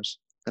selling cameras.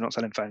 They're not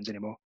selling phones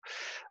anymore.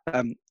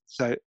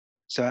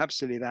 So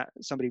absolutely, that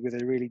somebody with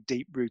a really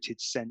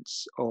deep-rooted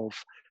sense of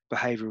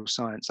behavioural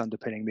science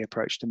underpinning the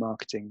approach to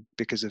marketing,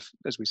 because of,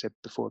 as we said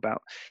before,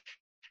 about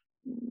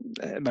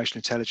emotional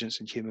intelligence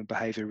and human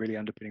behaviour really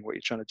underpinning what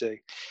you're trying to do.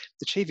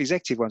 The chief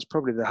executive one's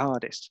probably the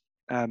hardest.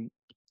 I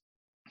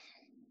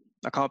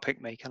can't pick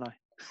me, can I?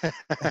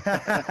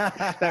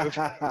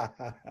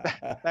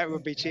 that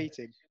would be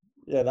cheating.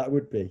 Yeah, that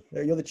would be.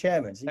 You're the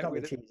chairman, so you can't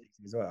be chief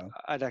executive as well.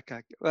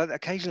 Well,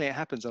 occasionally it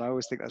happens, and I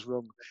always think that's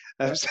wrong.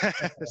 Oh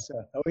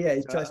yeah,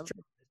 it's true.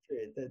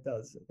 It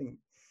does. I think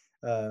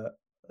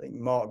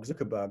Mark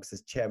Zuckerberg's the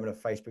chairman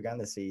of Facebook and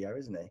the CEO,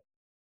 isn't he?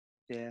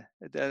 Yeah,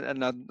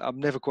 and I'm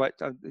never quite,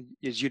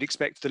 as you'd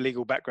expect, the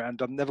legal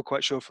background, I'm never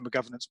quite sure from a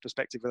governance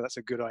perspective whether that's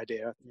a good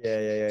idea. Yeah.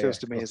 It feels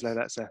to me as though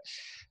that's a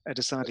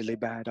decidedly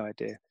bad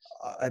idea.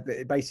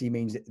 It basically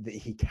means that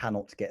he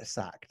cannot get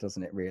sacked,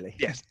 doesn't it, really?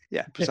 Yes,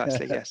 yeah,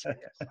 precisely, yes.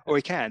 Or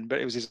he can,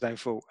 but it was his own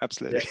fault,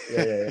 absolutely.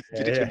 Yeah.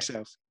 Did it to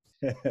himself.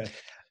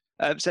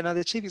 So now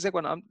the chief exec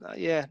one, I'm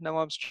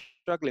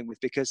struggling with,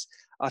 because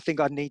I think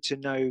I'd need to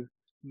know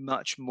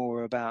much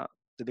more about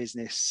the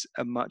business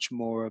and much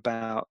more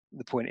about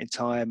the point in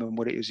time and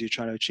what it is you're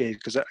trying to achieve,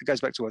 because it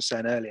goes back to what I was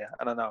saying earlier,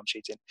 and I know I'm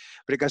cheating,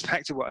 but it goes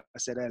back to what I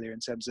said earlier in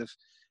terms of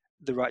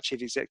the right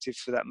chief executive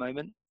for that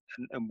moment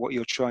and what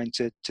you're trying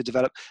to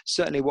develop.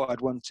 Certainly what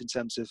I'd want in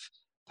terms of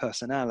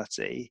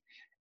personality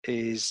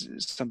is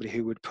somebody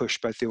who would push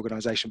both the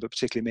organisation, but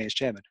particularly me as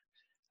chairman.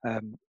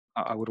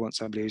 I would want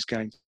somebody who's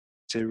going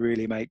to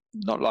really make,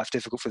 not life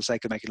difficult for the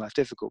sake of making life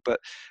difficult, but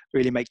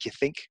really make you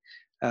think,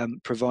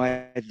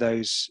 provide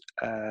those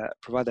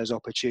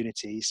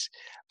opportunities,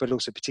 but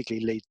also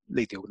particularly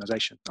lead the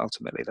organisation.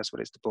 Ultimately, that's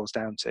what it boils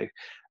down to,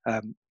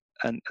 and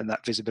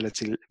that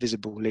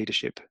visible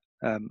leadership,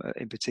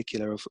 in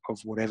particular of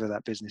whatever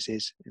that business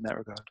is in that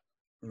regard.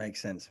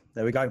 Makes sense.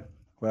 There we go.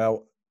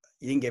 Well,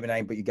 you didn't give me a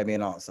name, but you gave me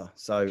an answer,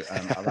 so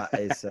that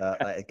is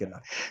good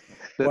enough.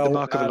 The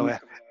mark of a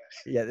lawyer.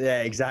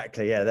 Yeah,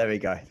 exactly. Yeah, there we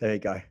go.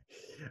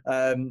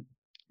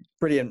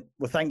 Brilliant.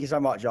 Well, thank you so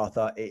much,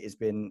 Arthur. It has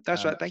been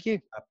right. Thank you.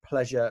 A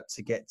pleasure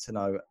to get to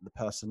know the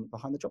person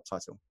behind the job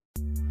title.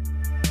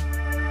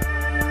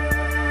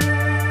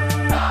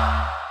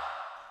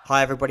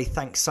 Hi, everybody.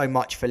 Thanks so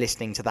much for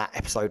listening to that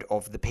episode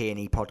of the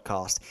P&E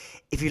podcast.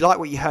 If you like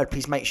what you heard,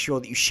 please make sure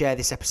that you share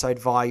this episode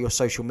via your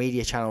social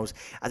media channels,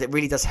 as it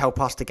really does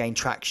help us to gain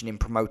traction in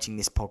promoting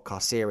this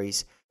podcast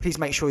series. Please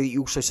make sure that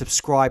you also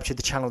subscribe to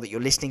the channel that you're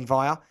listening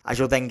via, as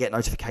you'll then get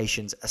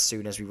notifications as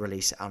soon as we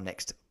release our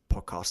next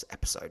podcast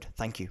episode.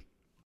 Thank you.